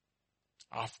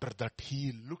 After that,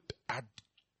 he looked at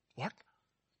what?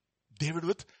 David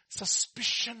with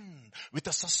suspicion. With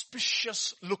a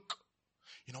suspicious look.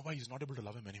 You know why? He's not able to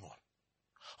love him anymore.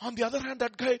 On the other hand,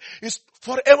 that guy is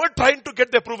forever trying to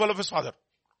get the approval of his father.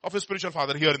 Of his spiritual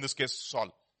father. Here in this case,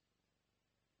 Saul.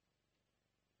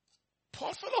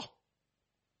 Poor fellow.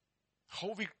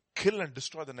 How we kill and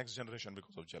destroy the next generation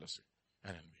because of jealousy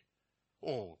and envy.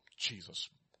 Oh, Jesus,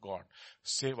 God,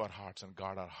 save our hearts and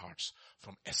guard our hearts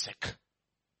from Esek.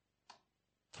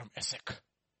 From Esek.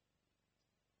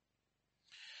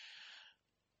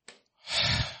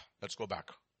 Let's go back.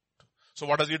 So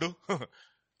what does he do?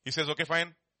 He says, okay,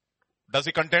 fine. Does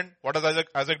he contend? What does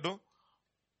Isaac do?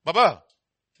 Baba,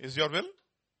 is your will?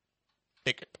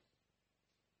 Take it.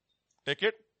 Take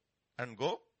it and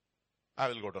go. I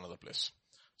will go to another place.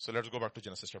 So let's go back to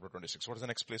Genesis chapter 26. What is the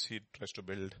next place he tries to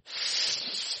build?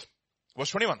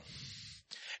 Verse 21.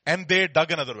 And they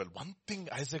dug another well. One thing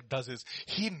Isaac does is,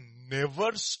 he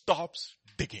never stops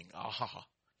digging. Aha.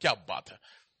 Kya baat hai.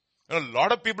 A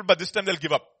lot of people by this time they'll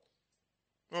give up.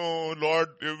 Oh Lord,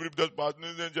 there's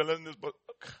partners and jealousness.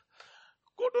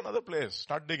 Go to another place.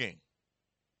 Start digging.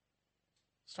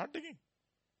 Start digging.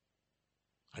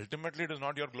 Ultimately it is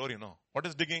not your glory, no. What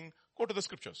is digging? Go to the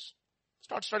scriptures.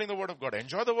 Start studying the word of God.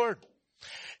 Enjoy the word.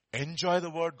 Enjoy the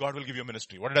word. God will give you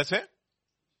ministry. What did I say?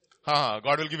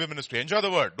 God will give you ministry. Enjoy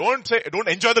the word. Don't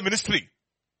enjoy the ministry.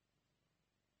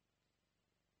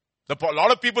 A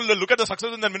lot of people will look at the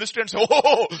success in their ministry and say,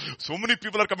 oh, so many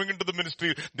people are coming into the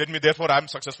ministry, therefore I'm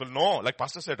successful. No, like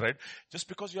Pastor said, right? Just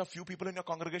because you have few people in your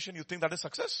congregation, you think that is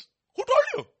success? Who told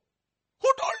you?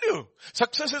 Who told you?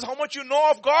 Success is how much you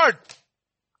know of God.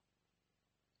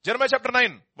 Jeremiah chapter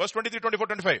 9, verse 23, 24,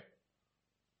 25.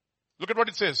 Look at what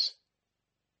it says.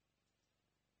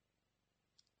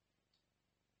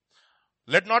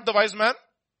 Let not the wise man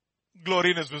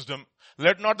glory in his wisdom.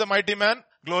 Let not the mighty man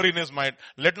glory in his might.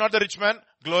 Let not the rich man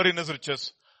glory in his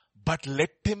riches. But let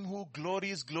him who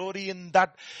glories glory in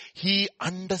that he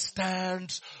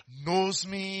understands, knows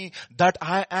me, that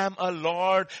I am a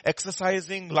Lord,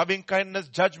 exercising loving kindness,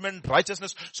 judgment,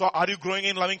 righteousness. So are you growing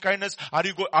in loving kindness? Are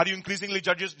you increasingly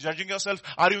judging yourself?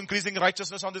 Are you increasing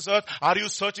righteousness on this earth? Are you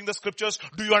searching the scriptures?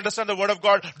 Do you understand the word of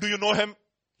God? Do you know him?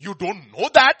 You don't know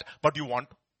that, but you want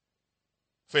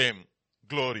fame,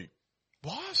 glory.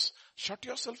 Boss, shut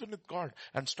yourself in with God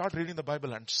and start reading the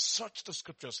Bible and search the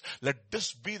scriptures. Let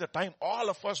this be the time all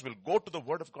of us will go to the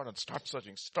word of God and start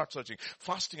searching,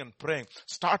 fasting and praying,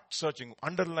 start searching,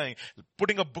 underlying,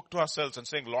 putting a book to ourselves and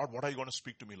saying, Lord, what are you going to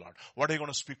speak to me, Lord? What are you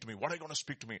going to speak to me? What are you going to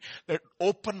speak to me?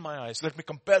 Open my eyes. Let me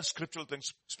compare spiritual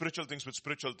things with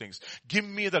spiritual things. Give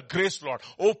me the grace, Lord.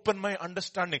 Open my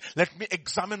understanding. Let me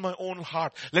examine my own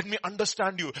heart. Let me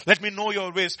understand you. Let me know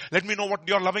your ways. Let me know what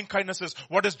your loving kindness is.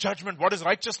 What is judgment? What is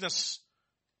righteousness?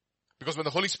 Because when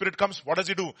the Holy Spirit comes, what does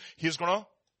he do? He is going to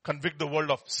convict the world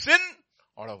of sin,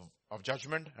 or of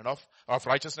judgment, and of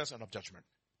righteousness and of judgment.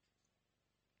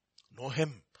 Know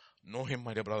him. Know him,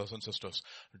 my dear brothers and sisters.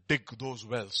 Dig those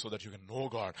wells so that you can know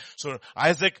God. So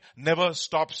Isaac never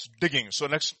stops digging. So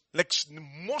next,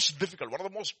 most difficult, one of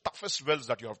the most toughest wells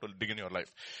that you have to dig in your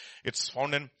life. It's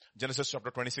found in Genesis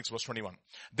chapter 26 verse 21.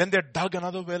 Then they dug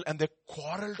another well and they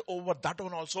quarreled over that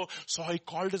one also. So he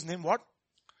called his name what?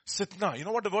 Sitna. You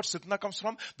know what the word Sitna comes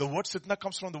from? The word Sitna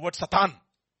comes from the word Satan.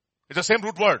 It's the same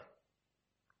root word.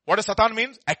 What does Satan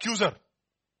means? Accuser.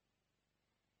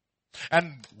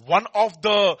 And one of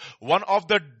the, what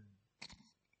do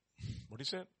you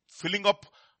say? Filling up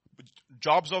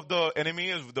jobs of the enemy,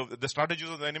 is the strategies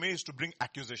of the enemy is to bring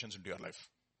accusations into your life.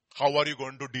 How are you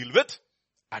going to deal with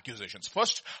accusations?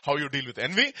 First, how you deal with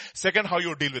envy. Second, how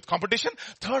you deal with competition.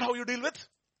 Third, how you deal with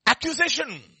accusation.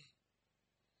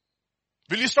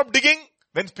 Will you stop digging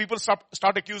when people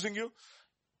start accusing you?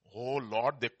 Oh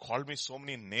Lord, they called me so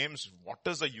many names. What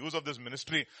is the use of this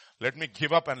ministry? Let me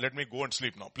give up and let me go and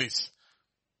sleep now, please.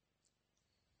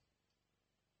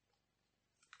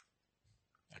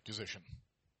 Accusation.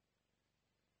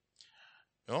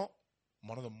 You know,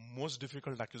 one of the most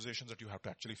difficult accusations that you have to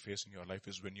actually face in your life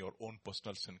is when your own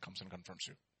personal sin comes and confronts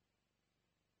you.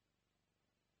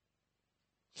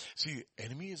 See,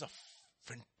 enemy is a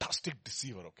fantastic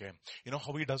deceiver, okay? You know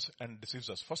how he does and deceives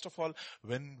us. First of all,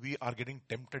 when we are getting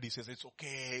tempted, he says, it's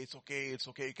okay,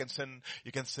 you can sin,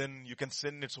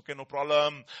 it's okay, no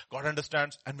problem. God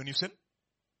understands. And when you sin,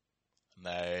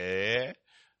 nah,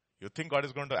 you think God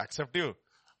is going to accept you?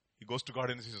 He goes to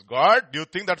God and he says, God, do you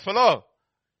think that fellow,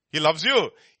 he loves you?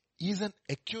 He's an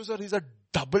accuser. He's a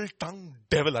double-tongued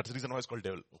devil. That's the reason why it's called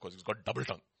devil. Because he's got double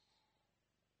tongue.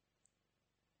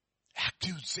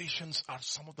 Accusations are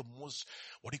some of the most,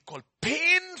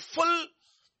 painful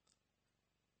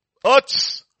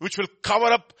earths which will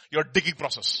cover up your digging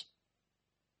process.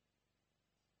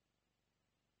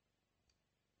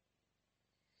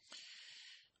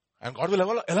 And God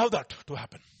will allow that to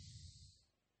happen.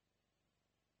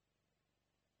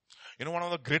 You know, one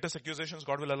of the greatest accusations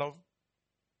God will allow?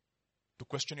 To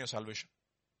question your salvation.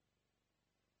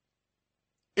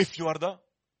 If you are the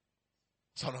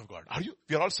Son of God. Are you?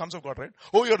 We are all sons of God, right?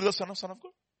 Oh, you're the Son of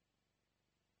God?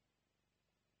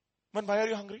 Man, why are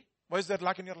you hungry? Why is there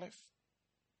lack in your life?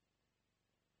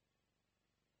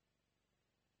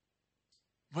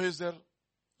 Why is there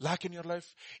lack in your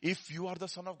life? If you are the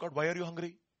Son of God, why are you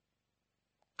hungry?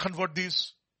 Convert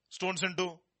these stones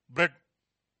into bread.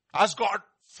 Ask God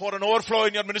for an overflow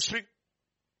in your ministry.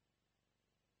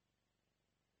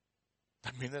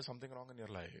 That means there's something wrong in your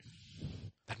life.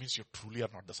 That means you truly are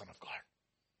not the Son of God.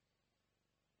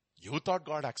 You thought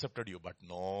God accepted you, but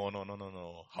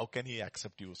no. How can He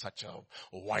accept you? Such a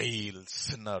vile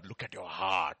sinner. Look at your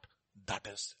heart. That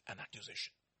is an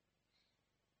accusation.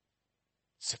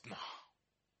 Sitna.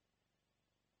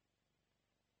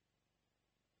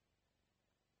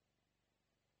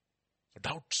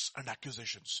 Doubts and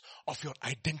accusations of your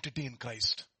identity in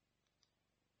Christ.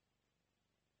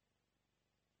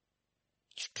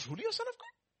 You truly a son of God?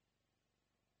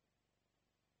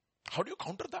 How do you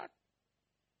counter that?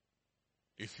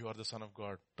 If you are the Son of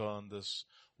God, turn this,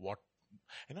 what?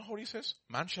 You know how He says?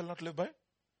 Man shall not live by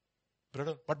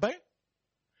bread, but by?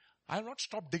 I have not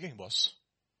stopped digging, boss.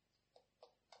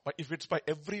 But if it's by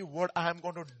every word, I am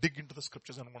going to dig into the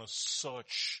scriptures and I'm going to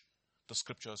search the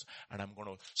scriptures and I'm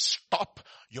going to stop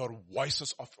your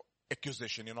voices of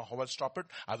accusation. You know how I'll stop it?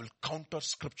 I will counter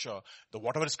scripture,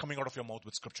 whatever is coming out of your mouth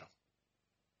with scripture.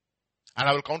 And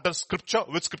I will counter scripture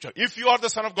with scripture. If you are the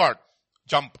Son of God,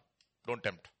 jump. Don't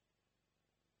tempt.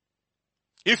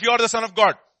 If you are the Son of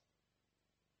God,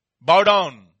 bow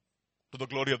down to the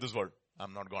glory of this world.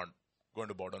 I'm not going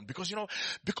to bow down. Because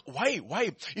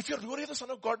why? If you're really the Son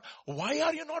of God, why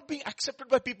are you not being accepted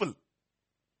by people?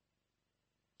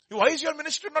 Why is your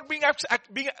ministry not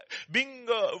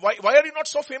why are you not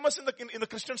so famous in the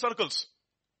Christian circles?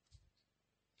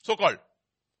 So called.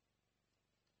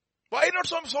 Why are you not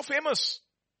so famous?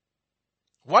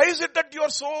 Why is it that you are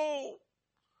so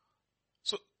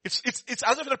it's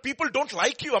as if the people don't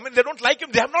like you. I mean, they don't like you.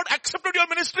 They have not accepted your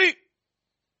ministry.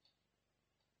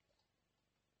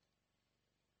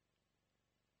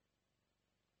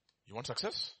 You want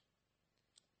success?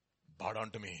 Bow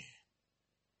down to me.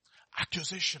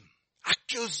 Accusation,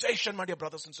 my dear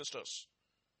brothers and sisters.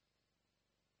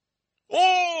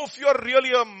 Oh, if you are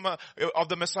really of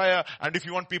the Messiah and if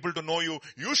you want people to know you,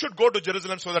 you should go to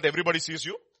Jerusalem so that everybody sees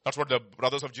you. That's what the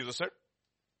brothers of Jesus said.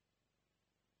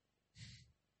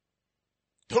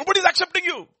 Nobody's accepting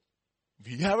you.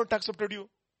 We haven't accepted you.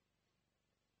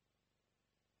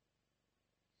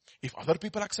 If other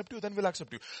people accept you, then we'll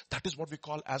accept you. That is what we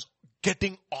call as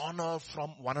getting honor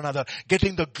from one another,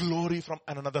 getting the glory from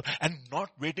another, and not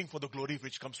waiting for the glory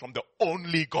which comes from the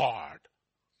only God.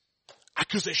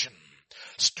 Accusation,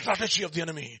 strategy of the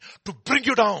enemy to bring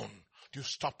you down,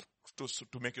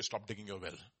 to make you stop digging your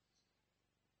well.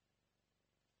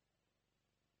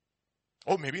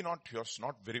 Oh, maybe not. You're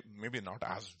maybe not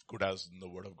as good as in the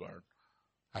Word of God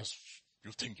as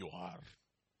you think you are.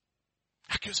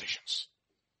 Accusations.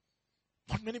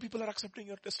 Not many people are accepting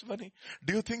your testimony.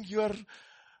 Do you think you are?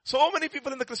 So many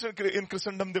people in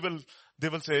Christendom, they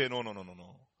will say,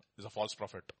 no. He's a false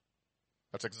prophet.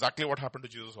 That's exactly what happened to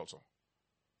Jesus also.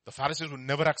 The Pharisees would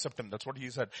never accept him. That's what he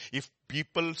said. If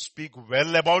people speak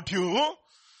well about you,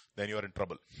 then you are in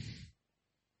trouble.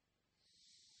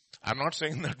 I'm not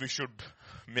saying that we should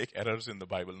make errors in the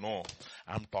Bible. No.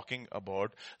 I'm talking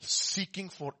about seeking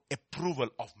for approval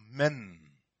of men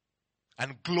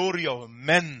and glory of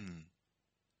men.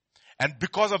 And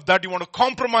because of that, you want to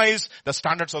compromise the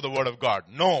standards of the Word of God.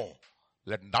 No.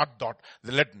 Let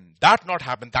that not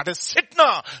happen. That is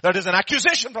sitna. That is an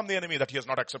accusation from the enemy that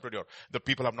the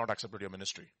people have not accepted your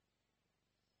ministry.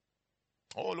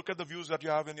 Oh, look at the views that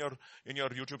you have in your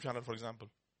YouTube channel, for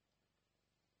example.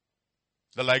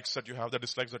 The likes that you have, the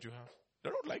dislikes that you have. They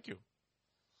don't like you.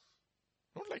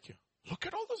 Look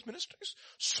at all those ministries.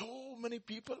 So many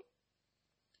people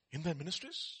in their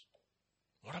ministries.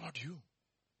 What about you?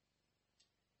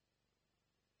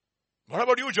 What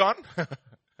about you, John?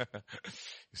 You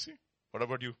see, what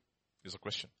about you? Is a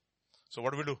question. So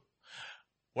what do we do?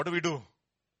 What do we do?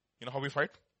 You know how we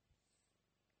fight?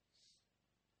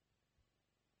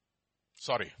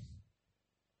 Sorry.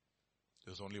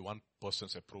 There's only one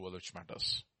person's approval which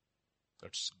matters.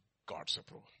 That's God's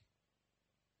approval.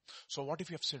 So what if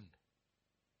you have sinned?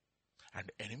 And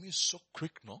the enemy is so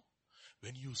quick, no?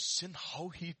 When you sin, how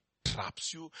he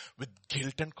traps you with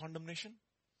guilt and condemnation.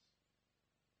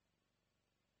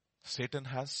 Satan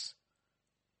has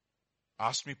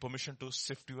asked me permission to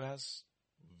sift you as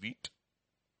wheat.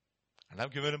 And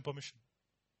I've given him permission.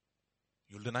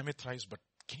 You'll deny me thrice, but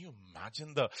can you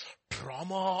imagine the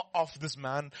trauma of this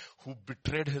man who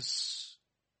betrayed his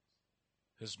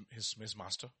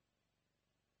master?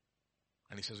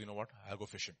 And he says, you know what? I'll go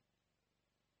fishing.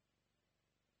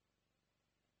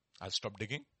 I'll stop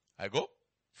digging. I go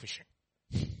fishing.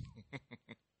 It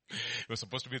was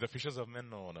supposed to be the fishers of men.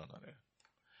 No.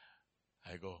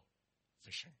 I go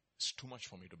fishing. It's too much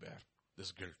for me to bear.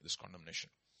 This guilt, this condemnation.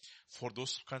 For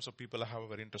those kinds of people, I have a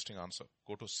very interesting answer.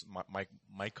 Go to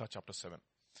Micah chapter 7,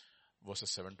 verses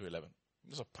 7 to 11.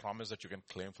 There's a promise that you can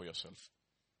claim for yourself.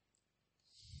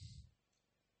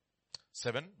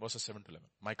 7, verses 7 to 11.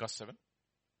 Micah 7.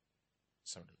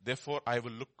 Therefore, I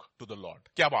will look to the Lord.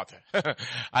 Kya baat hai?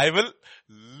 I will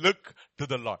look to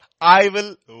the Lord. I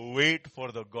will wait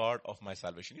for the God of my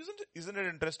salvation. Isn't it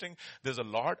interesting? There's a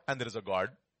Lord and there is a God.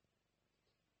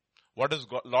 What is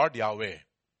God? Lord? Yahweh,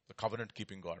 the covenant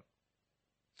keeping God.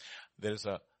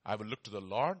 I will look to the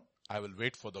Lord. I will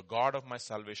wait for the God of my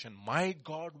salvation. My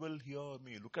God will hear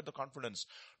me. Look at the confidence.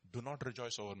 Do not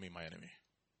rejoice over me, my enemy.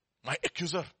 My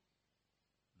accuser.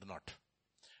 Do not.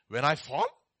 When I fall,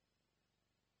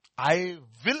 I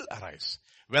will arise.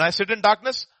 When I sit in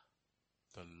darkness,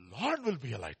 the Lord will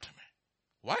be a light to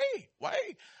me.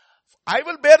 Why? I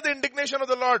will bear the indignation of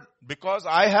the Lord because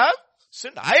I have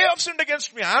sinned. I have sinned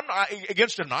against me. I'm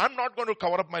against him. I'm not going to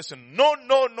cover up my sin. No.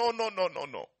 But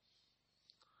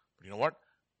you know what?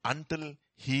 Until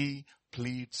he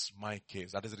pleads my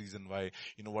case. That is the reason why,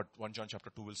 you know what 1 John chapter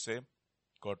 2 will say?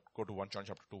 Go to 1 John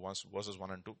chapter 2, verses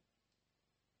 1 and 2.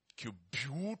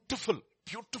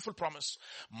 Beautiful promise.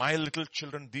 My little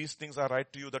children, these things I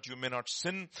write to you that you may not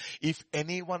sin. If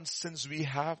anyone sins, we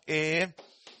have a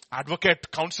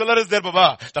advocate. Counselor is there,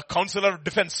 Baba. The counselor of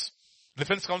defense.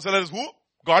 Defense counselor is who?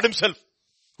 God himself.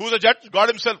 Who is the judge? God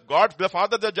himself. God, the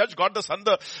Father, the judge. God, the Son,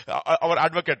 our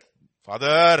advocate.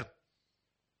 Father,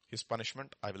 his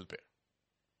punishment I will pay.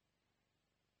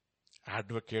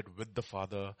 Advocate with the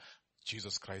Father,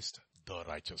 Jesus Christ, the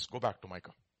righteous. Go back to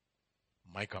Micah.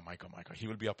 Micah. He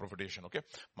will be our propitiation, okay?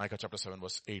 Micah chapter 7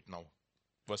 verse 8 now.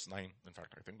 Verse 9, in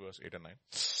fact, I think verse 8 and 9.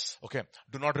 Okay.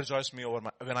 Do not rejoice me over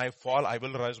when I fall, I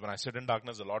will rise. When I sit in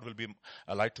darkness, the Lord will be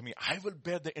a light to me. I will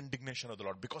bear the indignation of the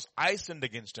Lord because I sinned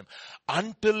against him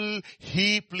until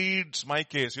he pleads my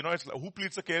case. You know, it's who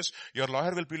pleads the case? Your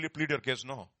lawyer will plead your case.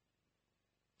 No.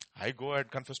 I go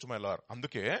and confess to my lawyer.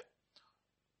 Anduke,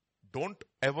 don't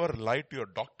ever lie to your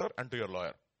doctor and to your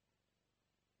lawyer.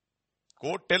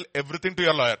 Go tell everything to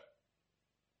your lawyer.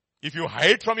 If you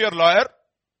hide from your lawyer,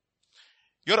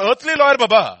 your earthly lawyer,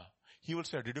 Baba, he will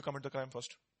say, did you commit the crime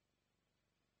first?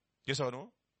 Yes or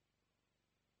no?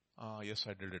 Yes,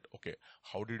 I did it. Okay.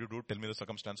 How did you do it? Tell me the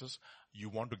circumstances. You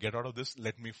want to get out of this?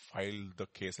 Let me file the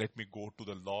case. Let me go to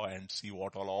the law and see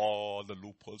what all the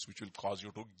loopholes which will cause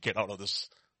you to get out of this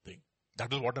thing.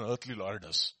 That is what an earthly lawyer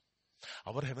does.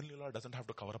 Our heavenly lawyer doesn't have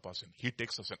to cover up our sin. He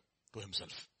takes the sin to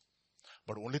himself.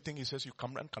 But only thing he says, you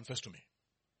come and confess to me.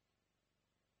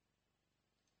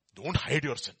 Don't hide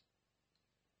your sin.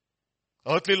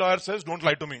 Earthly lawyer says, don't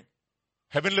lie to me.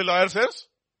 Heavenly lawyer says,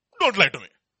 don't lie to me.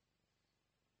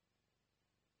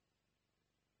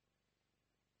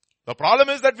 The problem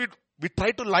is that we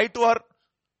try to lie to our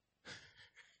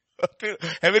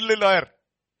heavenly lawyer.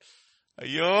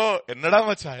 Ayyo, ennada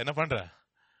macha, enna pandra?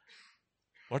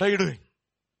 What are you doing?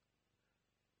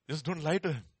 Just don't lie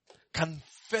to him.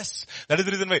 Confess. That is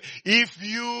the reason why. If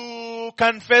you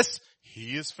confess,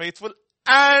 he is faithful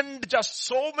and just.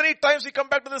 So many times we come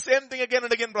back to the same thing again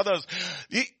and again, brothers.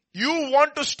 You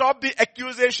want to stop the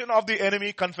accusation of the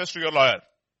enemy, confess to your lawyer.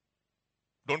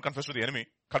 Don't confess to the enemy,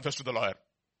 confess to the lawyer.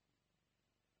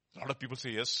 A lot of people say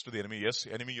yes to the enemy. Yes,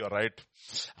 enemy, you are right.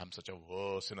 I'm such a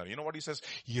worse sinner. You know what he says?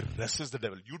 He resists the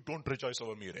devil. You don't rejoice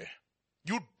over me, Ray.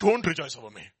 You don't rejoice over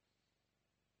me.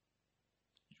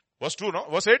 Verse 2, no?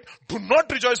 Verse 8. Do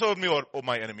not rejoice over me, O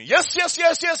my enemy. Yes.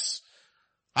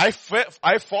 I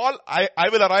fall, I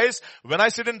will arise. When I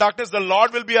sit in darkness, the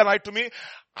Lord will be a light to me.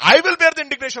 I will bear the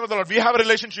indignation of the Lord. We have a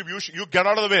relationship. You get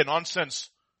out of the way.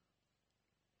 Nonsense.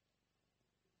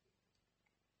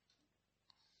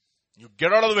 You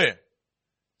get out of the way.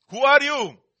 Who are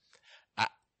you?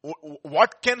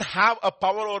 What can have a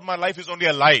power over my life is only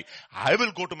a lie. I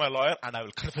will go to my lawyer and I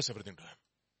will confess everything to him.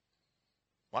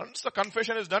 Once the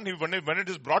confession is done, when it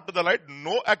is brought to the light,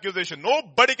 no accusation.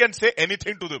 Nobody can say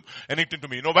anything to them, anything to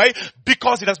me. You know why?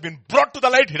 Because it has been brought to the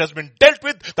light, it has been dealt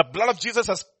with, the blood of Jesus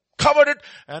has covered it.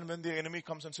 And when the enemy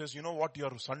comes and says, you know what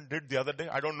your son did the other day?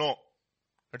 I don't know.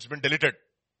 It's been deleted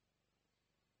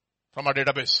from our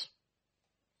database.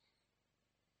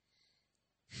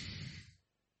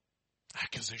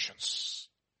 Accusations.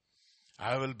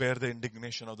 I will bear the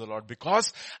indignation of the Lord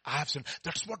because I have sinned.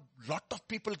 That's what lot of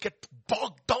people get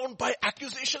bogged down by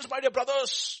accusations, my dear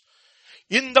brothers.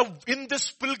 In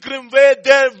this pilgrim way,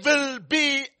 there will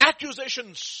be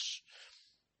accusations.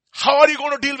 How are you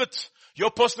going to deal with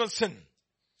your personal sin?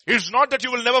 It's not that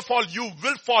you will never fall, you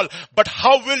will fall. But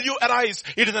how will you arise?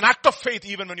 It is an act of faith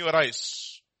even when you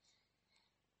arise.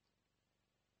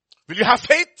 Will you have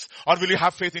faith or will you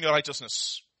have faith in your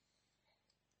righteousness?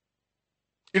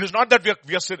 It is not that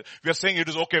we are saying it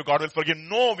is okay, God will forgive.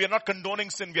 No, we are not condoning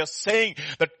sin. We are saying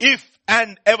that if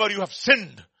and ever you have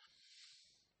sinned,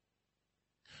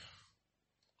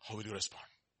 how will you respond?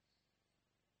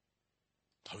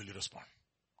 How will you respond?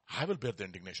 I will bear the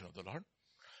indignation of the Lord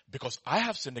because I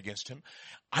have sinned against him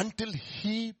until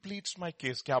he pleads my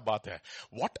case. Kya baat hai?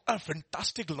 What a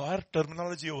fantastic lawyer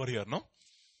terminology over here, no?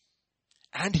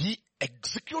 And he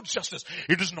executes justice.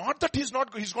 It is not that he's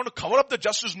going to cover up the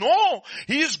justice. No.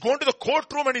 He is going to the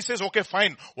courtroom and he says, okay,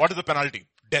 fine. What is the penalty?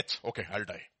 Death. Okay, I'll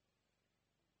die.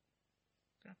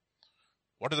 Okay.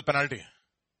 What is the penalty?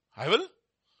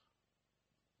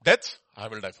 Death? I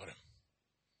will die for him.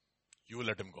 You will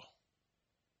let him go.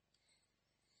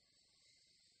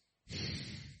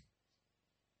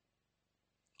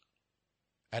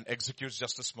 And executes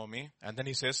justice for me. And then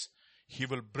he says, he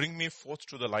will bring me forth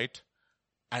to the light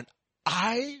and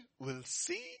I will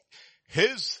see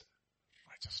his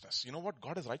righteousness. You know what?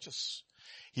 God is righteous.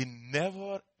 He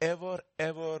never, ever,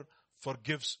 ever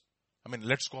forgives.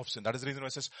 Let's go of sin. That is the reason why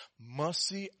it says,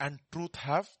 mercy and truth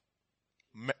have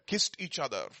kissed each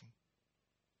other.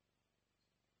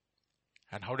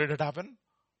 And how did it happen?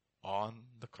 On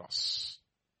the cross.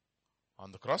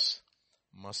 On the cross,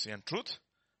 mercy and truth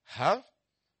have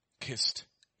kissed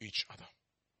each other.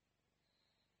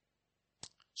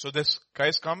 So this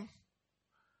guys come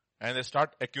and they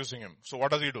start accusing him. So what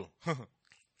does he do? Okay.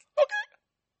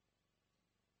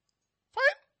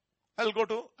 Fine. I'll go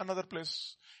to another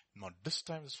place. No, this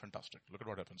time is fantastic. Look at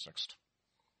what happens next.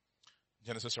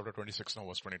 Genesis chapter 26 now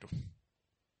verse 22.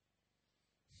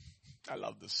 I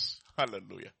love this.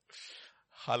 Hallelujah.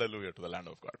 Hallelujah to the land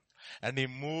of God. And he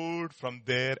moved from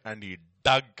there and he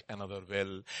dug another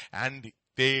well and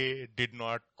they did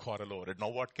not quarrel over it. Now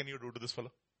what can you do to this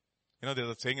fellow? You know, there's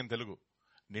a saying in Telugu.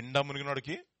 Ninda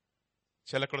muniginoduki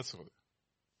chelakadu sugadu.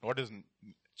 What is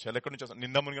chelakadu nunchi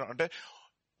ninda muniginodu? Ante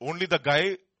only the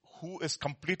guy who is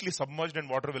completely submerged in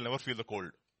water will never feel the cold.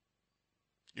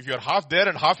 If you are half there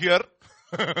and half here,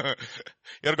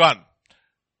 you're gone.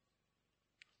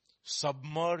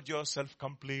 Submerge yourself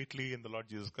completely in the Lord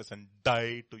Jesus Christ and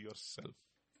die to yourself.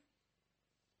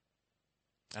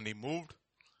 And he moved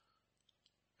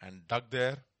and dug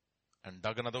there and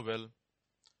dug another well.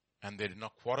 And they did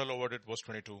not quarrel over it, verse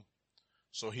 22.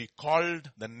 So he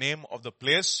called the name of the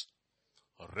place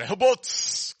Rehoboth.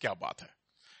 Kya baat hai?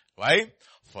 Why?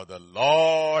 For the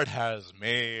Lord has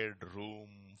made room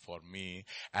for me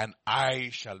and I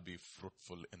shall be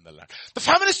fruitful in the land. The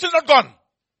famine is still not gone.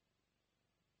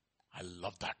 I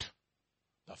love that.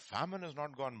 The famine is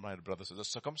not gone, my brothers. The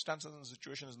circumstances and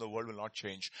situations in the world will not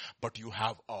change. But you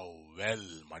have a well,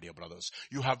 my dear brothers.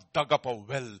 You have dug up a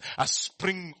well, a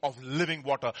spring of living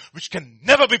water, which can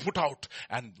never be put out.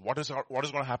 And what is going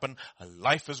to happen? A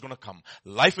life is going to come.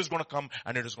 Life is going to come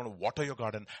and it is going to water your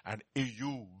garden and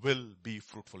you will be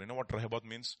fruitful. You know what Rehoboth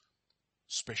means?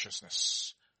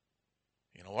 Spaciousness.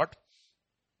 You know what?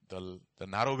 The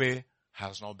narrow way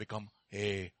has now become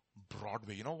a broad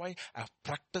way. You know why? I've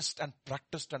practiced and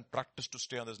practiced and practiced to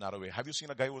stay on this narrow way. Have you seen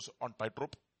a guy who's on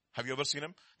tightrope? Have you ever seen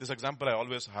him? This example I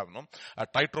always have, no? A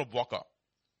tightrope walker.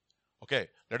 Okay,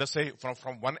 let us say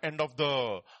from one end of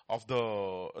the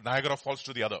Niagara Falls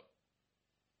to the other.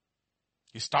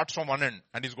 He starts from one end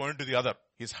and he's going to the other.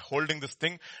 He's holding this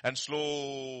thing and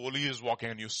slowly he's walking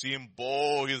and you see him,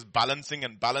 he's balancing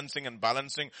and balancing and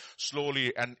balancing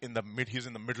slowly and he's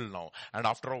in the middle now. And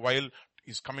after a while,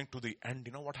 he's coming to the end.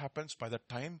 You know what happens? By the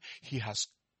time he has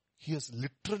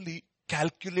literally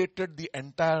calculated the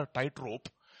entire tightrope,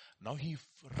 now he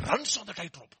runs on the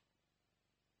tightrope.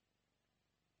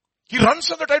 He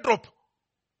runs on the tightrope.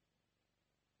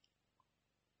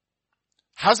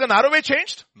 Has the narrow way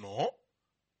changed? No.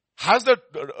 Has the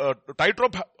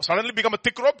tightrope suddenly become a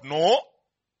thick rope? No.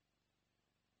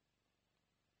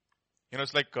 You know,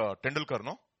 it's like Tendulkar,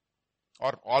 no?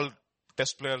 or all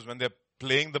test players, when they're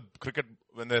playing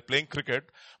playing cricket,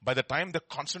 by the time the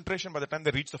concentration, by the time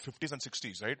they reach the 50s and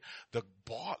 60s, right? The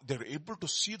ball, they're able to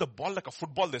see the ball like a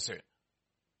football, they say.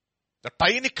 The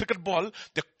tiny cricket ball,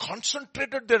 they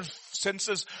concentrated their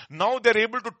senses. Now they're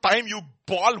able to time you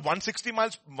ball 160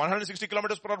 miles, 160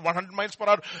 kilometers per hour, 100 miles per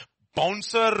hour,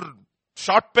 bouncer,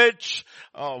 short pitch,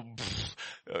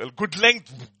 good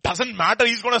length, doesn't matter,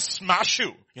 he's gonna smash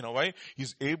you. You know why?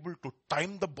 He's able to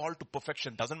time the ball to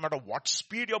perfection. Doesn't matter what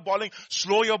speed you're bowling,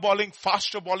 slow you're bowling,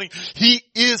 fast you're bowling. He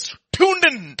is tuned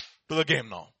in to the game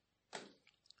now.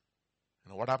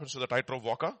 You know what happens to the tightrope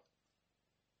walker?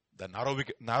 The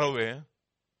narrow way,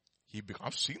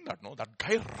 I've seen that, no? That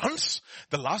guy runs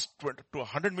the last 20 to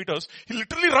 100 meters. He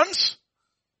literally runs.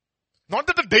 Not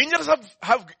that the dangers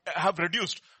have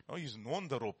reduced. No, he's known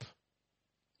the rope.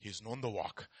 He's known the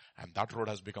walk. And that road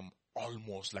has become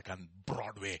almost like a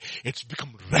Broadway. It's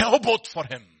become Rehoboth for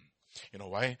him. You know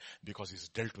why? Because he's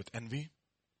dealt with envy.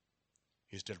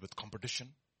 He's dealt with competition.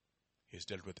 He's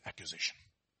dealt with accusation.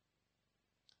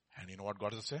 And you know what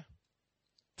God will say?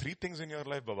 3 things in your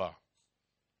life, Baba.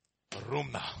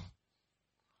 Room now.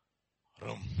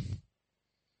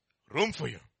 Room for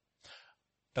you.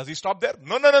 Does he stop there?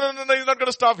 No, he's not going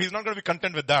to stop. He's not going to be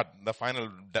content with that. The final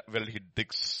well he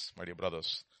digs, my dear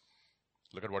brothers.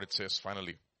 Look at what it says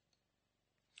finally.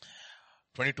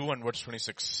 22 and verse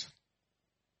 26.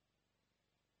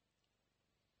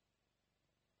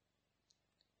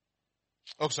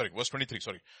 Oh, sorry, verse 23,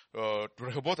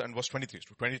 Rehoboth and verse 23.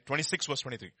 26 verse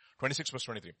 23. 26 verse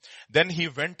 23. Then he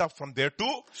went up from there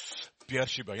to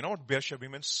Beersheba. You know what Beersheba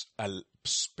means? A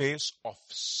space of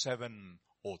 7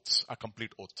 oaths. A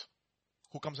complete oath.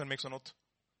 Who comes and makes an oath?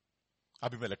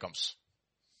 Abimelech comes.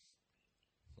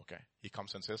 Okay. He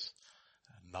comes and says,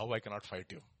 now I cannot fight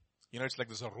you. You know, it's like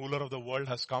this, a ruler of the world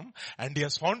has come and he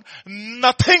has found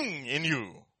nothing in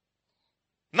you.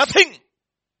 Nothing.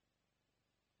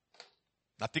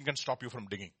 Nothing can stop you from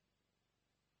digging.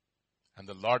 And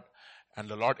the Lord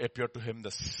appeared to him the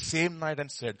same night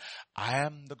and said, I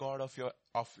am the God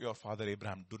of your father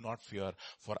Abraham. Do not fear,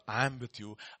 for I am with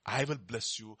you. I will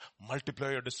bless you,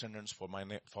 multiply your descendants for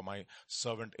my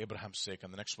servant Abraham's sake.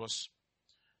 And the next verse.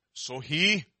 So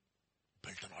he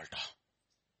built an altar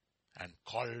and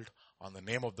called on the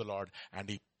name of the Lord, and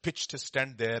he pitched his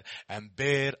tent there, and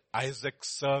there Isaac's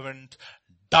servant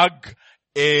dug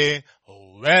a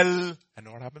well.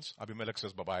 And what happens? Abimelech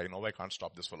says, bye-bye, I can't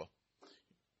stop this fellow.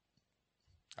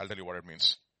 I'll tell you what it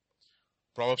means.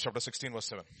 Proverbs chapter 16 verse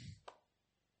 7.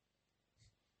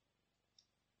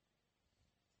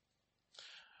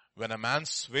 When a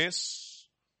man's ways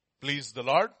please the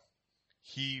Lord,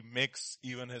 he makes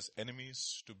even his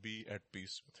enemies to be at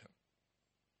peace with him.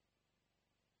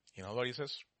 You know what he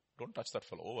says? Don't touch that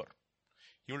fellow, over.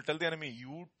 He will tell the enemy,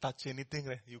 you touch anything,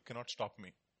 you cannot stop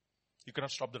me. You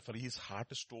cannot stop that fellow. His heart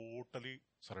is totally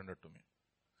surrendered to me.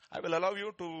 I will allow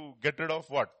you to get rid of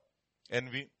what?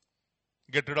 Envy.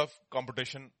 Get rid of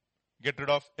competition. Get rid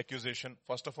of accusation.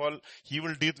 First of all, he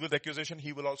will deal with accusation.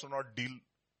 He will also not deal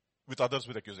with others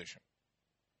with accusation.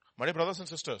 My dear brothers and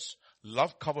sisters,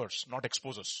 love covers, not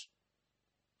exposes.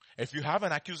 If you have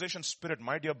an accusation spirit,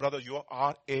 my dear brother, you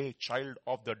are a child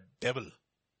of the devil.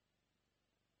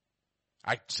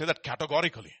 I say that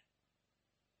categorically.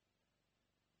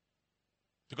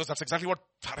 Because that's exactly what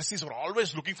Pharisees were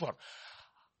always looking for.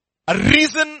 A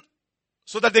reason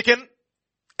so that they can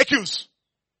accuse.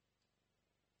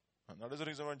 And that is the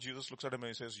reason when Jesus looks at him and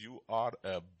he says, you are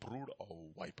a brood of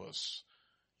vipers.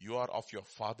 You are of your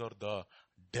father, the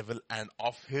devil, and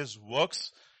of his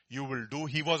works you will do.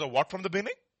 He was a what from the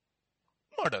beginning?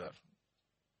 Murderer.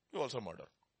 You also murder.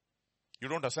 You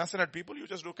don't assassinate people, you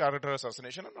just do character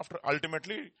assassination, and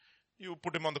ultimately you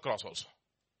put him on the cross also.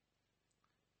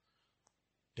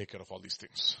 Take care of all these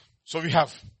things. So we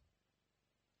have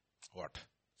what?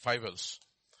 5 wells.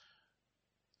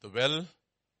 The well,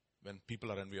 when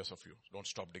people are envious of you, don't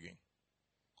stop digging.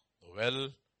 The well,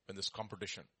 when there's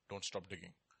competition, don't stop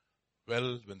digging.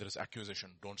 Well, when there is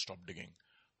accusation, don't stop digging.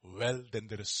 Well, then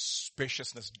there is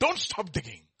spaciousness. Don't stop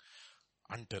digging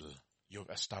until you've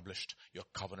established your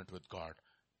covenant with God.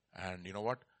 And you know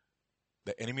what?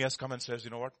 The enemy has come and says,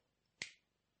 you know what?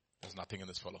 There's nothing in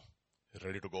this fellow. He's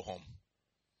ready to go home.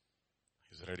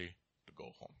 He's ready to go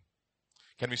home.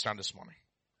 Can we stand this morning?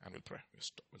 And we'll pray.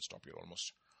 We'll stop here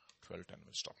almost 12:10.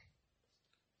 We'll stop.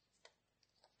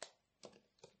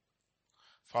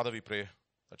 Father, we pray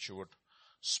that you would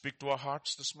speak to our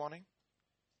hearts this morning.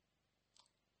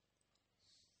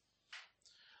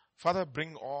 Father,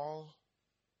 bring all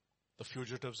the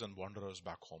fugitives and wanderers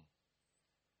back home.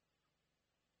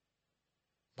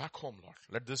 Back home, Lord.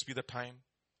 Let this be the time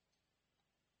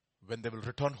when they will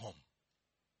return home.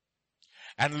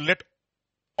 And let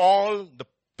all the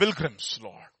pilgrims,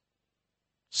 Lord,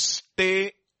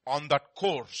 stay on that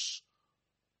course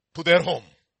to their home,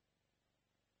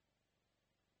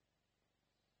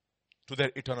 to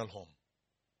their eternal home.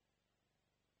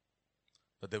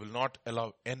 That they will not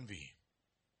allow envy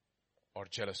or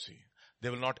jealousy. They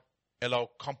will not allow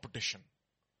competition.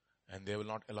 And they will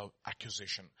not allow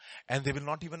accusation. And they will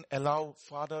not even allow,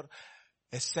 Father,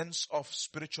 a sense of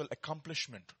spiritual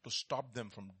accomplishment to stop them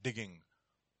from digging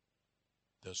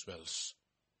those wells.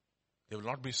 They will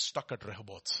not be stuck at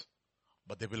Rehoboth,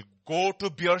 but they will go to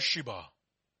Beersheba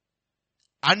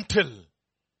until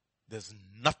there's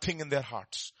nothing in their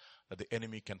hearts that the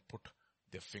enemy can put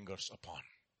their fingers upon.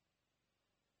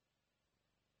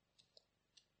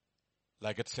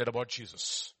 Like it said about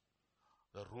Jesus,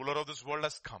 the ruler of this world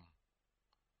has come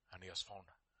and he has found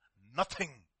nothing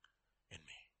in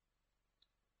me.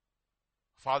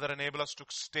 Father, enable us to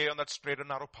stay on that straight and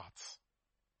narrow path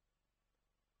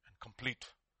and complete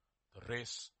the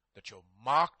race that you have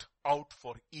marked out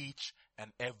for each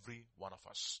and every one of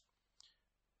us.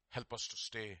 Help us to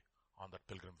stay on that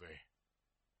pilgrim way.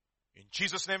 In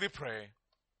Jesus' name we pray.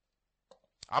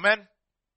 Amen.